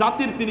তার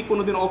জাতির তিনি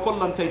কোনোদিন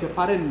অকল্যাণ চাইতে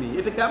পারেননি।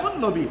 এটা কেমন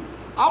নবী?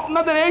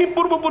 আপনাদের এই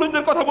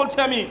পূর্বপুরুষদের কথা বলছি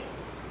আমি।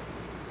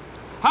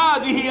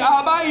 হাদিহি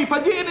আবাই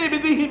ফাজিনি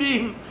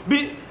বিদিহিবিহিম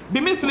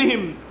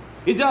বিমিসলিহিম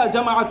ইজা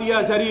জামাআত ইয়া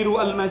জারিরু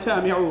আল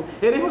মাজামিউ,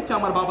 এরে হচ্ছে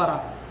আমার বাবারা,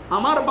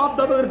 আমার বাপ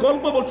দাদাদের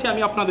গল্প বলছি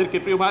আমি আপনাদেরকে,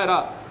 প্রিয় ভাইরা,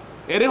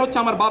 এরে হচ্ছে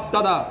আমার বাপ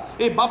দাদা।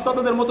 এই বাপ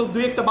দাদাদের মতো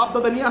 2-1টা বাপ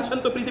দাদা নিয়ে আসেন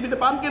তো পৃথিবীতে,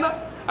 পান কিনা?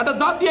 একটা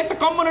জাতি, একটা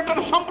কমিউনিটি,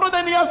 একটা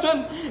সম্প্রদায় নিয়ে আসেন।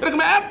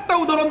 এরকম একটা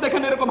উদাহরণ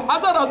দেখেন, এরকম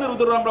হাজার হাজার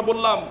উদাহরণ আমরা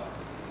বললাম,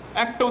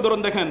 একটা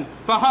উদাহরণ দেখেন।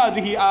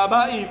 ফাহাদিহি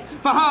আবাই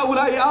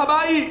ফাহাউলাই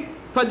আবাই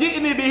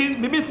ফাজিনি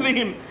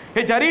বিমিসলিহিম,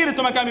 হে জারির,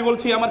 তোমাকে আমি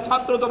বলছি, আমার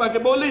ছাত্র তোমাকে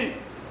বলি,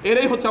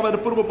 এরাই হচ্ছে আমাদের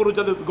পূর্বপুরুষ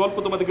যাদের গল্প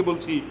তোমাদেরকে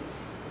বলছি।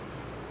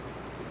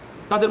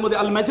 তাদের মধ্যে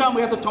আল মাজাম,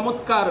 এত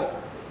চমৎকার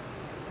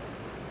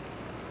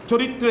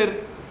চরিত্রের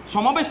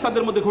সমাবেশ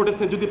তাদের মধ্যে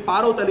ঘটেছে। যদি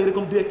পারো তাহলে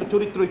এরকম 2-1টা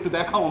চরিত্র একটু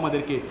দেখাও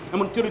আমাদেরকে,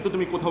 এমন চরিত্র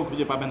তুমি কোথাও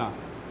খুঁজে পাবে না।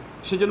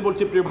 সেজন্য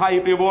বলছি, প্রিয় ভাই,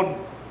 প্রিয় বোন,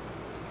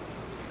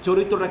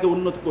 চরিত্রটাকে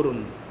উন্নত করুন,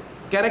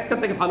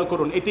 ক্যারেক্টারটাকে ভালো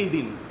করুন, এটাই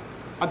দিন।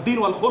 আর দিন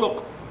ওয়াল খুলুক,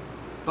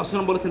 রাসূল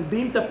বলেছেন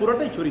দিনটা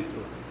পুরোটাই চরিত্র।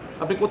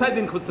 আপনি কোথায়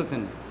দিন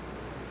খুঁজতেছেন?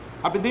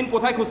 আপনি দিন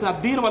কোথায় খুঁজছেন? আর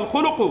দিন ওয়াল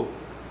খুলুক,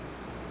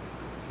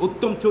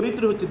 উত্তম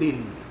চরিত্র হচ্ছে দিন।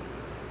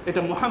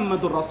 এটা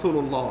মুহাম্মদুর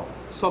রাসূলুল্লাহ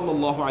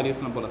সাল্লাল্লাহু আলাইহি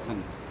ওয়াসাল্লাম বলেছেন।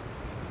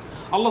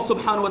 আল্লাহ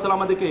সুবহানাহু ওয়া তাআলা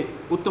আমাদেরকে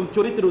উত্তম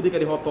চরিত্রের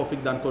অধিকারী হওয়ার তৌফিক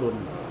দান করুন।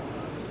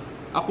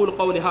 আকুল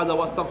কওলি হাযা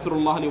ওয়া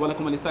আস্তাগফিরুল্লাহ লি ওয়া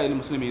লাকুম ওয়া লিসাইরিল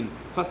মুসলিমিন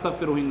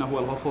ফাস্তাগফিরুহু ইন্নাহু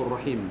হুয়াল গফুরুর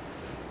রহিম।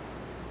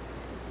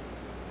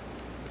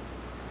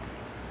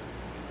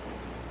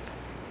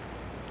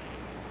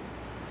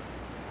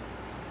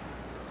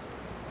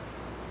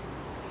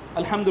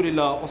 الحمد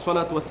لله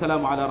والصلاة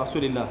والسلام على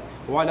رسول الله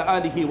وعلى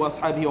آله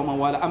وأصحابه ومن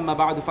والاه أما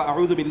بعد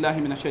فأعوذ بالله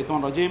من الشيطان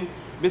الرجيم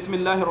بسم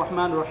الله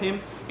الرحمن الرحيم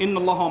إن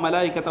الله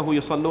وملائكته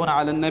يصلون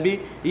على النبي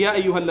يا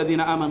أيها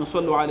الذين آمنوا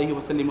صلوا عليه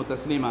وسلموا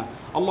تسليما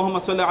اللهم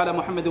صل على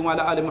محمد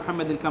وعلى آل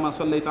محمد كما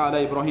صليت على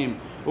إبراهيم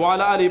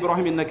وعلى آل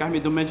إبراهيم إنك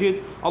حميد مجيد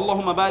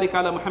اللهم بارك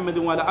على محمد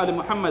وعلى آل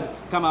محمد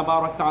كما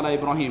باركت على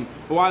إبراهيم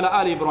وعلى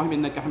آل إبراهيم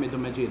إنك حميد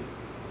مجيد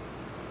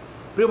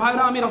প্রিয়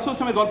ভাইরা আমি রাসূলের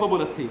সামনে গল্প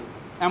বলেছি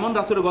এমন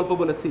রাসূলের গল্প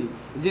বলেছি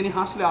যিনি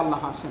হাসলে আল্লাহ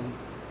হাসেন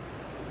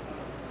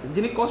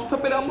যিনি কষ্ট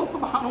পেলে আল্লাহ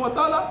সুবহানাহু ওয়া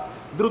তাআলা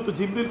দ্রুত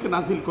জিবরিলকে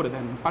নাজিল করে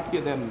দেন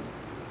পাঠিয়ে দেন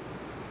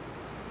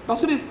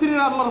রাসূলের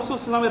স্ত্রীরা আল্লাহ রাসূল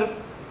সাল্লাল্লাহু আলাইহি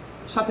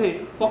ওয়াসাল্লামের সাথে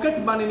পকেট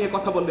মানি নিয়ে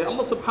কথা বললে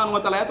আল্লাহ সুবহানাহু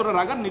ওয়া তাআলা এতটা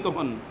রাগান্বিত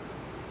হন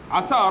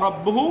আসা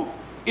রাব্বুহু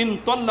ইন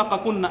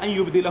তাল্লাকাকুন্না আন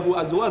ইউবদিলাহু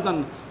আজওয়াজান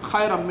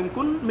খায়রাম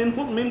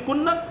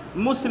মিনকুন্না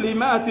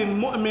মুসলিমাতিন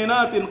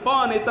মুমিনাতিন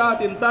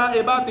কানিতাতিন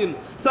তাইবাতিন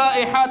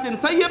সাইহাতিন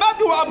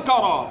সাইয়্যিবাতিন ওয়া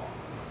আবকারা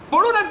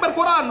পড়ুন একবার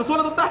কোরআন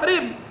সূরা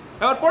তাহরিম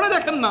এবার পড়ে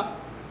দেখেন না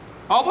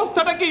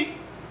অবস্থাটা কি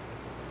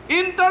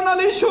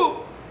ইন্টারনাল ইস্যু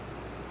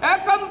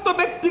একান্ত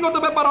ব্যক্তিগত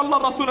ব্যাপার আল্লাহ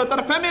রাসূলের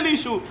তার ফ্যামিলি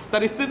ইস্যু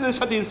তার স্ত্রীদের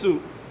সাথে ইস্যু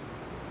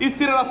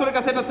স্ত্রীরা রাসূলের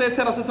কাছে এটা চেয়েছে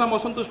রাসূল সাল্লাল্লাহু আলাইহি ওয়াসাল্লাম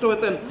অসন্তুষ্ট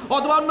হয়েছেন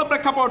অথবা অন্য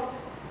প্রেক্ষাপট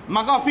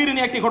মাগাফির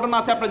নিয়ে একটি ঘটনা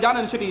আছে আপনারা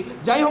জানেন সেটি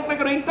যাই হোক না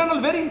কেন ইন্টারনাল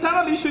ভেরি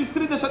ইন্টারনাল ইস্যু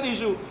স্ত্রীদের সাথে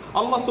ইস্যু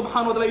আল্লাহ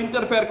সুবহানাহু ওয়া তাআলা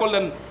ইন্টারফেয়ার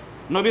করলেন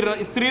নবীর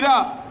স্ত্রীরা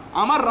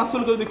আমার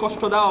রাসূলকে যদি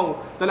কষ্ট দাও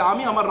তাহলে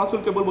আমি আমার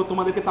রাসূলকে বলবো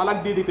তোমাদেরকে তালাক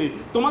দিয়ে দিতে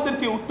তোমাদের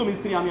চেয়ে উত্তম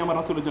স্ত্রী আমি আমার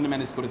রাসূলের জন্য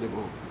ম্যানেজ করে দেব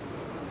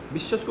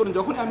বিশ্বাস করুন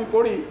যখনই আমি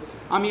পড়ি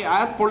আমি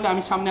আয়াত পড়লে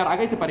আমি সামনে আর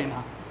আগাইতে পারি না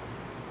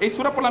এই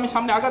সূরা পড়লে আমি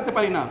সামনে আগাতে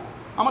পারি না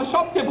আমার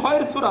সবচেয়ে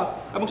ভয়ের সূরা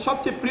এবং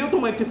সবচেয়ে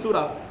প্রিয়তম একটি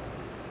সূরা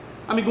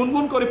আমি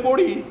গুনগুন করে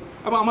পড়ি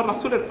এবং আমার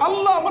রাসূলের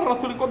আল্লাহ আমার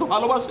রাসূলকে কত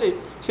ভালোবাসে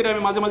সেটা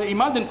আমি মাঝে মাঝে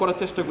ইমাজিন করার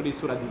চেষ্টা করি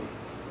সূরা দিয়ে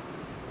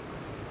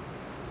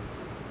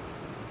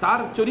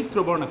তার চরিত্র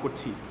বর্ণনা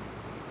করছি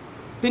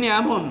তিনি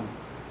এমন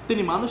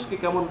তিনি মানুষকে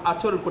কেমন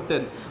আচরণ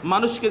করতেন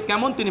মানুষকে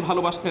কেমন তিনি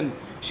ভালোবাসতেন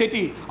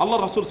সেটি আল্লাহ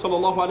রাসূল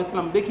সাল্লাল্লাহু আলাইহি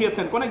ওয়াসাল্লাম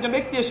দেখিয়েছেন কোন একজন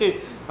ব্যক্তি এসে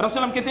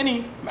রাসূলকে তিনি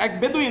এক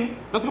বেদুইন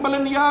রাসূল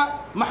বললেন ইয়া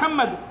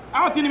মুহাম্মদ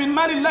আতিনি মিন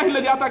মালিল্লাহি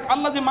আল্লাযী আতাক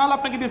আল্লাহ যে মাল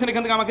আপনাকে দিয়েছেন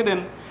এখান থেকে আমাকে দেন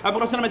এবং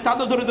রাসূলের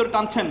চাদর ধরে ধরে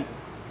টানছেন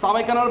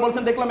সাহাবায়ে কেরাম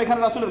বলছেন দেখলাম এখানে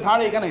রাসূলের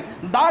ঘাড়ে এখানে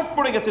দাগ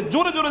পড়ে গেছে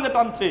জোরে জোরে যে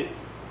টানছে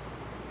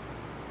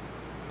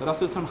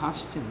রাসূল সাল্লাল্লাহু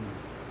হাসছেন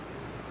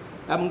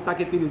এবং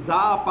তাকে তিনি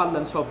যা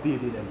পারলেন সব দিয়ে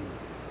দিলেন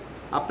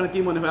আপনার কি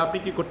মনে হয় আপনি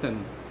কি করতেন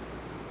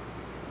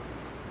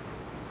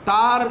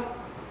তার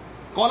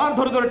কলার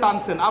ধরে ধরে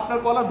টানছেন আপনার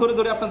কলার ধরে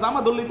ধরে আপনার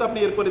জামা ধরলেই তো আপনি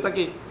এরপরে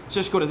তাকে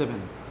শেষ করে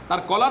দেবেন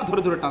তার কলার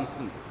ধরে ধরে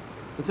টানছেন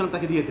রাসূল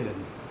তাকে দিয়ে দিলেন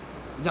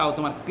যাও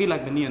তোমার কি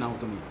লাগবে নিয়ে নাও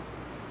তুমি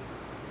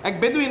এক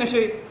বেদুইন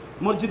এসে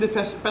মসজিদে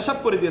পেশাব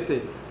করে দিয়েছে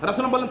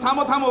রাসূল বললেন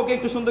থামো থামো ওকে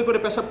একটু সুন্দর করে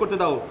পেশাব করতে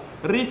দাও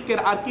রিফকের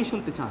আর কি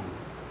শুনতে চান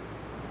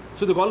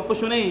শুধু গল্প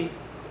শুনেই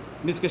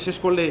নিজকে শেষ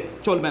করলে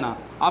চলবে না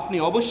আপনি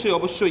অবশ্যই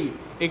অবশ্যই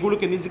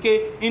এগুলোকে নিজেকে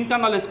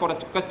ইন্টারনালাইজ করার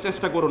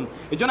চেষ্টা করুন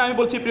এই জন্য আমি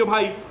বলছি প্রিয়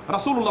ভাই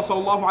রাসূলুল্লাহ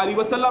সাল্লাল্লাহু আলাইহি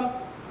ওয়াসাল্লাম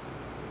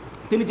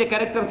তিনি যে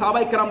ক্যারেক্টার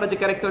সাহাবায়ে কেরামরা যে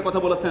ক্যারেক্টারের কথা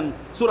বলেছেন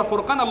সূরা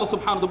ফুরকান আল্লাহ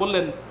সুবহানাহু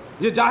বললেন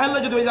যে জাহেলরা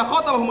যদি ইজা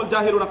খাতাবাহুমুল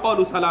জাহিলুনা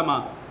ক্বালু সালামা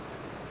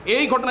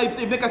এই ঘটনা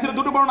ইবনে কাসিরের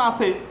দুটো বর্ণনা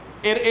আছে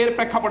এর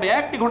প্রেক্ষাপটে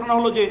একটি ঘটনা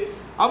হলো যে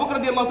আবু বকর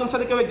রাদিয়াল্লাহু তাআলার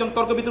সাথে কেউ একজন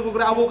তর্ক বিতর্ক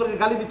করে আবু বকরকে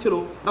গালি দিচ্ছিল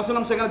রাসূল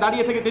সেখানে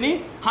দাঁড়িয়ে থেকে তিনি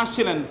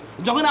হাসছিলেন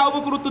যখন আবু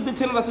বকর উত্তর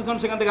দিচ্ছিলেন রাসূল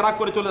সেখান থেকে রাগ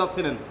করে চলে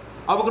যাচ্ছিলেন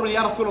আবু বকর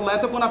ইয়া রাসূলুল্লাহ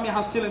এতক্ষণ আপনি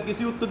হাসছিলেন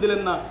কিছু উত্তর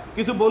দিলেন না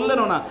কিছু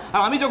বললেনও না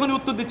আর আমি যখনই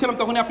উত্তর দিচ্ছিলাম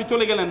তখনই আপনি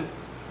চলে গেলেন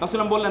রাসূল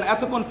বললেন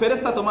এতক্ষণ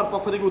ফেরেশতা তোমার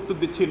পক্ষ থেকে উত্তর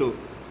দিচ্ছিল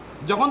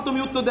যখন তুমি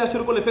উত্তর দেওয়া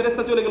শুরু করলে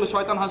ফেরেশতা চলে গেল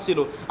শয়তান হাসছিল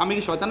আমি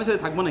কি শয়তানের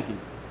সাথে থাকবো নাকি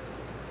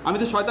আমি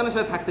তো শয়তানের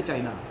সাথে থাকতে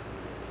চাই না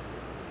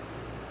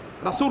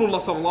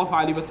রাসূলুল্লাহ সাল্লাল্লাহু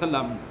আলাইহি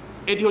ওয়াসাল্লাম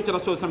এটি হচ্ছে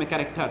রাসূল সাল্লাল্লাহু আলাইহি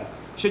ক্যারেক্টার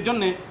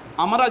সেজন্য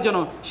আমরা যেন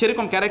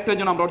সেরকম ক্যারেক্টার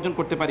যেন আমরা অর্জন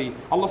করতে পারি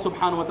আল্লাহ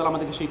সুবহানাহু ওয়া তাআলা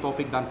আমাদেরকে সেই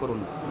তৌফিক দান করুন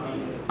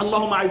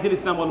আল্লাহুম্মা আইজিল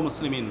ইসলাম ওয়াল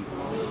মুসলিমিন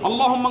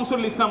আল্লাহুম্মা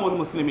আনসুরিল ইসলাম ওয়াল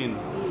মুসলিমিন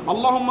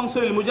আল্লাহুম্মা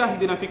আনসুরিল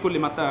মুজাহিদিনা ফি কুল্লি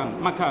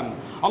মাকান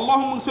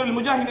আল্লাহুম্মা আনসুরিল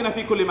মুজাহিদিনা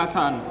ফি কুল্লি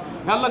মাকান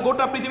হে আল্লাহ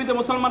গোটা পৃথিবীতে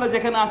মুসলমানরা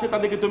যেখানে আছে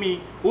তাদেরকে তুমি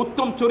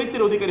উত্তম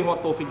চরিত্রের অধিকারী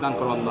হওয়ার তৌফিক দান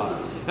করো আল্লাহ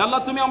হে আল্লাহ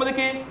তুমি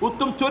আমাদেরকে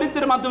উত্তম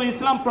চরিত্রের মাধ্যমে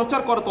ইসলাম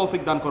প্রচার করার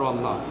তৌফিক দান করো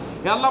আল্লাহ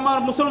হে আল্লাহ আমার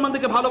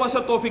মুসলমানদেরকে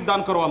ভালোবাসার তৌফিক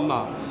দান করো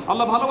আল্লাহ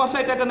আল্লাহ ভালোবাসা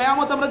এটা একটা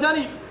নেয়ামত আমরা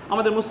জানি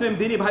আমাদের মুসলিম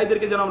দিনী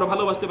ভাইদেরকে যেন আমরা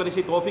ভালোবাসতে পারি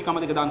সেই তৌফিক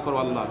আমাদেরকে দান করো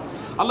আল্লাহ।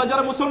 আল্লাহ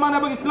যারা মুসলমান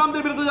এবং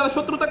ইসলামদের বিরুদ্ধে যারা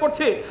শত্রুতা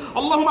করছে,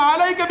 আল্লাহুম্মা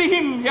আলাইকা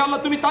বিহিম, হে আল্লাহ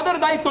তুমি তাদের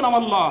দায়িত্ব নাও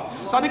আল্লাহ,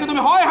 তাদেরকে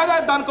তুমি হয়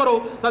হেদায়েত দান করো,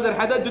 তাদের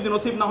হেদায়েত যদি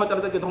নসিব না হয়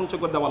তাদেরকে ধ্বংস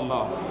করে দাও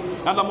আল্লাহ।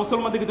 আল্লাহ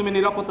মুসলমানদেরকে তুমি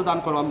নিরাপত্তা দান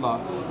করো আল্লাহ,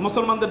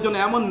 মুসলমানদের জন্য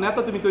এমন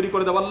নেতা তুমি তৈরি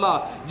করে দাও আল্লাহ,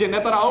 যে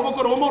নেতারা আবু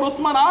বকর, ওমর,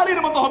 ওসমান,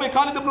 আলীর মতো হবে,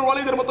 খালিদ ইবনে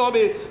ওয়ালিদের মতো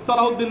হবে,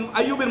 সালাহউদ্দিন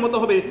আইয়ুবের মতো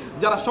হবে,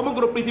 যারা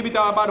সমগ্র পৃথিবীতে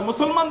আবার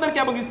মুসলমানদেরকে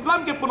এবং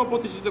ইসলামকে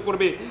পুনঃপ্রতিষ্ঠিত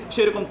করবে,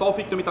 সেরকম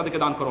তৌফিক তুমি তাদেরকে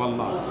দান করো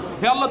আল্লাহ।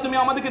 হে আল্লাহ তুমি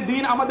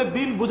আমাদের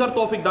দিন বুঝার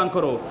তৌফিক দান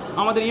করো,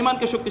 আমাদের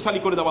ঈমানকে শক্তিশালী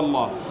করে দাও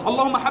আল্লাহ।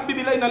 আল্লাহুম্মা হাব্বিব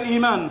ইলাইনাল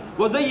ঈমান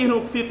ওয়া যায়্যিনহু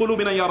ফি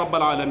কুলুবিনা ইয়া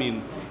রাব্বাল আলামিন।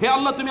 হে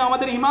আল্লাহ তুমি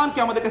আমাদের ঈমানকে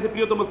আমাদের কাছে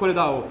প্রিয়তম করে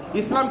দাও,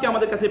 ইসলামকে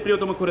আমাদের কাছে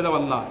প্রিয়তম করে দাও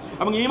আল্লাহ,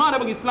 এবং ঈমান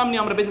এবং ইসলাম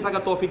নিয়ে আমরা বেঁচে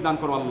থাকার তৌফিক দান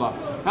করো আল্লাহ।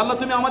 হে আল্লাহ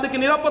তুমি আমাদেরকে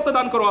নিরাপত্তা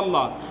দান করো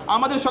আল্লাহ,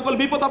 আমাদের সকল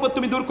বিপদ আপদ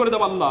তুমি দূর করে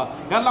দাও আল্লাহ।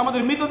 হে আল্লাহ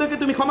আমাদের মৃতদেরকে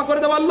তুমি ক্ষমা করে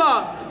দাও আল্লাহ,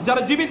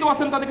 যারা জীবিত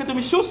আছেন তাদেরকে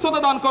তুমি সুস্থতা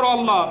দান করো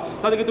আল্লাহ,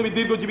 তাদেরকে তুমি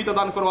দীর্ঘজীবিতা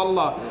দান করো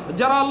আল্লাহ।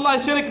 যারা আল্লাহ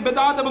শিরক,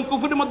 বেদাত এবং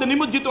কুফরের মধ্যে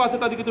নিমজ্জিত আছে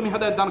তাদেরকে তুমি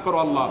হেদায়েত দান করো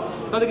আল্লাহ,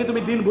 তাদেরকে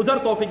তুমি দিন বুঝার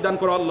তৌফিক দান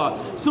করো আল্লাহ।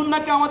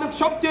 সুন্নাহকে আমাদের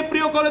সবচেয়ে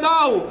প্রিয় করে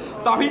দাও,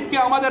 তাওহীদকে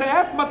আমাদের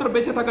একমাত্র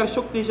বেঁচে থাকার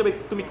শক্তি হিসেবে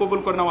তুমি কবুল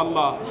করে নাও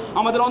আল্লাহ।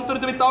 আমাদের অন্তরে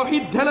তুমি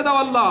তাওহীদ ঢেলে দাও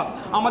আল্লাহ,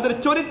 আমাদের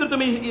চরিত্রে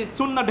তুমি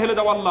সুন্নাহ ঢেলে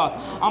দাও আল্লাহ।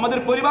 আমাদের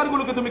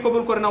পরিবারগুলোকে তুমি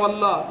কবুল করে নাও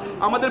আল্লাহ,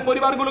 আমাদের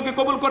পরিবারগুলোকে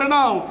কবুল করে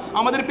নাও,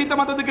 আমাদের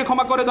পিতামাতাদেরকে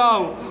ক্ষমা করে দাও,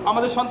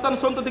 আমাদের সন্তান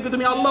সন্ততিকে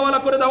তুমি আল্লাহওয়ালা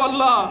করে দাও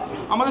আল্লাহ,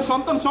 আমাদের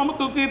সন্তান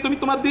সন্ততিকে তুমি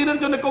তোমার দ্বীনের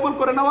জন্য কবুল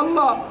করে নাও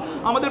আল্লাহ,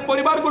 আমাদের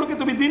পরিবারগুলোকে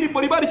তুমি দ্বীনী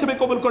পরিবার হিসেবে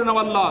কবুল করে নাও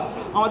আল্লাহ।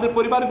 আমাদের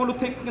পরিবারগুলো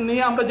থেকে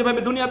নিয়ে আমরা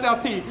যেভাবে দুনিয়াতে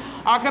আছি,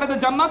 আখিরাতে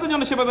জান্নাতে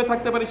যেন সেভাবে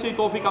থাকতে পারি সেই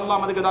তৌফিক আল্লাহ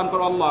আমাদেরকে দান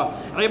করো আল্লাহ।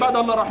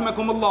 ইবাদাল্লাহ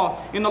রাহমাকুমুল্লাহ,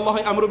 ইন্নাল্লাহা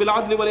ইয়ামুরু বিল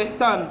আদলি ওয়াল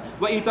ইহসান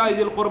ওয়া ইতাই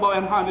যিল কুরবা ওয়া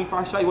ইয়ানহা আনিল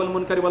ফাহশাই ওয়াল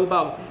মুনকারি ওয়াল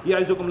বাগই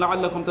ইয়াইযুকুম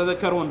লাআল্লাকুম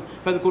তাযাক্কারুন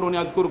ফাযকুরুনি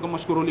আযকুরুকুম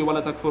ওয়াশকুরু লি ওয়া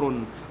লা তাকফুরুন।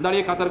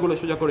 দাঁড়িয়ে কাতারগুলো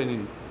সোজা করে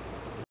নিন।